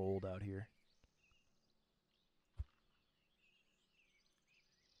getting rolled out here.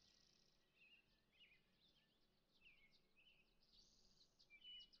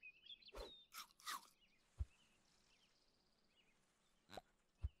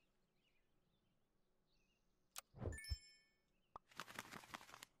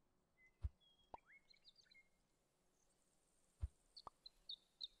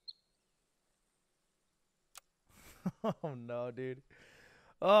 Oh no, dude.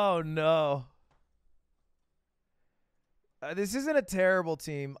 Oh no. This isn't a terrible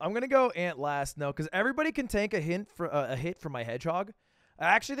team. I'm gonna go Ant last, no, because everybody can tank a hit from my Hedgehog. I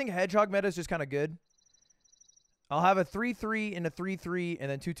actually think Hedgehog meta is just kind of good. I'll have a 3-3 and a 3-3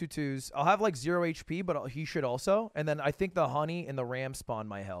 and then 2-2-2s. I'll have like 0 HP, but he should also. And then I think the honey and the ram spawn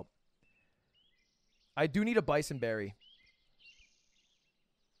might help. I do need a bison berry.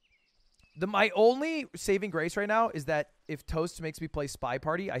 My only saving grace right now is that if Toast makes me play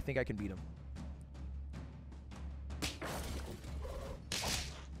SpyParty, I think I can beat him.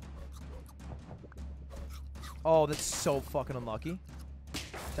 Oh, that's so fucking unlucky.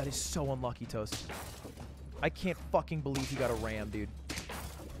 That is so unlucky, Toast. I can't fucking believe you got a ram, dude.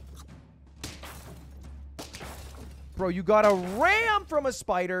 Bro, you got a ram from a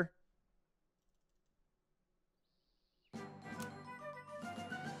spider.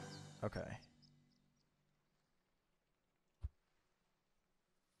 Okay.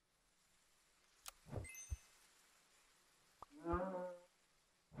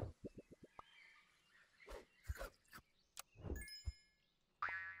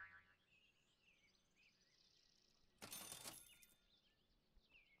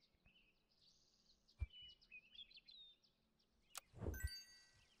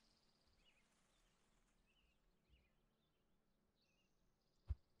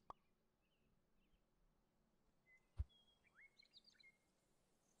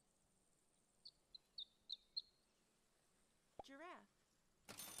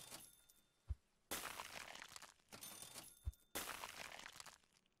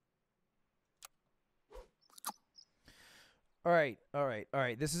 All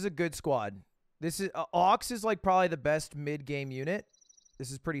right. This is a good squad. This is Ox is like probably the best mid-game unit.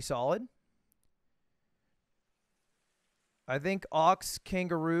 This is pretty solid. I think Ox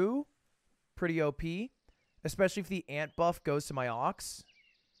Kangaroo pretty OP, especially if the ant buff goes to my Ox.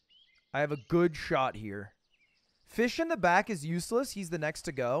 I have a good shot here. Fish in the back is useless. He's the next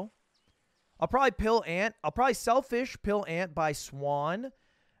to go. I'll probably pill ant. I'll probably sell fish, pill ant, buy swan,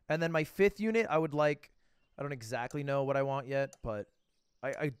 and then my 5th unit I would like. I don't exactly know what I want yet, but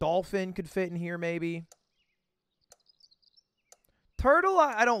a dolphin could fit in here maybe. Turtle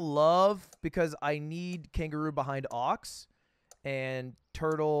I don't love because I need kangaroo behind ox, and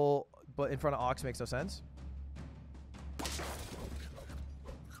turtle but in front of ox makes no sense.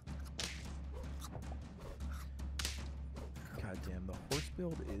 God damn, the horse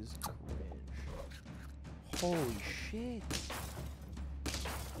build is cringe. Holy shit.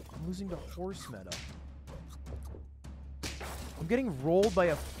 I'm losing to horse meta. I'm getting rolled by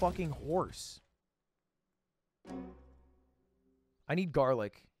a fucking horse. I need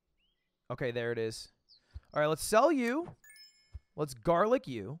garlic. Okay, there it is. All right, let's sell you. Let's garlic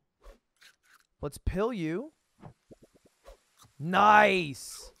you. Let's pill you.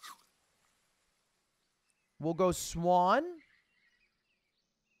 Nice. We'll go swan.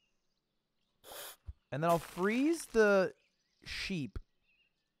 And then I'll freeze the sheep.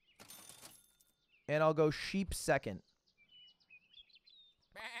 And I'll go sheep second.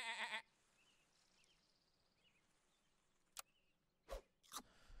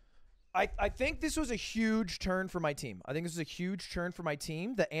 I think this was a huge turn for my team. I think this is a huge turn for my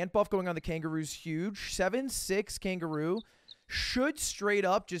team. The ant buff going on the kangaroo's huge. 7-6 kangaroo should straight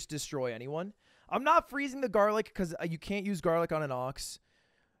up just destroy anyone. I'm not freezing the garlic because you can't use garlic on an ox.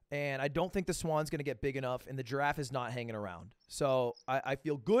 And I don't think the swan's going to get big enough, and the giraffe is not hanging around. So I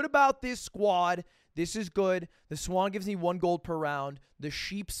feel good about this squad. This is good. The swan gives me 1 gold per round. The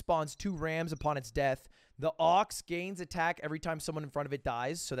sheep spawns 2 rams upon its death. The ox gains attack every time someone in front of it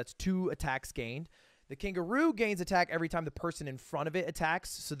dies, so that's 2 attacks gained. The kangaroo gains attack every time the person in front of it attacks,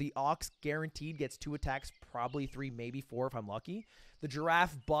 so the ox guaranteed gets 2 attacks, probably 3, maybe 4 if I'm lucky. The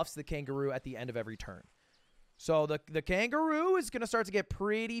giraffe buffs the kangaroo at the end of every turn. So the kangaroo is gonna start to get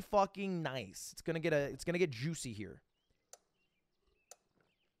pretty fucking nice. It's gonna get juicy here.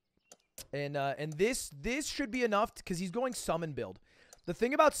 And this should be enough because he's going summon build. The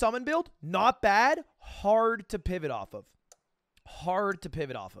thing about summon build, not bad, hard to pivot off of. Hard to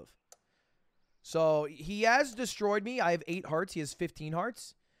pivot off of. So he has destroyed me. I have 8 hearts. He has 15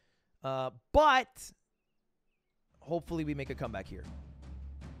 hearts. But hopefully we make a comeback here.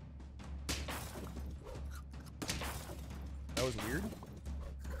 That was weird.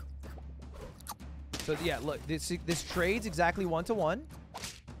 So yeah, look, this trades exactly 1-to-1.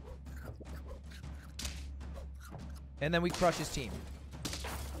 And then we crush his team.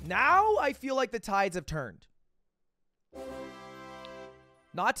 Now I feel like the tides have turned.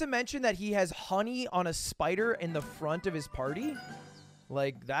 Not to mention that he has honey on a spider in the front of his party.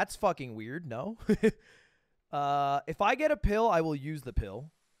 Like, that's fucking weird, no? If I get a pill, I will use the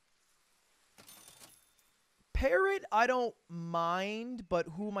pill. Parrot, I don't mind, but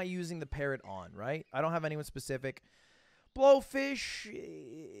who am I using the parrot on, right? I don't have anyone specific. Blowfish,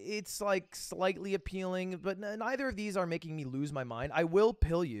 it's like slightly appealing, but neither of these are making me lose my mind. I will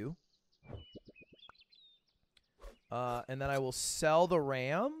pill you. And then I will sell the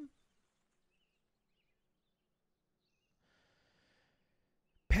ram.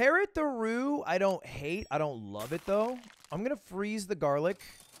 Parrot the Roo, I don't hate. I don't love it, though. I'm going to freeze the garlic.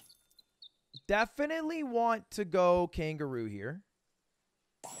 Definitely want to go kangaroo here.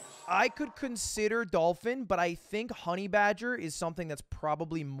 I could consider dolphin, but I think honey badger is something that's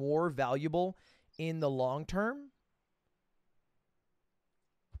probably more valuable in the long term.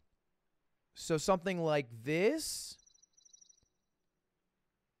 So something like this.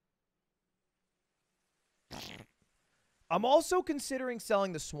 I'm also considering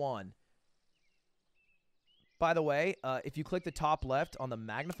selling the swan. By the way, if you click the top left on the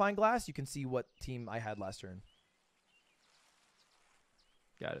magnifying glass, you can see what team I had last turn.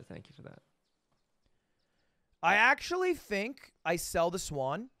 Got it. Thank you for that. I actually think I sell the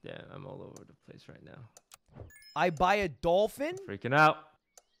swan. Yeah, I'm all over the place right now. I buy a dolphin. Freaking out.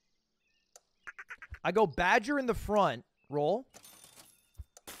 I go badger in the front. Roll.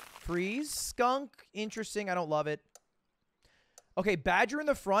 Freeze. Skunk. Interesting. I don't love it. Okay, badger in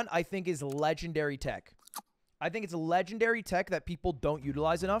the front I think is legendary tech. I think it's a legendary tech that people don't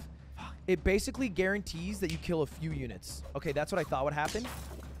utilize enough. It basically guarantees that you kill a few units. Okay, that's what I thought would happen.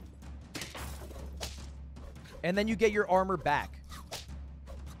 And then you get your armor back.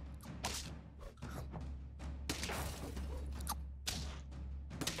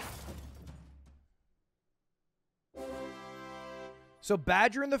 So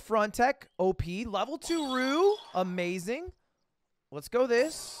badger in the front tech, OP. Level 2 Roo, amazing. Let's go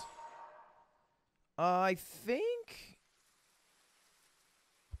this. I think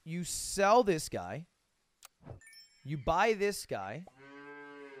you sell this guy. You buy this guy.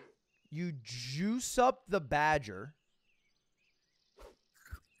 You juice up the badger.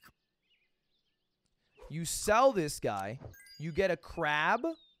 You sell this guy. You get a crab,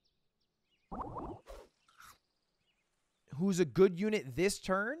 who's a good unit this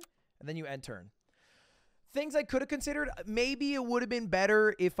turn, and then you end turn. Things I could have considered, maybe it would have been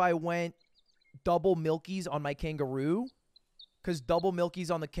better if I went double milkies on my kangaroo, because double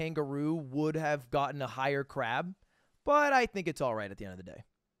milkies on the kangaroo would have gotten a higher crab, but I think it's all right at the end of the day.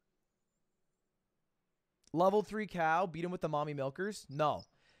 Level 3 cow, beat him with the mommy milkers. No,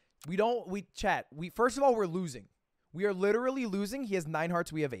 we don't. First of all, we're losing. We are literally losing. He has 9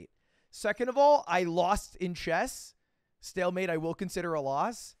 hearts. We have 8. Second of all, I lost in chess. Stalemate, I will consider a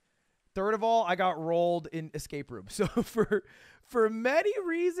loss. Third of all, I got rolled in escape room. So for many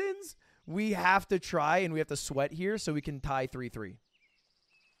reasons, we have to try and we have to sweat here so we can tie 3-3.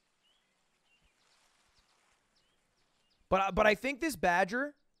 But I think this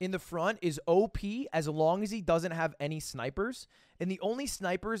badger in the front is OP as long as he doesn't have any snipers. And the only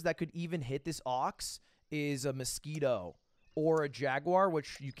snipers that could even hit this ox is a mosquito or a jaguar,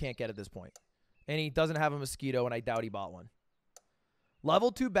 which you can't get at this point. And he doesn't have a mosquito, and I doubt he bought one.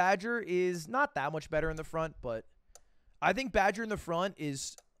 Level 2 badger is not that much better in the front, but I think badger in the front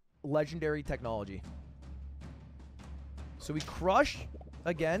is legendary technology. So we crush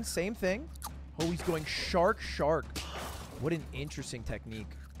again, same thing. Oh, he's going shark. What an interesting technique.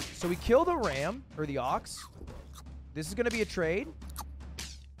 So we kill the ram, or the ox. This is going to be a trade.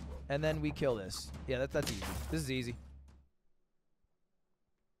 And then we kill this. Yeah, that's easy. This is easy.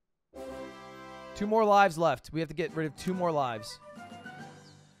 2 more lives left. We have to get rid of 2 more lives.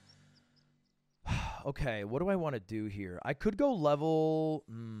 Okay, what do I want to do here? I could go level...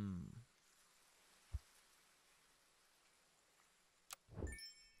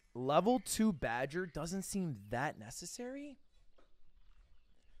 Level 2 Badger doesn't seem that necessary.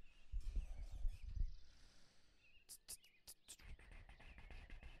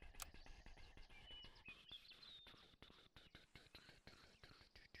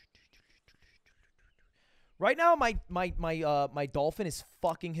 Right now, my dolphin is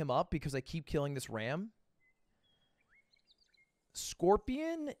fucking him up because I keep killing this ram.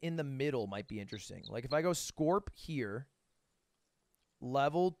 Scorpion in the middle might be interesting. Like if I go Scorp here,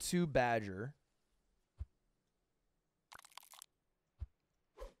 level 2 Badger.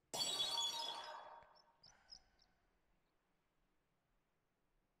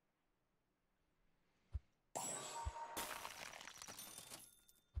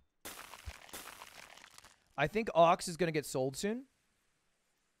 I think Ox is going to get sold soon.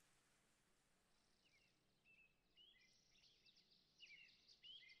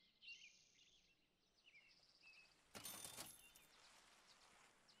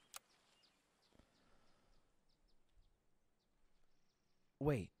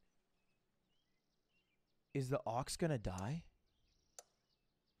 Wait. Is the Ox going to die?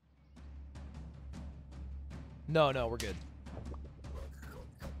 No, we're good.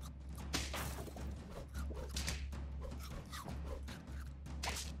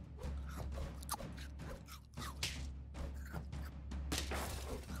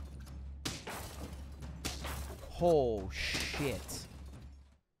 Oh, shit.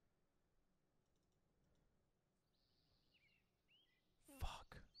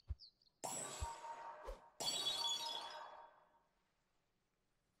 Fuck.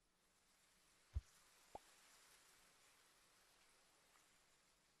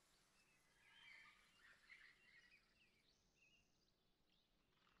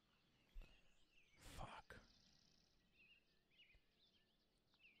 Fuck.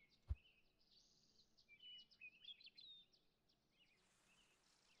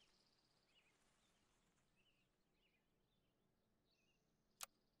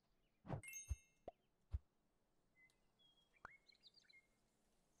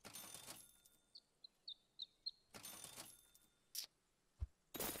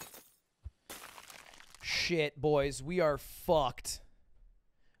 Shit, boys, we are fucked.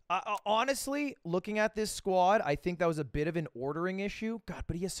 Honestly, looking at this squad, I think that was a bit of an ordering issue. God,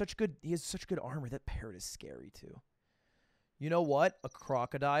 but he has such good armor. That parrot is scary too. You know what? A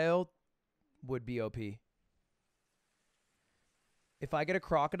crocodile would be OP. If I get a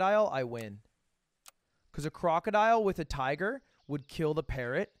crocodile, I win. Because a crocodile with a tiger would kill the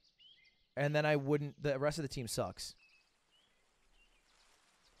parrot, and then I wouldn't. The rest of the team sucks.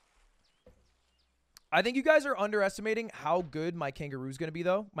 I think you guys are underestimating how good my kangaroo's going to be,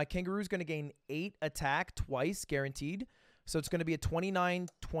 though. My kangaroo's going to gain 8 attack twice, guaranteed. So it's going to be a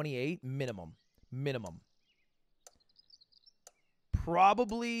 29-28 minimum. Minimum.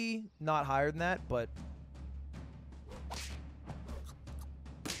 Probably not higher than that, but...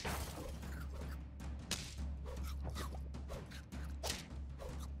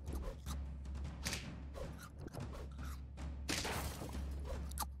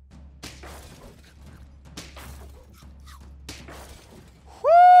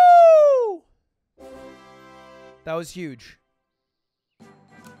 That was huge.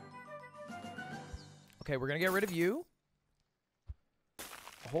 Okay, we're going to get rid of you.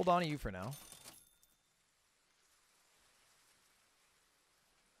 I'll hold on to you for now.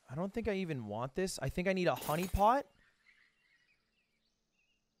 I don't think I even want this. I think I need a honey pot.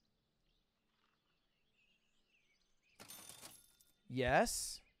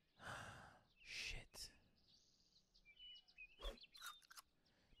 Yes. Shit.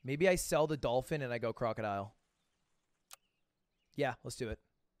 Maybe I sell the dolphin and I go crocodile. Yeah, let's do it.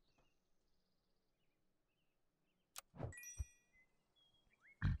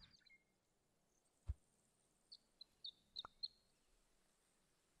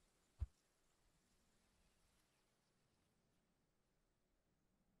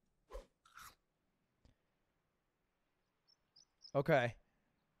 Okay.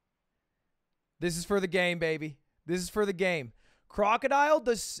 This is for the game, baby. This is for the game. Crocodile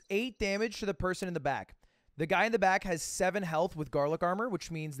does 8 damage to the person in the back. The guy in the back has 7 health with garlic armor, which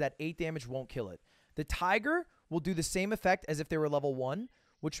means that 8 damage won't kill it. The tiger will do the same effect as if they were level 1,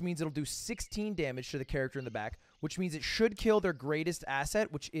 which means it'll do 16 damage to the character in the back, which means it should kill their greatest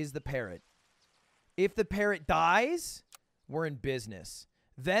asset, which is the parrot. If the parrot dies, we're in business.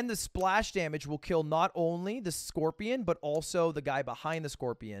 Then the splash damage will kill not only the scorpion, but also the guy behind the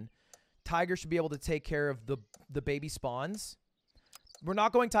scorpion. Tiger should be able to take care of the baby spawns. We're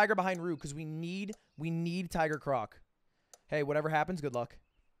not going Tiger behind Roo because we need Tiger Croc. Hey, whatever happens, good luck.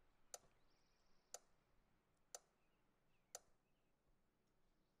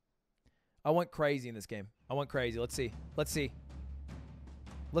 I went crazy in this game. I went crazy. Let's see. Let's see.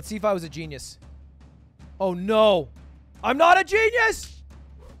 Let's see if I was a genius. Oh, no. I'm not a genius!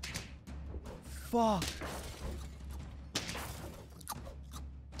 Fuck.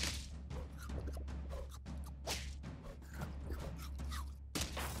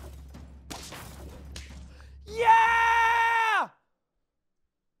 Yeah!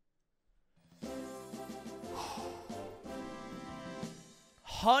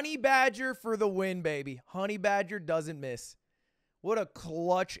 Honey Badger for the win, baby. Honey Badger doesn't miss. What a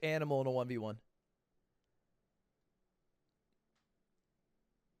clutch animal in a 1v1.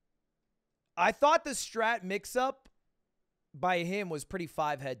 I thought the strat mix-up by him was pretty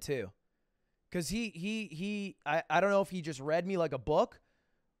 5-head too. Because I don't know if he just read me like a book,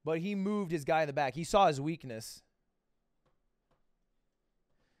 but he moved his guy in the back. He saw his weakness.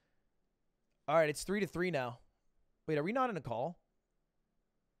 All right, it's 3-3 now. Wait, are we not in a call?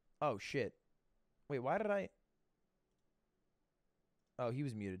 Oh, shit. Wait, why did I... Oh, he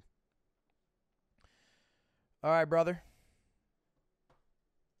was muted. All right, brother.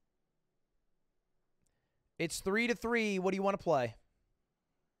 It's 3-3. What do you want to play?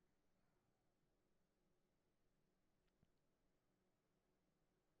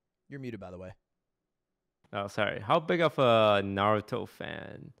 You're muted, by the way. Oh, sorry. How big of a Naruto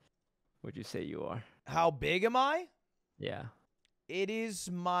fan would you say you are? How big am I? Yeah. It is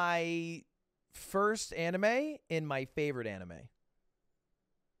my first anime and my favorite anime.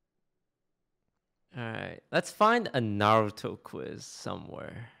 All right. Let's find a Naruto quiz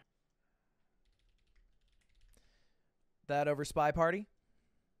somewhere. That over SpyParty?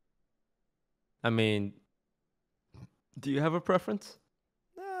 I mean, do you have a preference?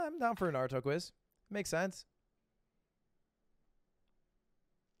 I'm down for a Naruto quiz. Makes sense.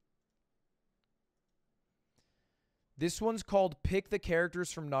 This one's called Pick the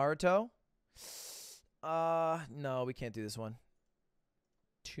Characters from Naruto. No, we can't do this one.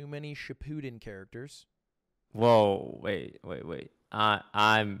 Too many Shippuden characters. Whoa, wait.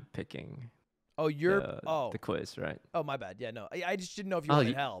 I'm picking. Oh, you're the quiz, right? Oh, my bad. Yeah, no. I just didn't know if you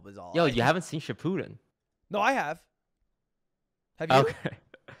wanted help is all. Yo, you haven't seen Shippuden? No, I have. Have you? Okay.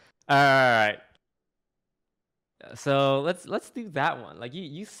 All right. So let's do that one. Like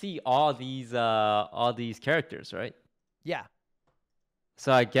you see all these characters, right? Yeah.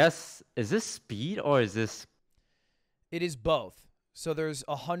 So I guess, is this speed or is this? It is both. So there's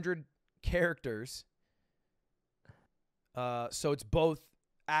 100 characters. So it's both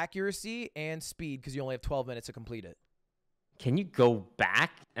accuracy and speed because you only have 12 minutes to complete it. Can you go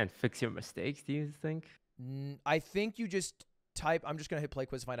back and fix your mistakes, do you think? I think you just type, I'm just going to hit play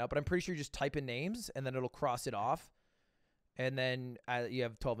quiz to find out, but I'm pretty sure you just type in names and then it'll cross it off. And then you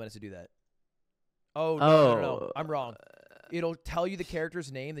have 12 minutes to do that. Oh, no. I'm wrong. It'll tell you the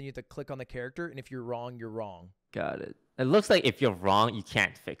character's name, then you have to click on the character, and if you're wrong, you're wrong. Got it. It looks like if you're wrong, you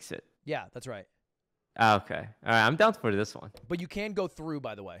can't fix it. Yeah, that's right. Okay. All right, I'm down for this one. But you can go through,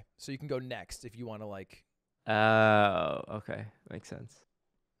 by the way. So you can go next if you want to, like... Oh, okay. Makes sense.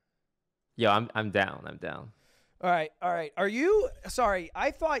 Yo, I'm down. I'm down. All right. Are you... Sorry,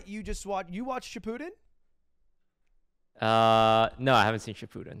 I thought you just watched... You watched Shippuden? No, I haven't seen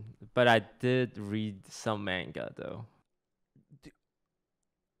Shippuden, but I did read some manga though.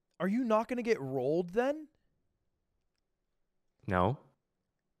 Are you not gonna get rolled then? No.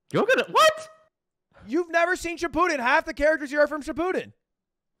 You're gonna what? You've never seen Shippuden. Half the characters here are from Shippuden.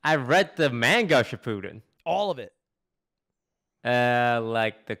 I read the manga Shippuden. All of it.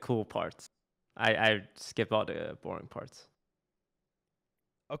 Like the cool parts. I skipped all the boring parts.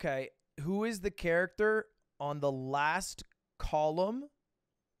 Okay, who is the character on the last column,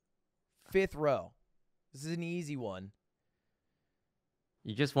 5th row? This is an easy one.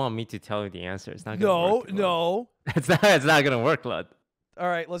 You just want me to tell you the answer. It's not gonna work. No. It's not gonna work, Lud. All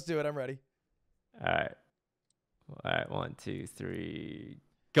right, let's do it. I'm ready. All right. 1, 2, 3,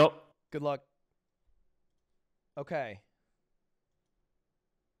 go. Good luck. Okay.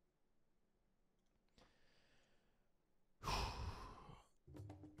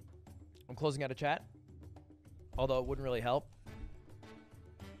 I'm closing out a chat, although it wouldn't really help.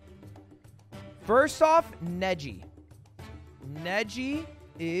 First off, Neji. Neji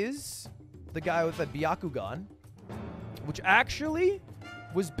is the guy with the Byakugan. which actually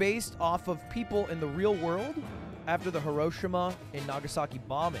was based off of people in the real world after the Hiroshima and Nagasaki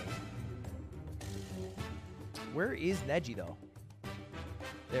bombing. Where is Neji, though?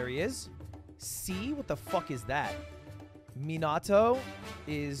 There he is. C? What the fuck is that? Minato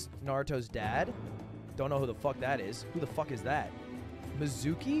is Naruto's dad. Don't know who the fuck that is. Who the fuck is that?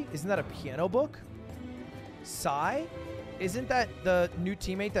 Mizuki? Isn't that a piano book? Sai? Isn't that the new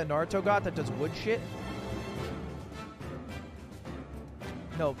teammate that Naruto got that does wood shit?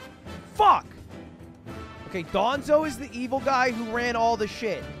 No. Fuck! Okay, Danzo is the evil guy who ran all the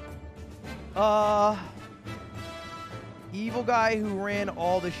shit. Evil guy who ran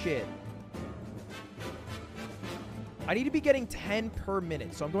all the shit. I need to be getting 10 per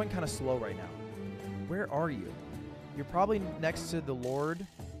minute, so I'm going kind of slow right now. Where are you? You're probably next to the Lord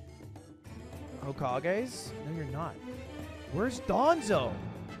Hokages? No, you're not. Where's Danzo?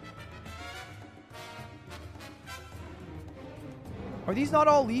 Are these not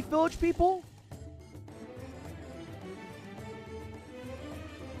all Leaf Village people?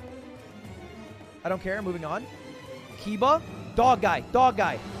 I don't care. Moving on. Kiba? Dog guy. Dog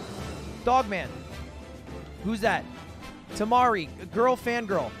guy. Dog man. Who's that? Tamari. Girl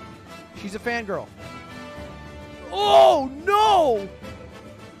fangirl. She's a fangirl. Oh, no!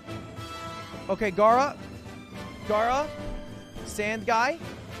 Okay, Gaara. Gaara. Sand guy.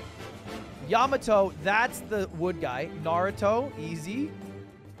 Yamato. That's the wood guy. Naruto. Easy.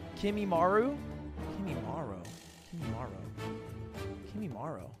 Kimimaru. Kimimaro.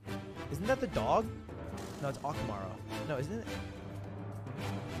 Isn't that the dog? No, it's Akamaru. No, isn't it?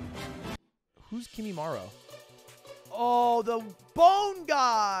 Who's Kimimaro? Oh, the bone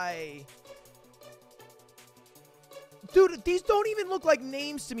guy! Dude, these don't even look like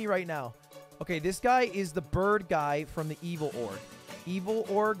names to me right now. Okay, this guy is the bird guy from the Evil Org. Evil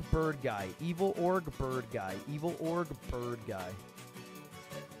Org, bird guy. Evil Org, bird guy. Evil Org, bird guy.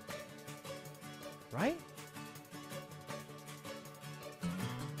 Right?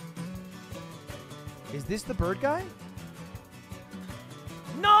 Is this the bird guy?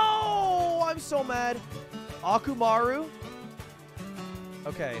 No! I'm so mad. Akumaru.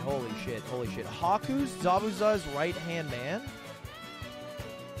 Okay, holy shit, holy shit. Haku's Zabuza's right-hand man?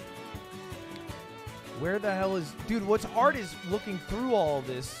 Where the hell is... Dude, what's hard is looking through all of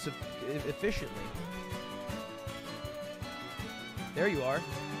this efficiently. There you are.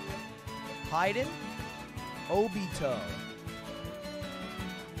 Haiden. Obito.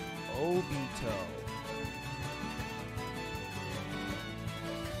 Obito.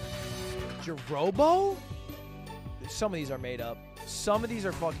 Jirobo? Some of these are made up. Some of these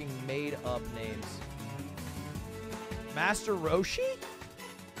are fucking made up names. Master Roshi?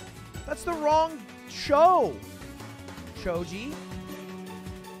 That's the wrong show. Choji.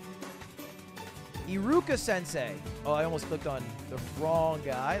 Iruka Sensei. Oh, I almost clicked on the wrong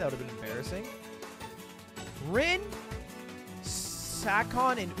guy. That would have been embarrassing. Rin,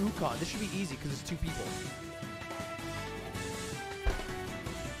 Sakon, and Ukon. This should be easy because it's two people.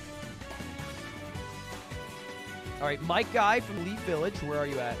 All right, Mike Guy from Leaf Village. Where are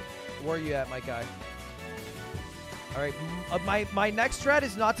you at? Where are you at, Mike Guy? All right, my next strat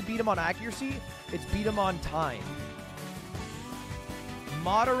is not to beat him on accuracy. It's beat him on time.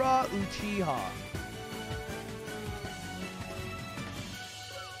 Madara Uchiha.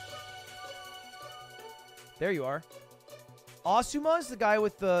 There you are. Asuma is the guy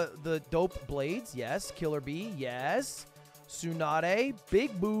with the dope blades. Yes. Killer Bee. Yes. Tsunade.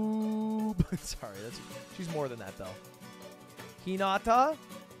 Big boob. Sorry, she's more than that, though. Hinata.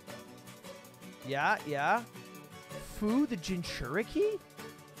 Yeah, yeah. Fu, the Jinchuriki?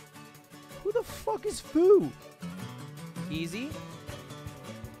 Who the fuck is Fu? Easy.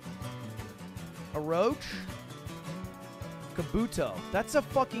 Orochi. Kabuto. That's a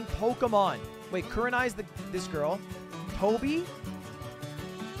fucking Pokemon. Wait, Kurenai's this girl. Toby?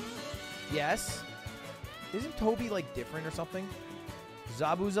 Yes. Isn't Toby, like, different or something?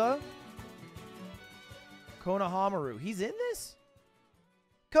 Zabuza? Konohamaru. He's in this?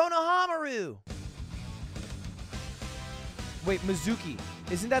 Konohamaru! Wait, Mizuki.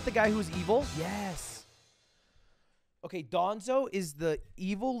 Isn't that the guy who's evil? Yes. Okay, Danzo is the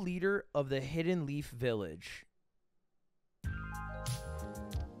evil leader of the Hidden Leaf Village.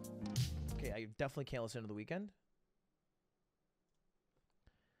 Okay, I definitely can't listen to The Weeknd.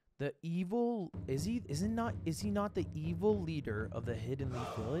 The evil... Is he not the evil leader of the Hidden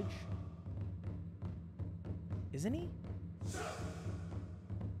Leaf Village? Isn't he?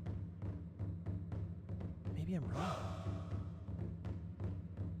 Maybe I'm wrong.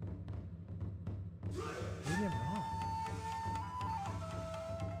 Maybe I'm wrong.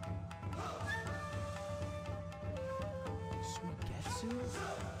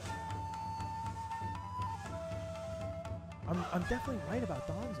 I'm definitely right about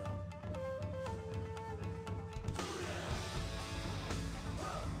Donzo.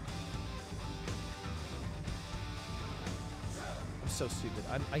 I'm so stupid.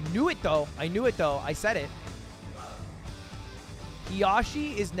 I knew it though. I knew it though. I said it.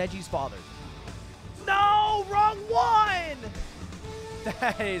 Hiyashi is Neji's father. No, wrong one.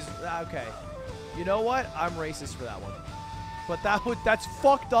 That is okay. You know what? I'm racist for that one. But that's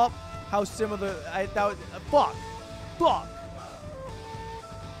fucked up. How similar? Fuck.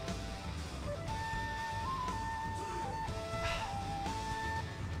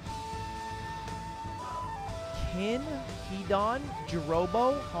 Kin, Hidon,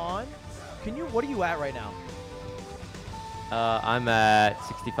 Jirobo, Han. What are you at right now? I'm at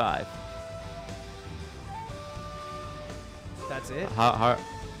 65. That's it? How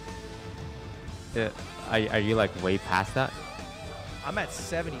are you like way past that? I'm at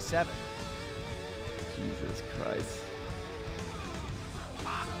 77. Jesus Christ.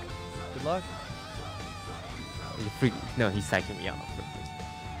 Good luck. No, he's psyching me out.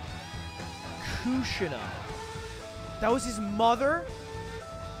 Kushina. That was his mother?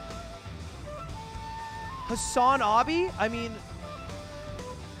 Hassan Abi? I mean...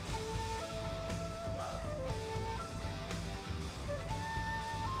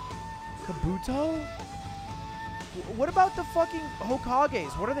 Kabuto? What about the fucking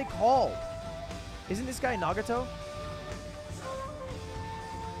Hokages? What are they called? Isn't this guy Nagato?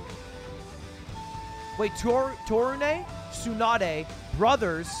 Wait, Torune, Tsunade,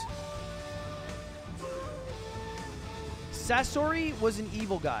 brothers. Sasori was an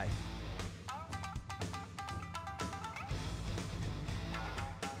evil guy.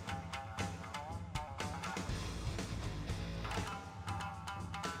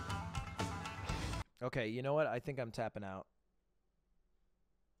 Okay, you know what? I think I'm tapping out.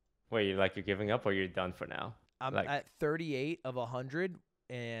 Wait, you're giving up or you're done for now? I'm at 38 of 100,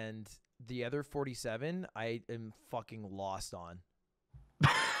 and the other 47 I am fucking lost on.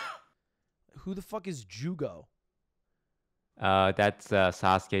 Who the fuck is Jugo? That's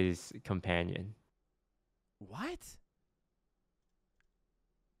Sasuke's companion. What?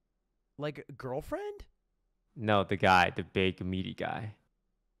 Like a girlfriend? No, the guy, the big meaty guy.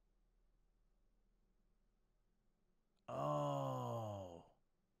 Oh.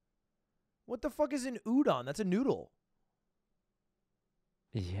 What the fuck is an udon? That's a noodle.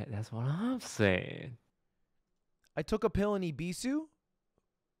 Yeah, that's what I'm saying. I took a pill in Ibisu?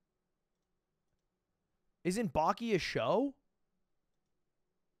 Isn't Baki a show?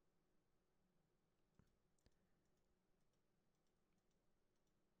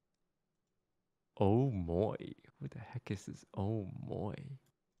 Oh Moi. Who the heck is this? Oh Moi.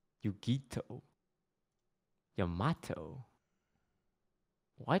 Yugito. Yamato.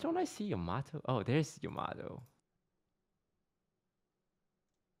 Why don't I see Yamato? Oh, there's Yamato.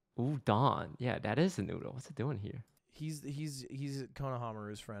 Ooh, Don. Yeah, that is a noodle. What's it doing here? He's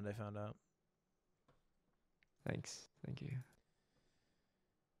Konohamaru's friend, I found out. Thanks. Thank you.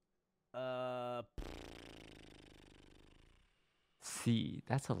 C.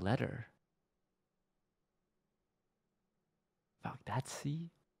 That's a letter. Fuck, that's C?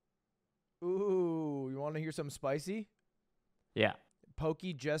 Ooh, you want to hear something spicy? Yeah.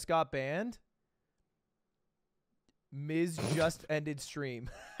 Pokey just got banned. Miz just ended stream.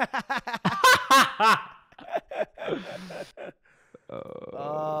 God.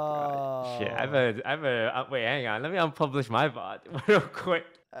 Shit, I better, wait, hang on. Let me unpublish my bot real quick.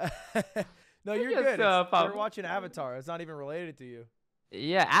 No, you're good. We're watching Avatar. It's not even related to you.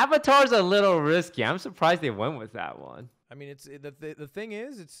 Yeah, Avatar's a little risky. I'm surprised they went with that one. I mean, the thing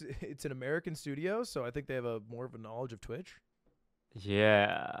is, it's an American studio, so I think they have more of a knowledge of Twitch.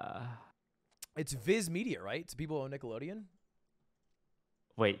 Yeah. It's Viz Media, right? It's people who own Nickelodeon.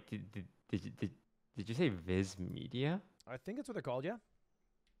 Wait, did you say Viz Media? I think that's what they're called, yeah.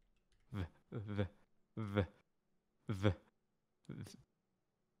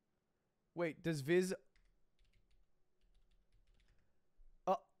 Wait, does Viz...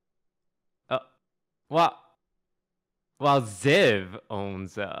 Well, Ziv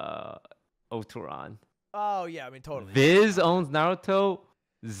owns Oturan. Oh, yeah, I mean, totally. Viz owns Naruto.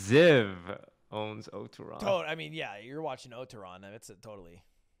 Ziv owns Oturan. I mean, yeah, you're watching Oturan. That's it, totally.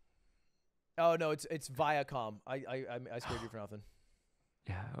 Oh, no, it's Viacom. I scared you for nothing.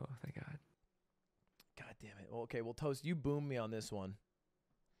 Yeah, oh, thank God. God damn it. Well, okay, well, Toast, you boomed me on this one.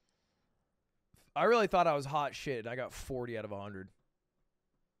 I really thought I was hot shit, and I got 40 out of 100.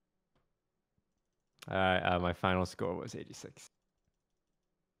 My final score was 86.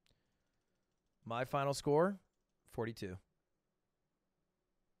 My final score, 42.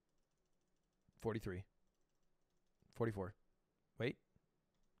 43. 44. Wait.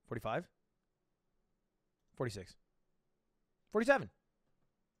 45? 46. 47.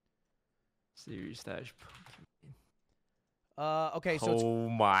 Series stash. Okay, so it's, Oh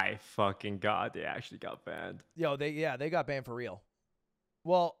my fucking god, they actually got banned. yo, they got banned for real.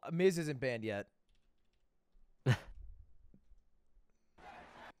 Well, Miz isn't banned yet.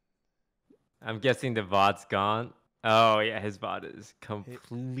 I'm guessing the VOD's gone. Oh yeah, his VOD is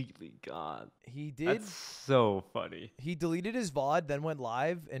completely gone. He did. That's so funny. He deleted his VOD, then went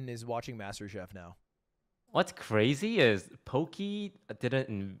live, and is watching MasterChef now. What's crazy is Pokey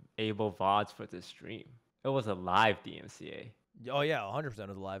didn't enable VODs for the stream. It was a live DMCA. Oh yeah, 100%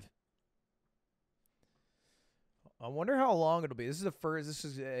 of the live. I wonder how long it'll be. This is the first.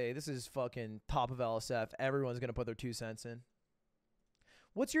 This is fucking top of LSF. Everyone's gonna put their 2 cents in.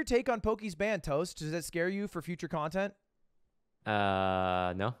 What's your take on Pokey's ban, Toast? Does that scare you for future content?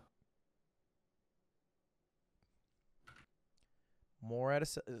 No. More out of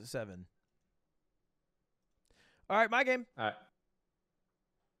 7. All right, my game. All right.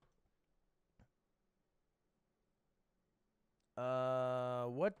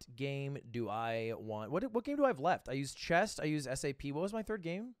 What game do I want? What game do I have left? I use chess. I use SAP. What was my third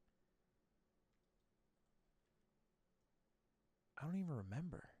game? I don't even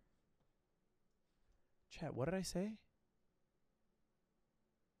remember. Chat, what did I say?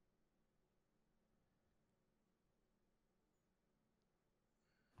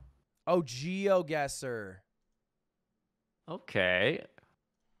 Oh, Geoguessr. Okay.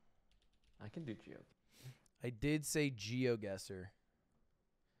 I can do Geo. I did say Geoguessr.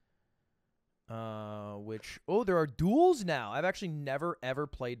 Which, oh, there are duels now. I've actually never, ever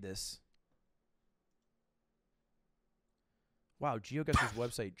played this. Wow, Geoguessr's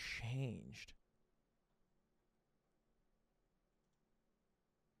website changed.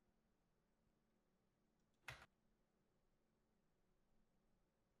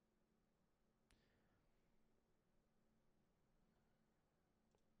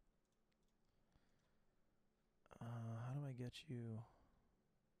 How do I get you?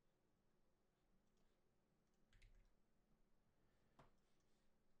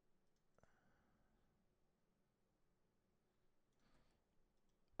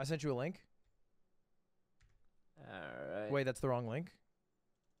 I sent you a link. All right. Wait, that's the wrong link.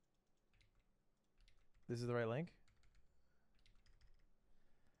 This is the right link.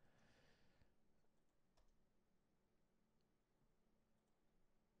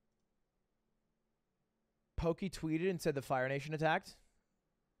 Pokey tweeted and said the Fire Nation attacked.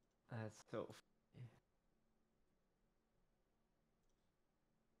 That's so funny.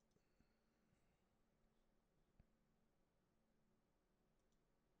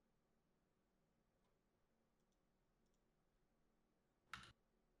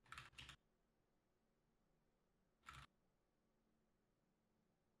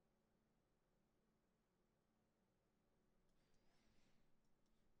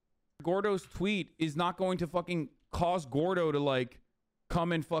 Gordo's tweet is not going to fucking cause Gordo to like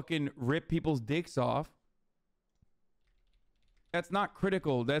come and fucking rip people's dicks off. That's not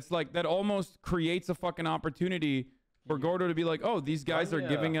critical. That's like, that almost creates a fucking opportunity for Gordo to be like, oh, these guys are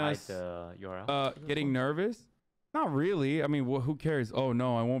giving us URL. getting nervous. Not really. I mean, who cares? Oh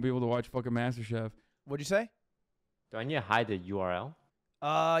no, I won't be able to watch fucking MasterChef. What'd you say? Do I need to hide the URL?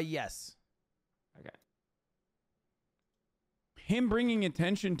 Yes. Okay. Him bringing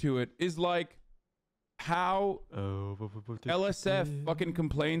attention to it is like how LSF fucking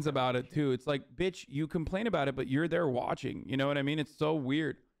complains about it too. It's like, bitch, you complain about it, but you're there watching. You know what I mean? It's so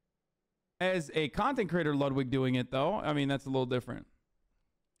weird. As a content creator, Ludwig doing it though, I mean, that's a little different.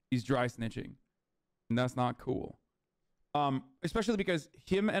 He's dry snitching, and that's not cool. Especially because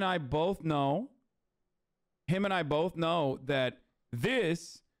him and I both know that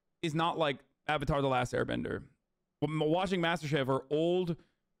this is not like Avatar: The Last Airbender. Watching MasterChef or old.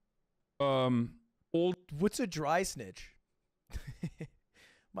 What's a dry snitch?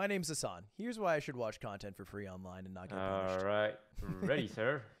 My name's Hassan. Here's why I should watch content for free online and not get punished. All right. Ready,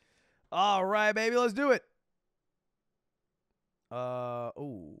 sir. All right, baby, let's do it.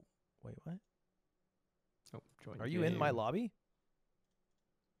 Oh, wait, what? Oh, join Are you in my game. lobby?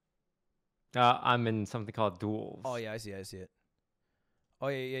 I'm in something called Duels. Oh yeah, I see it. Oh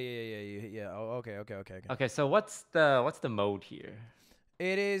yeah. Oh, okay. Okay, so what's the mode here?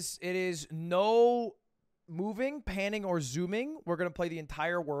 It is no moving, panning, or zooming. We're gonna play the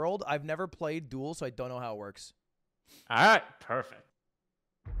entire world. I've never played Duel, so I don't know how it works. All right, perfect.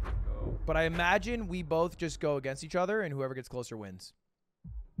 But I imagine we both just go against each other, and whoever gets closer wins.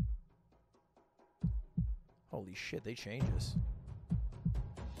 Holy shit, they change this.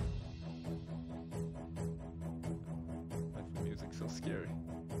 That's the music so scary.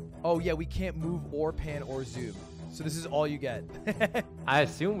 Oh yeah, we can't move or pan or zoom. So this is all you get. I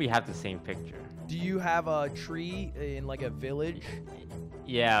assume we have the same picture. Do you have a tree in like a village?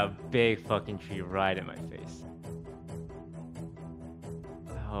 Yeah, a big fucking tree right in my face.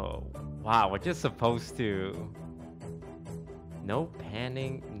 Oh, wow, we're just supposed to... No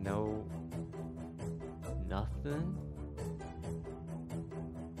panning, no... Nothing?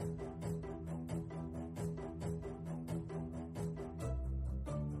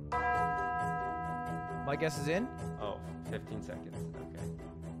 My guess is in. Oh, 15 seconds, okay.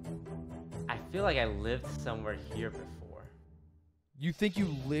 I feel like I lived somewhere here before. You think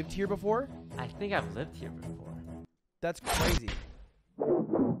you lived here before? I think I've lived here before. That's crazy.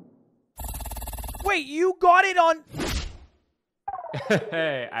 Wait, you got it on...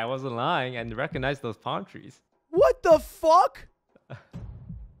 Hey, I wasn't lying and recognized those palm trees. What the fuck?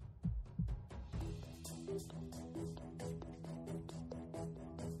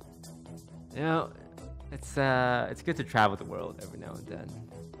 You know, it's good to travel the world every now and then.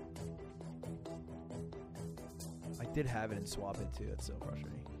 I did have it and swap it too. That's so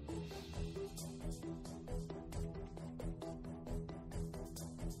frustrating.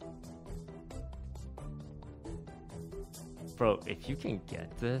 Bro, if you can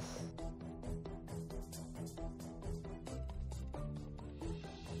get this...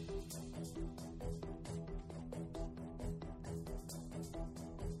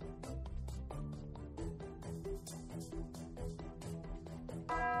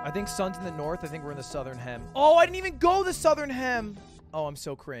 I think sun's in the north. I think we're in the southern hem. Oh, I didn't even go the southern hem. Oh, I'm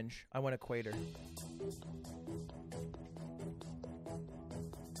so cringe. I went equator.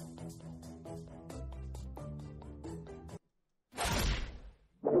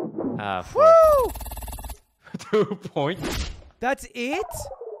 Woo! 2 points. That's it?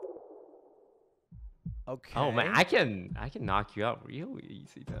 Okay. Oh man, I can knock you out real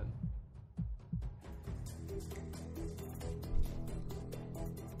easy then.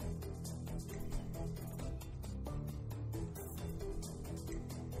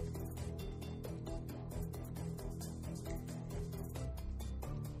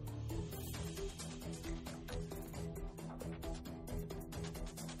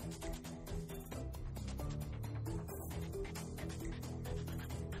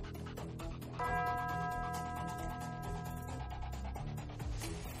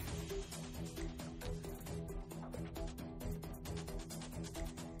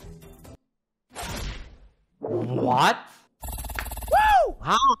 What? Woo!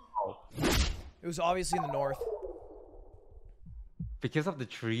 How? It was obviously in the north. Because of the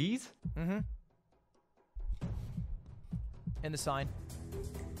trees? Mm-hmm. And the sign.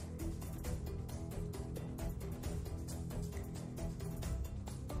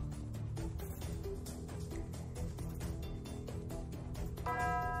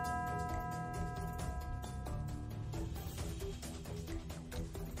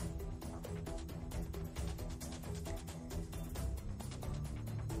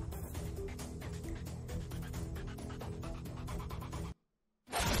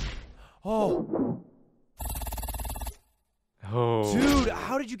 Oh. Oh. Dude,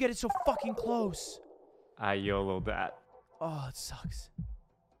 how did you get it so fucking close? I YOLO'd that. Oh, it sucks.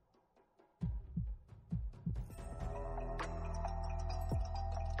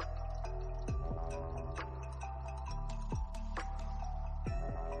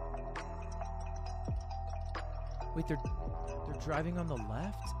 Wait, they're driving on the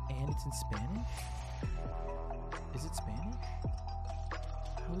left and it's in Spanish? Is it Spanish?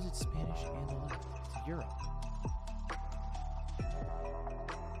 How is it Spanish and the left? It's Europe.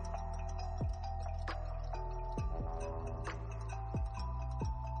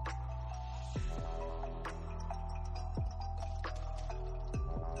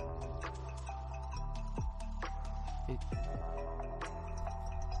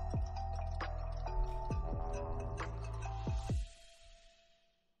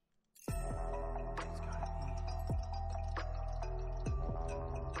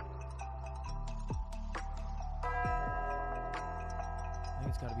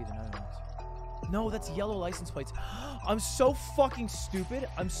 It's gotta be the Netherlands. No, that's yellow license plates. I'm so fucking stupid.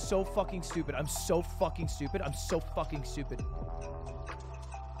 I'm so fucking stupid. I'm so fucking stupid. I'm so fucking stupid.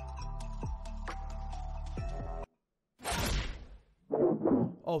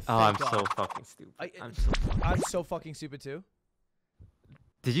 Oh, I'm thank God. so fucking stupid. I'm so fucking stupid too.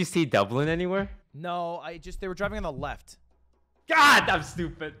 Did you see Dublin anywhere? No, they were driving on the left. God, I'm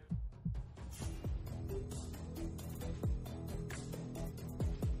stupid.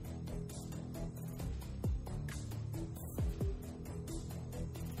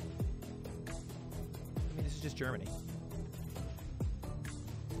 I mean, this is just Germany.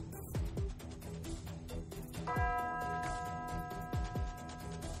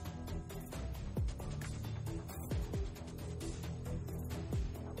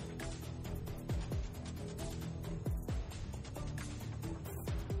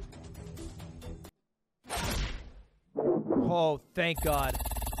 Oh, thank God.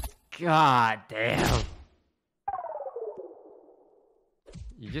 God damn.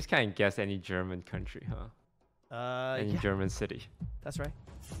 You just can't guess any German country, huh? Any Yeah, German city. that's right.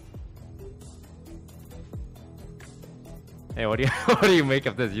 Hey, what do you what do you make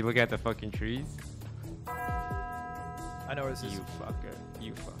of this? You look at the fucking trees? I know where this is. You fucker.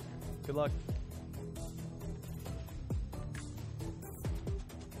 You fucker. Good luck.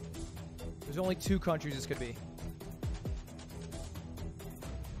 There's only 2 countries this could be.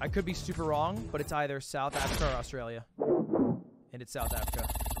 I could be super wrong, but it's either South Africa or Australia. And it's South Africa.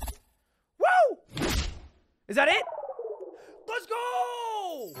 Woo! Is that it? Let's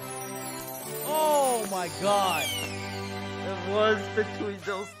go! Oh my God. It was between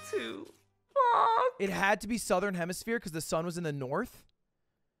those two. Fuck. It had to be Southern Hemisphere because the sun was in the north.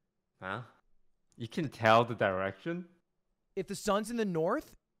 Huh? You can tell the direction? If the sun's in the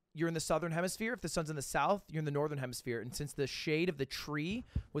north, you're in the Southern Hemisphere. If the sun's in the south, you're in the Northern Hemisphere. And since the shade of the tree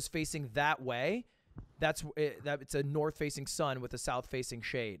was facing that way, it's a north-facing sun with a south-facing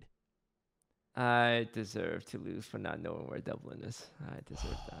shade. I deserve to lose for not knowing where Dublin is. I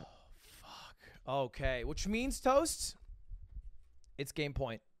deserve that. Fuck. Okay, which means, Toast, it's game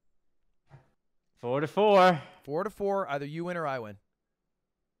point. 4-4. 4-4. Either you win or I win.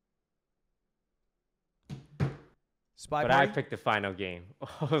 Spy But Party? I picked the final game.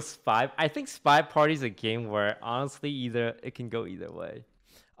 Oh, I think Spy Party is a game where honestly it can go either way.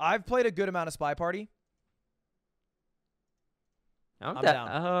 I've played a good amount of Spy Party. I'm I'm down.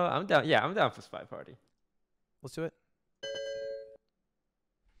 down. I'm down. Yeah, I'm down for Spy Party. Let's do it.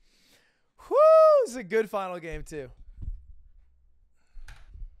 Whoo! It's a good final game, too.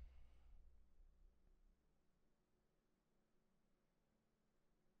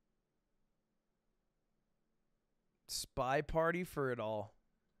 Spy Party for it all.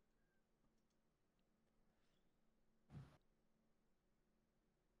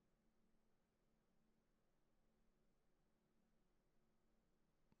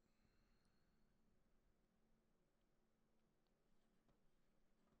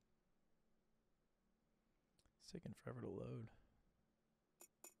 It's taking forever to load.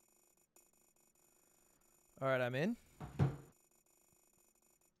 All right, I'm in.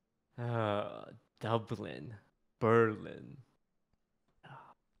 Dublin, Berlin.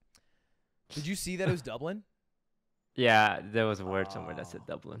 Did you see that it was Dublin? Yeah, there was a word somewhere that said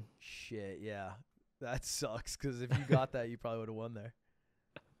Dublin. Shit, yeah. That sucks, because if you got that, you probably would have won there.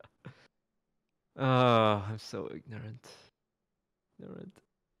 Oh, I'm so ignorant.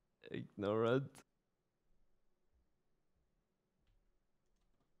 Ignorant.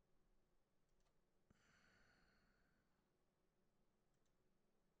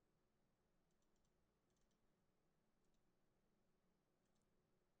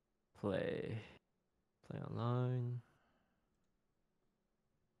 Play online.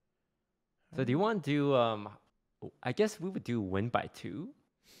 So do you want to do I guess we would do win by 2?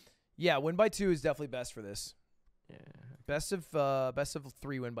 Yeah, win by 2 is definitely best for this. Yeah. Best of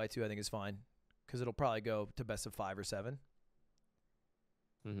 3 win by 2 I think is fine, because it'll probably go to best of 5 or 7.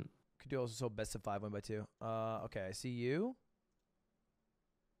 Mm-hmm. Could do also best of 5 win by 2. Okay, I see you.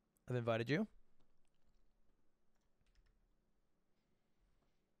 I've invited you.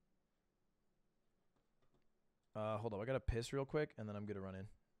 Hold on, I gotta piss real quick, and then I'm gonna run in.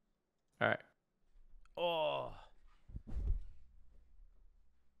 All right. Oh.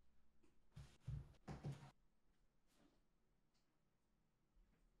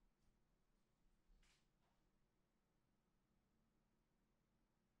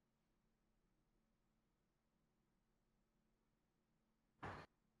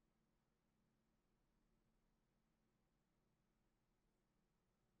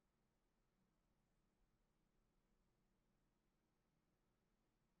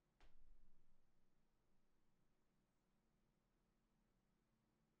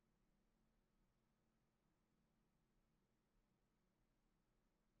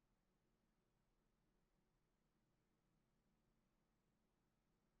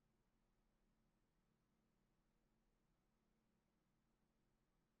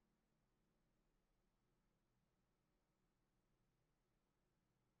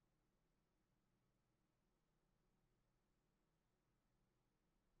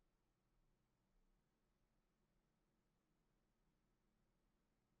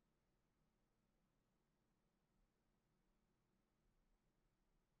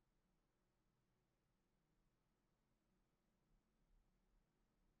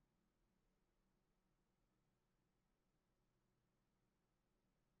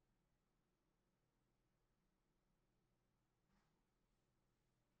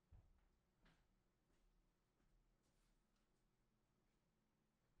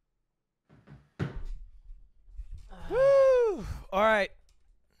 All right.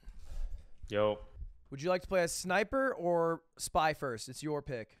 Yo. Would you like to play as sniper or spy first? It's your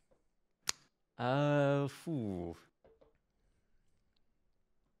pick. Phew.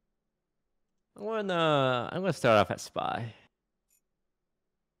 I'm gonna start off as spy.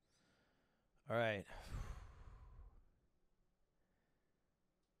 All right.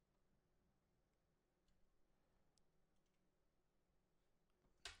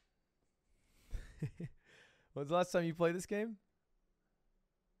 When's the last time you played this game?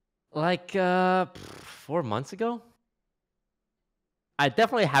 Like 4 months ago. I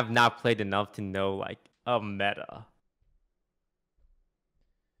definitely have not played enough to know like a meta.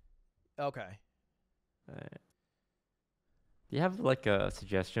 Okay. Alright. Do you have like a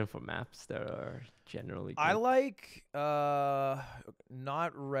suggestion for maps that are generally good? I like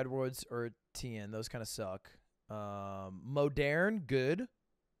not Redwoods or TN. Those kind of suck. Modern, good.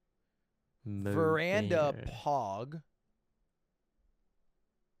 Veranda, Modern. Pog.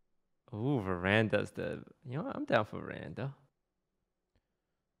 Ooh, Veranda's the... You know what? I'm down for Veranda.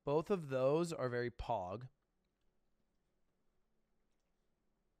 Both of those are very Pog.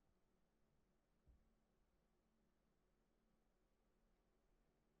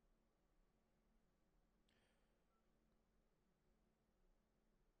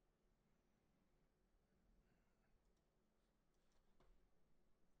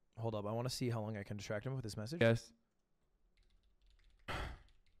 Hold up. I want to see how long I can distract him with this message. Yes.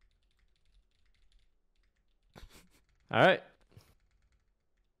 All right.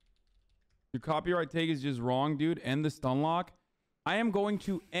 Your copyright take is just wrong, dude. End the stun lock. I am going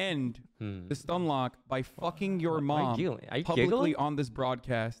to end the stun lock by fucking your Why are mom you giggling? Are you publicly giggling? on this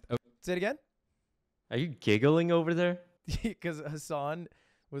broadcast. Say it again. Are you giggling over there? Because Hassan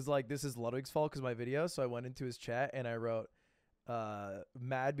was like, this is Ludwig's fault because of my video. So I went into his chat and I wrote,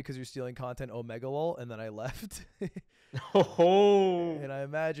 mad because you're stealing content, Omega lol. And then I left. Oh. And I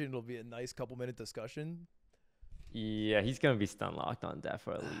imagine it'll be a nice couple minute discussion. Yeah, he's gonna be stun locked on that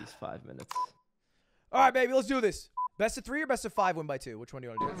for at least 5 minutes. All right, baby, let's do this. Best of 3 or best of 5 win by 2? Which one do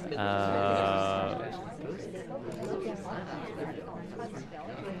you want to do?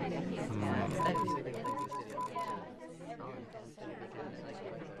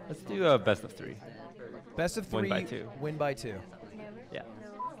 Let's do a best of 3. Best of 3, Win by 2. Win by 2. Yeah.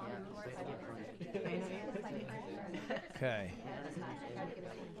 Okay.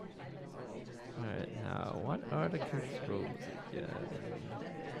 Alright, now what are the controls again?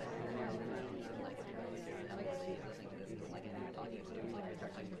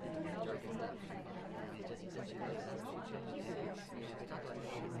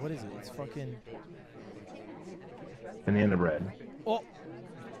 What is it? It's fucking... Banana bread. Oh,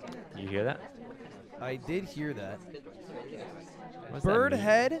 You hear that? I did hear that. What does that Bird mean?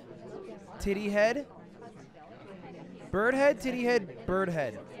 head, titty head. Bird head, titty head, bird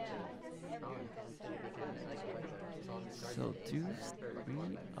head. So do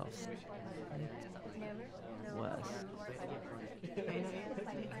 3 of West.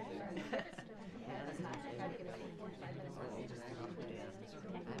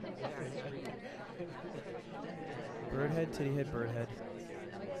 Bird head, titty head, bird head.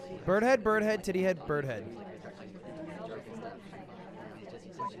 Bird head, titty head, bird head.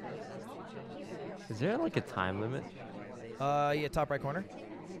 Is there like a time limit? Yeah, top right corner.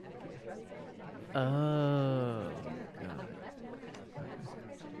 Oh. God.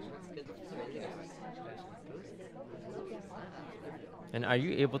 And are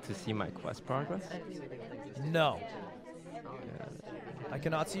you able to see my quest progress? No. I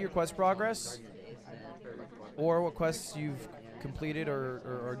cannot see your quest progress or what quests you've completed or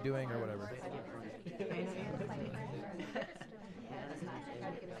are doing or whatever.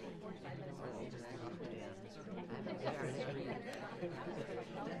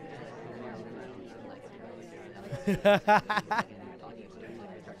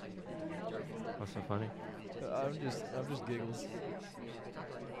 What's so funny? I'm just giggles.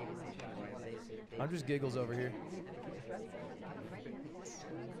 I'm just giggles over here.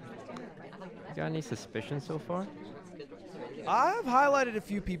 You got any suspicions so far? I've highlighted a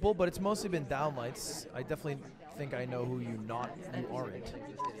few people, but it's mostly been downlights. I definitely think I know who you aren't.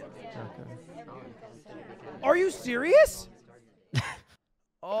 Okay. Are you serious?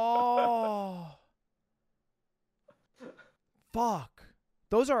 Oh. Fuck.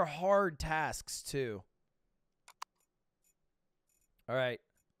 Those are hard tasks, too. All right.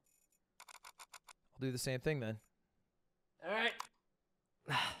 I'll do the same thing then. All right.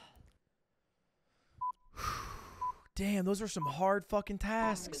 Damn, those are some hard fucking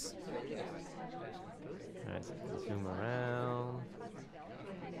tasks. All right, so zoom around.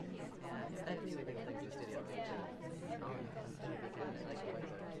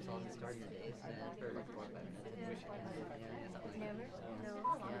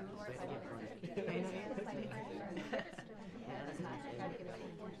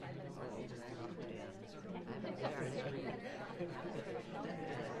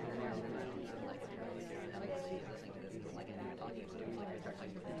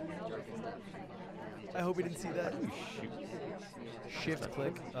 I hope we didn't see that. Shoot. Shift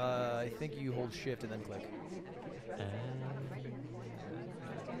click. I think you hold shift and then click.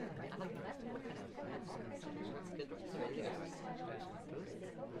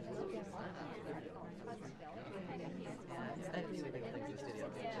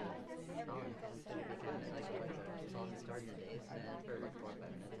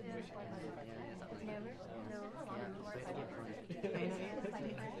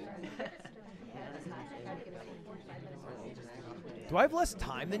 Do I have less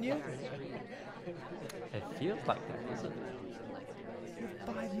time than you? It feels like that, doesn't it?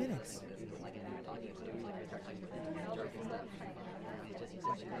 5 minutes.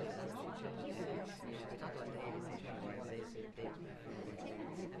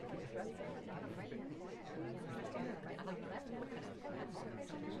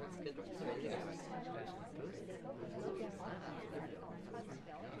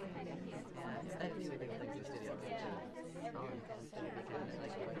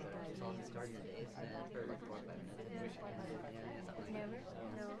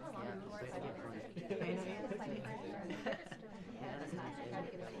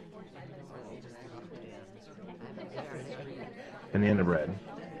 And the end of red.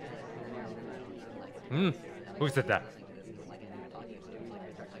 Who said that?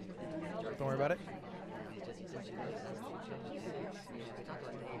 Don't worry about it.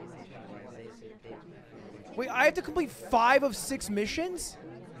 Wait, I have to complete 5 of 6 missions?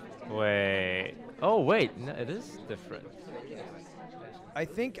 Wait. Oh wait, no, it is different. I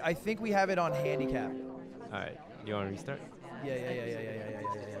think we have it on handicap. All right, you want to restart? Yeah.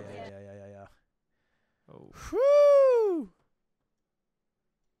 Oh. Whew!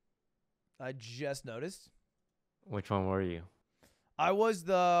 I just noticed. Which one were you? I was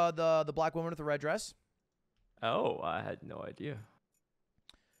the black woman with the red dress. Oh, I had no idea.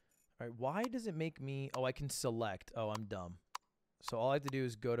 All right, why does it make me... Oh, I can select. Oh, I'm dumb. So all I have to do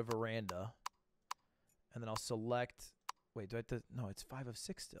is go to veranda. And then I'll select... Wait, do I have to... No, it's 5 of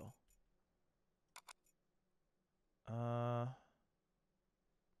 6 still.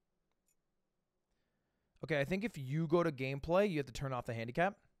 Okay, I think if you go to gameplay, you have to turn off the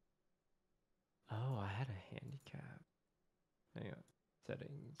handicap. Oh, I had a handicap. Hang on.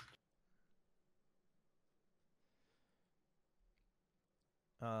 Settings.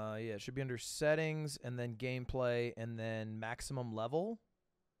 Yeah, it should be under settings and then gameplay and then maximum level.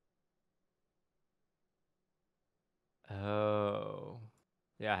 Oh.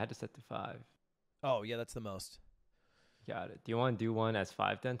 Yeah, I had to set to 5. Oh, yeah, that's the most. Got it. Do you want to do one as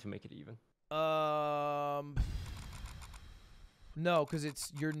 5 then to make it even? No,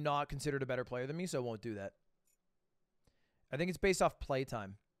 because you're not considered a better player than me, so I won't do that. I think it's based off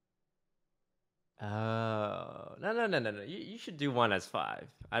playtime. Oh. No. You should do one as 5.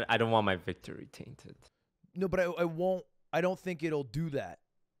 I don't want my victory tainted. No, but I won't. I don't think it'll do that.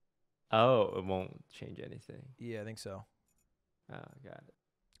 Oh, it won't change anything. Yeah, I think so. Oh, got it.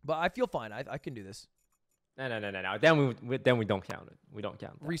 But I feel fine. I can do this. No. Then we don't count it. We don't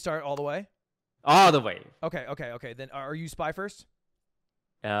count that. Restart all the way? All the way. Okay. Then are you spy first?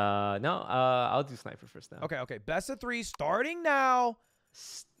 No. I'll do sniper first now. Okay. Best of 3 starting now.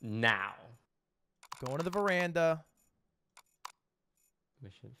 Now. Going to the veranda.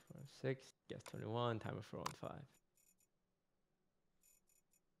 Mission 406. Guess 21. Timer 415.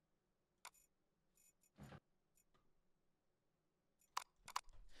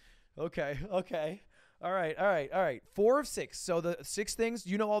 Okay. All right. 4 of 6. So the 6 things,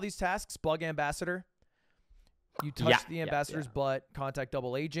 you know all these tasks. Bug ambassador. You touch the ambassador's butt. Contact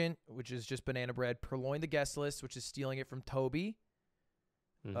double agent, which is just banana bread. Purloin the guest list, which is stealing it from Toby.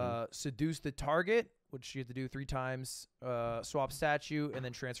 Seduce the target, which you have to do 3 times. Swap statue, and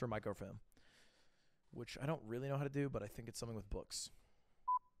then transfer microfilm, which I don't really know how to do, but I think it's something with books.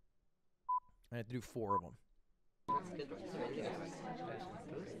 I have to do 4 of them.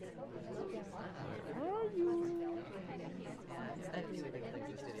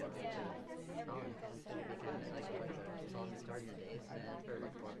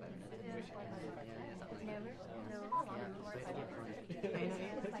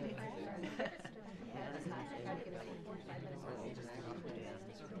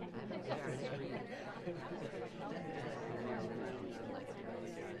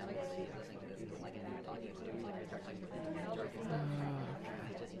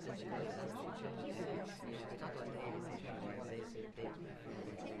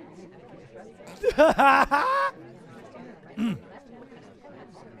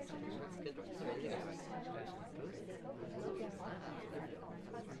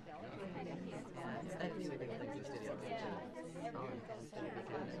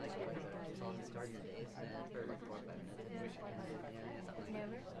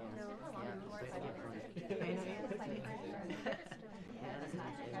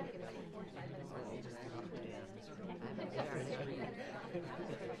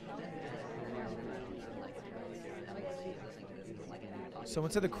 Someone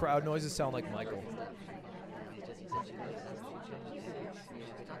said the crowd noises sound like Michael.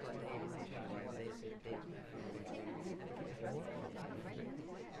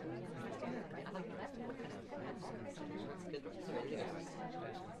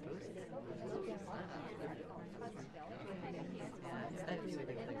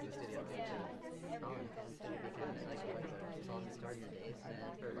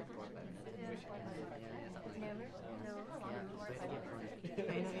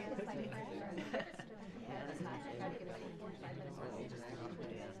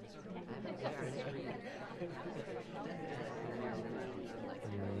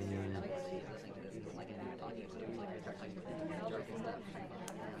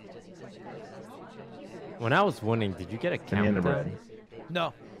 When I was winning, did you get a countdown?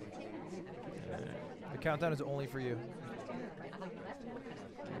 No. The countdown is only for you.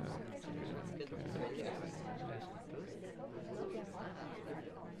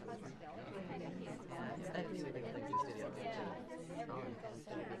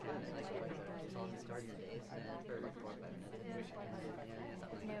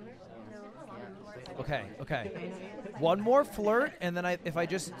 Okay, okay. One more flirt, and then if I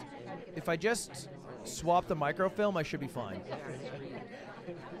just swap the microfilm, I should be fine.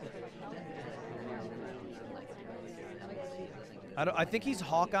 I think he's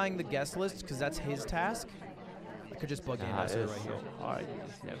Hawkeyeing the guest list because that's his task. I could just bug Game Master right here. Hard, you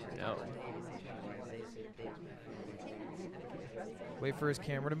just never know. Wait for his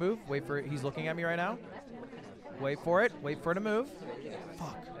camera to move. Wait for it. He's looking at me right now. Wait for it. Wait for it to move.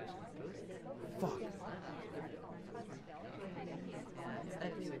 Fuck. Fuck.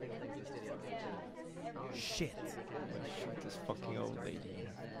 Shit. Shoot this fucking old lady in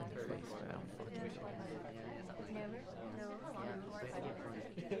the face, man.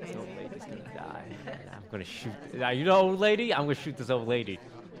 This old lady's gonna die. I'm gonna shoot. You know, old lady? I'm gonna shoot this old lady.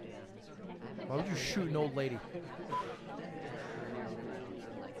 Why would you shoot an old lady?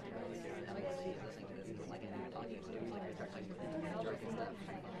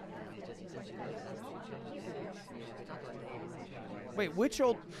 Wait, which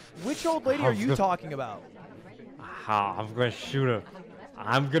old lady are you talking about? I'm gonna shoot her.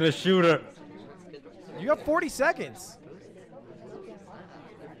 I'm gonna shoot her. You got 40 seconds.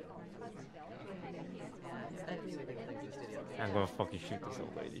 I'm gonna fucking shoot this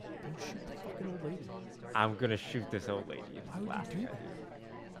old lady. Don't shoot the fucking old lady. I'm gonna shoot this old lady. It's Why the would last you do thing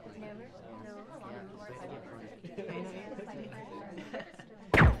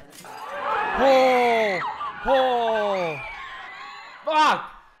I do. Oh!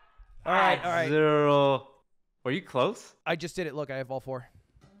 Fuck! All right. 0. Were you close? I just did it. Look, I have all 4.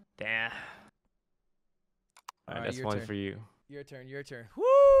 Damn. All right, that's your one turn. for you. Your turn. Your turn.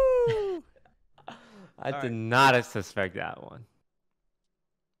 Woo! I All did right. not suspect that one.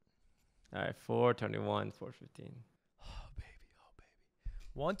 All right, 421, 415. Oh,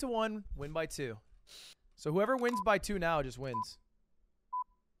 baby. 1-1, win by 2. So whoever wins by 2 now just wins.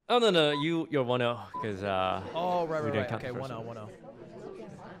 Oh no, you're 1-0 because Oh, right. we didn't count Okay, the first 1-0, one. 1-0.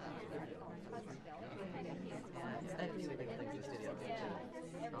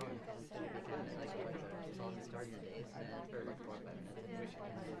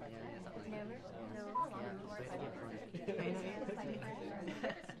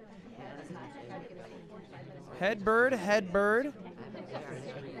 Head bird, head bird.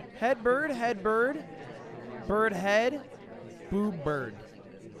 Head bird, head bird. Bird head, boob bird.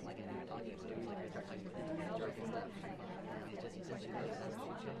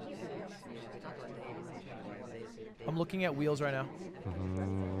 I'm looking at wheels right now.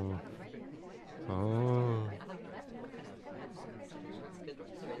 Oh.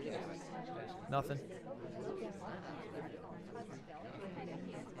 Nothing.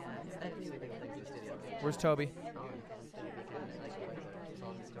 Where's Toby?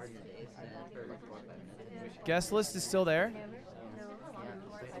 Guest list is still there.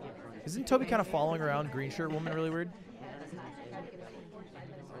 Isn't Toby kind of following around green shirt woman really weird?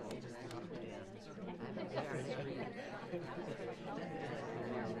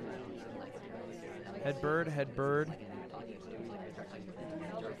 Head bird, head bird.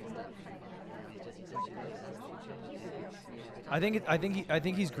 I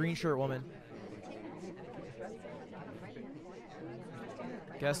think he's green shirt woman.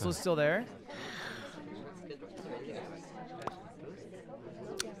 Gessler's still there.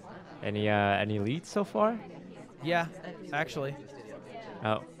 Any leads so far? Yeah, actually.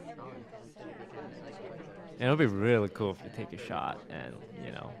 Oh. And it'll be really cool if you take a shot and,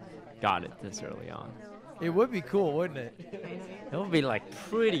 you know, got it this early on. It would be cool, wouldn't it? It would be like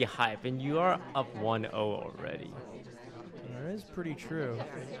pretty hype, and you are up 1-0 already. That is pretty true.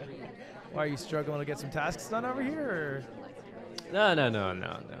 Why, are you struggling to get some tasks done over here? Or? No.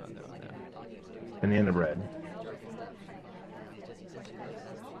 Banana bread.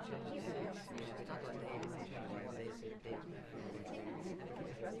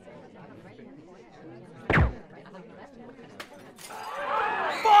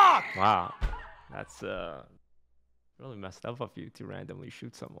 Fuck! Wow. That's really messed up of you to randomly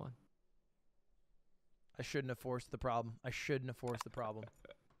shoot someone. I shouldn't have forced the problem. I shouldn't have forced the problem.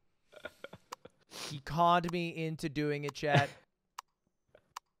 He conned me into doing it, chat.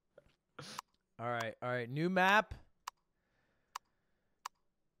 All right. New map.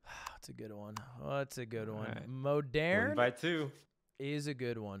 That's a good one. That's a good one. Right. Modern 1 by 2. is a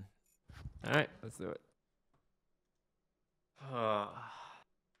good one. All right, let's do it.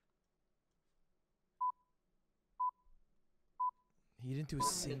 He didn't do a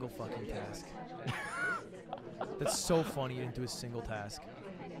single fucking task. That's so funny. He didn't do a single task.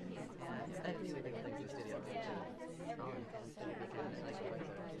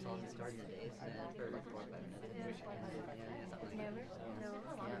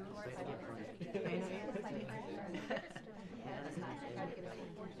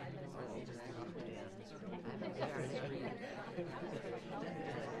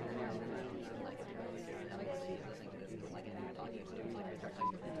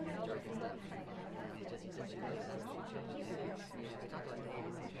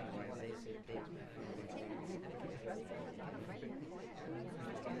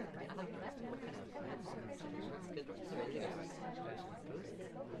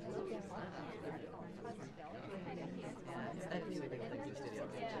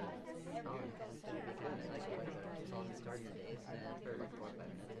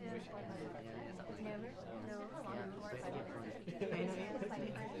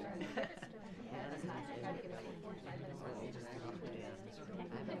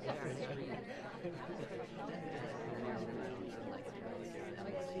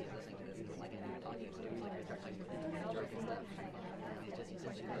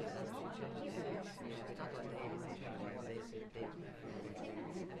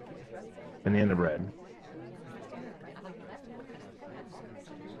 Banana bread.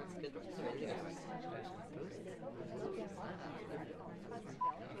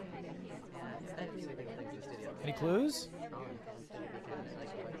 Any clues?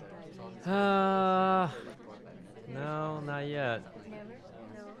 No, not yet.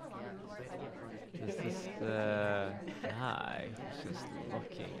 This is the guy who's just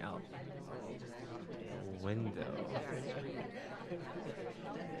looking out the window.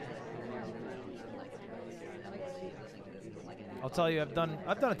 I'll tell you, I've done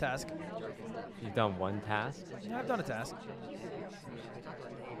a task. You've done one task? Yeah, I've done a task.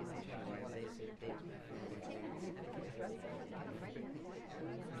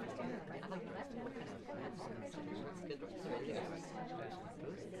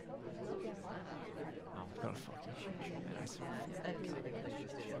 Oh, I'm gonna fucking shoot you, man. I swear.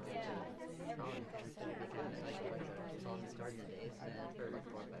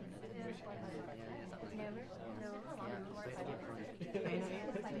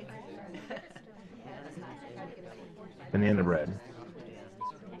 Banana bread.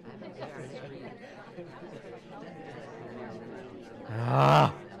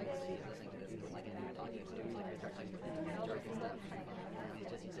 Ah!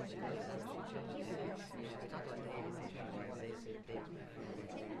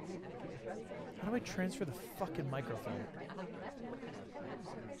 How do I transfer the fucking microphone?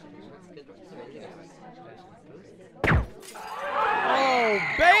 Oh,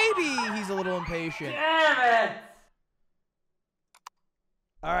 baby! He's a little impatient. Damn it!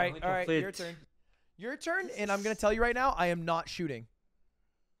 All right, Only all right, complete. your turn. Your turn, and I'm going to tell you right now, I am not shooting.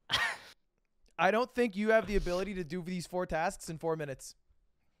 I don't think you have the ability to do these 4 tasks in 4 minutes.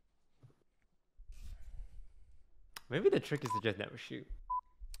 Maybe the trick is to just never shoot.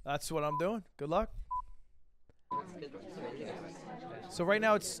 That's what I'm doing. Good luck. So right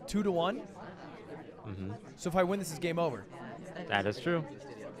now it's 2-1. Mm-hmm. So if I win, this is game over. That is true.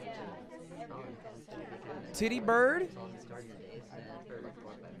 Titty bird.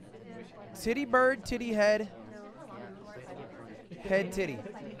 Titty bird, titty head. Head titty.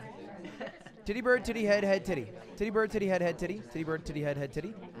 Titty bird, titty head, head titty. Titty bird, titty head, head titty. Titty bird, titty head, head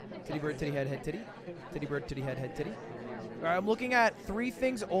titty. Titty bird, titty head, head titty. Titty bird, titty head, head titty. All right, I'm looking at 3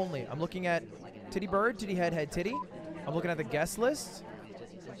 things only. I'm looking at titty bird, titty head, head titty. I'm looking at the guest list.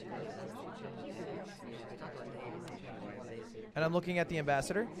 And I'm looking at the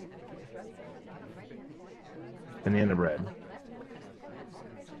ambassador. Banana bread.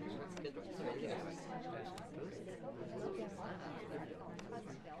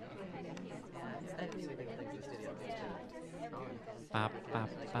 Bop, bop,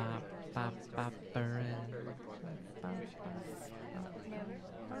 bop, bop, bop, burrin'.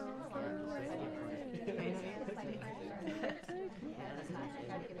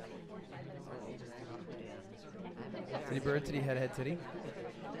 Titty bird, titty head, head titty.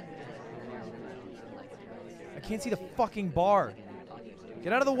 I can't see the fucking bar.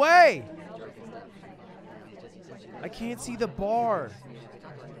 Get out of the way! I can't see the bar.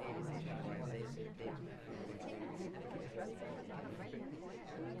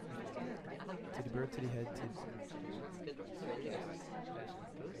 Titty bird, titty head, titty.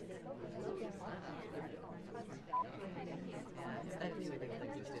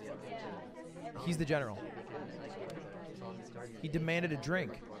 He's the general. He demanded a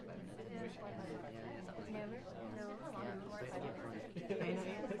drink.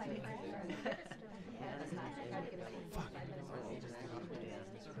 Fuck.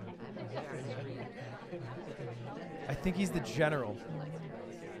 I think he's the general.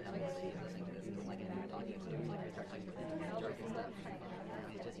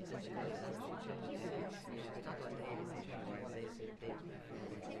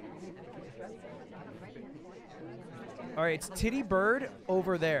 All right, it's Titty Bird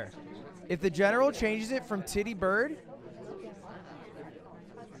over there. If the general changes it from Titty Bird,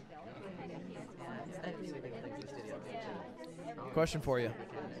 question for you.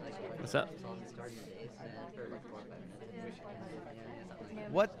 What's up?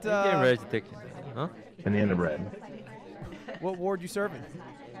 What I'm getting ready to take. Huh? Banana bread. what ward you serving?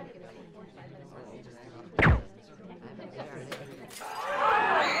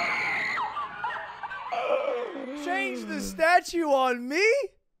 Change the statue on me?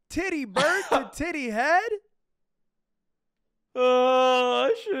 Titty bird to titty head? Oh,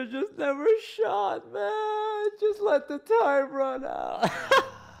 I should have just never shot, man. Just let the time run out.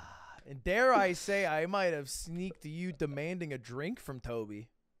 And dare I say, I might have sneaked you demanding a drink from Toby.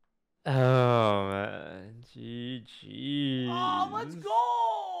 Oh, man. GG. Oh, let's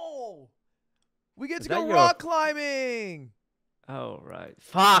go! We get Is to that go your- rock climbing! Oh, right.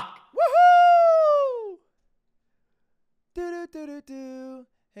 Fuck. Woohoo! Do-do-do-do-do.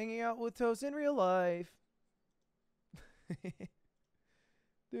 Hanging out with Toast in real life.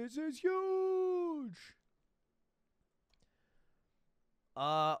 This is huge.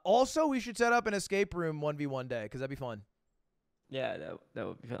 Also, we should set up an escape room 1v1 day, because that'd be fun. Yeah, that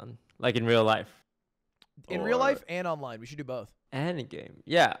would be fun. Like in real life. In real Or- life and online. We should do both. And in game.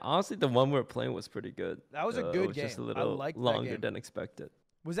 Yeah, honestly, the one we were playing was pretty good. That was a It good was game. just a I little liked that longer game. than expected.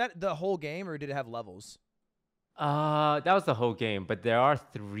 Was that the whole game, or did it have levels? That was the whole game, but there are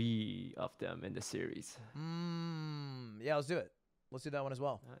 3 of them in the series. Yeah, let's do it. Let's do that one as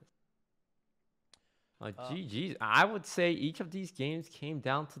well. GG's. I would say each of these games came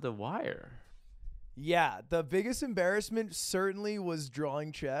down to the wire. Yeah, the biggest embarrassment certainly was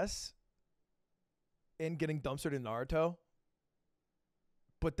drawing chess and getting dumpstered in Naruto.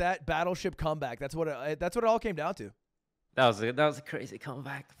 But that Battleship comeback, that's what it all came down to. That was a crazy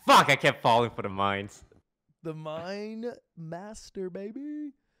comeback. Fuck, I kept falling for the mines. The Mine Master,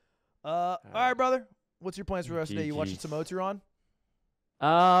 baby. All right, brother. What's your plans for the rest of the day? You watching some Oturon?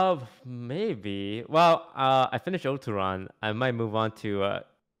 Maybe. Well, I finished Oturon. I might move on to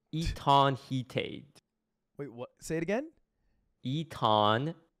Eton Heatade. Wait, what? Say it again?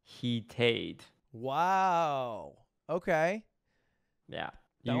 Eton Heatade. Wow. Okay. Yeah.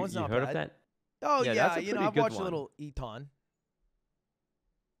 That one's you not heard bad. of that? Oh, Yeah, yeah. that's a You know, pretty I've good watched a one. little Eton.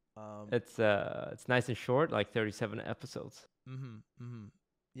 It's nice and short, like 37 episodes.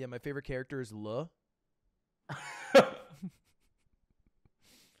 Yeah, my favorite character is Le.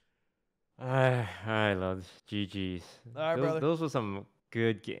 I love GG's. All right, brother. Those were some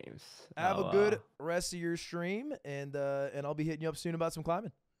good games. Have a good rest of your stream, and I'll be hitting you up soon about some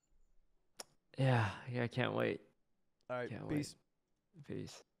climbing. Yeah, I can't wait. All right, Can't peace. wait.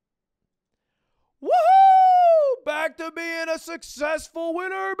 Peace. Woohoo! Back to being a successful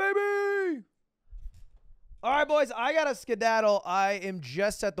winner, baby! All right, boys, I got to skedaddle. I am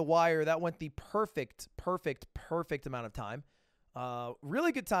just at the wire. That went the perfect amount of time.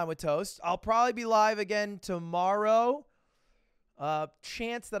 Really good time with Toast. I'll probably be live again tomorrow.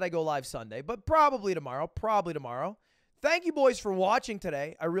 Chance that I go live Sunday, but probably tomorrow. Thank you, boys, for watching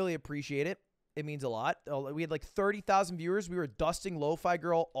today. I really appreciate it. It means a lot. We had like 30,000 viewers. We were dusting Lo-Fi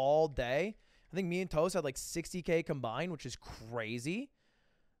Girl all day. I think me and Toast had like 60K combined, which is crazy.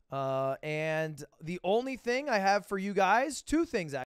 And the only thing I have for you guys, two things actually.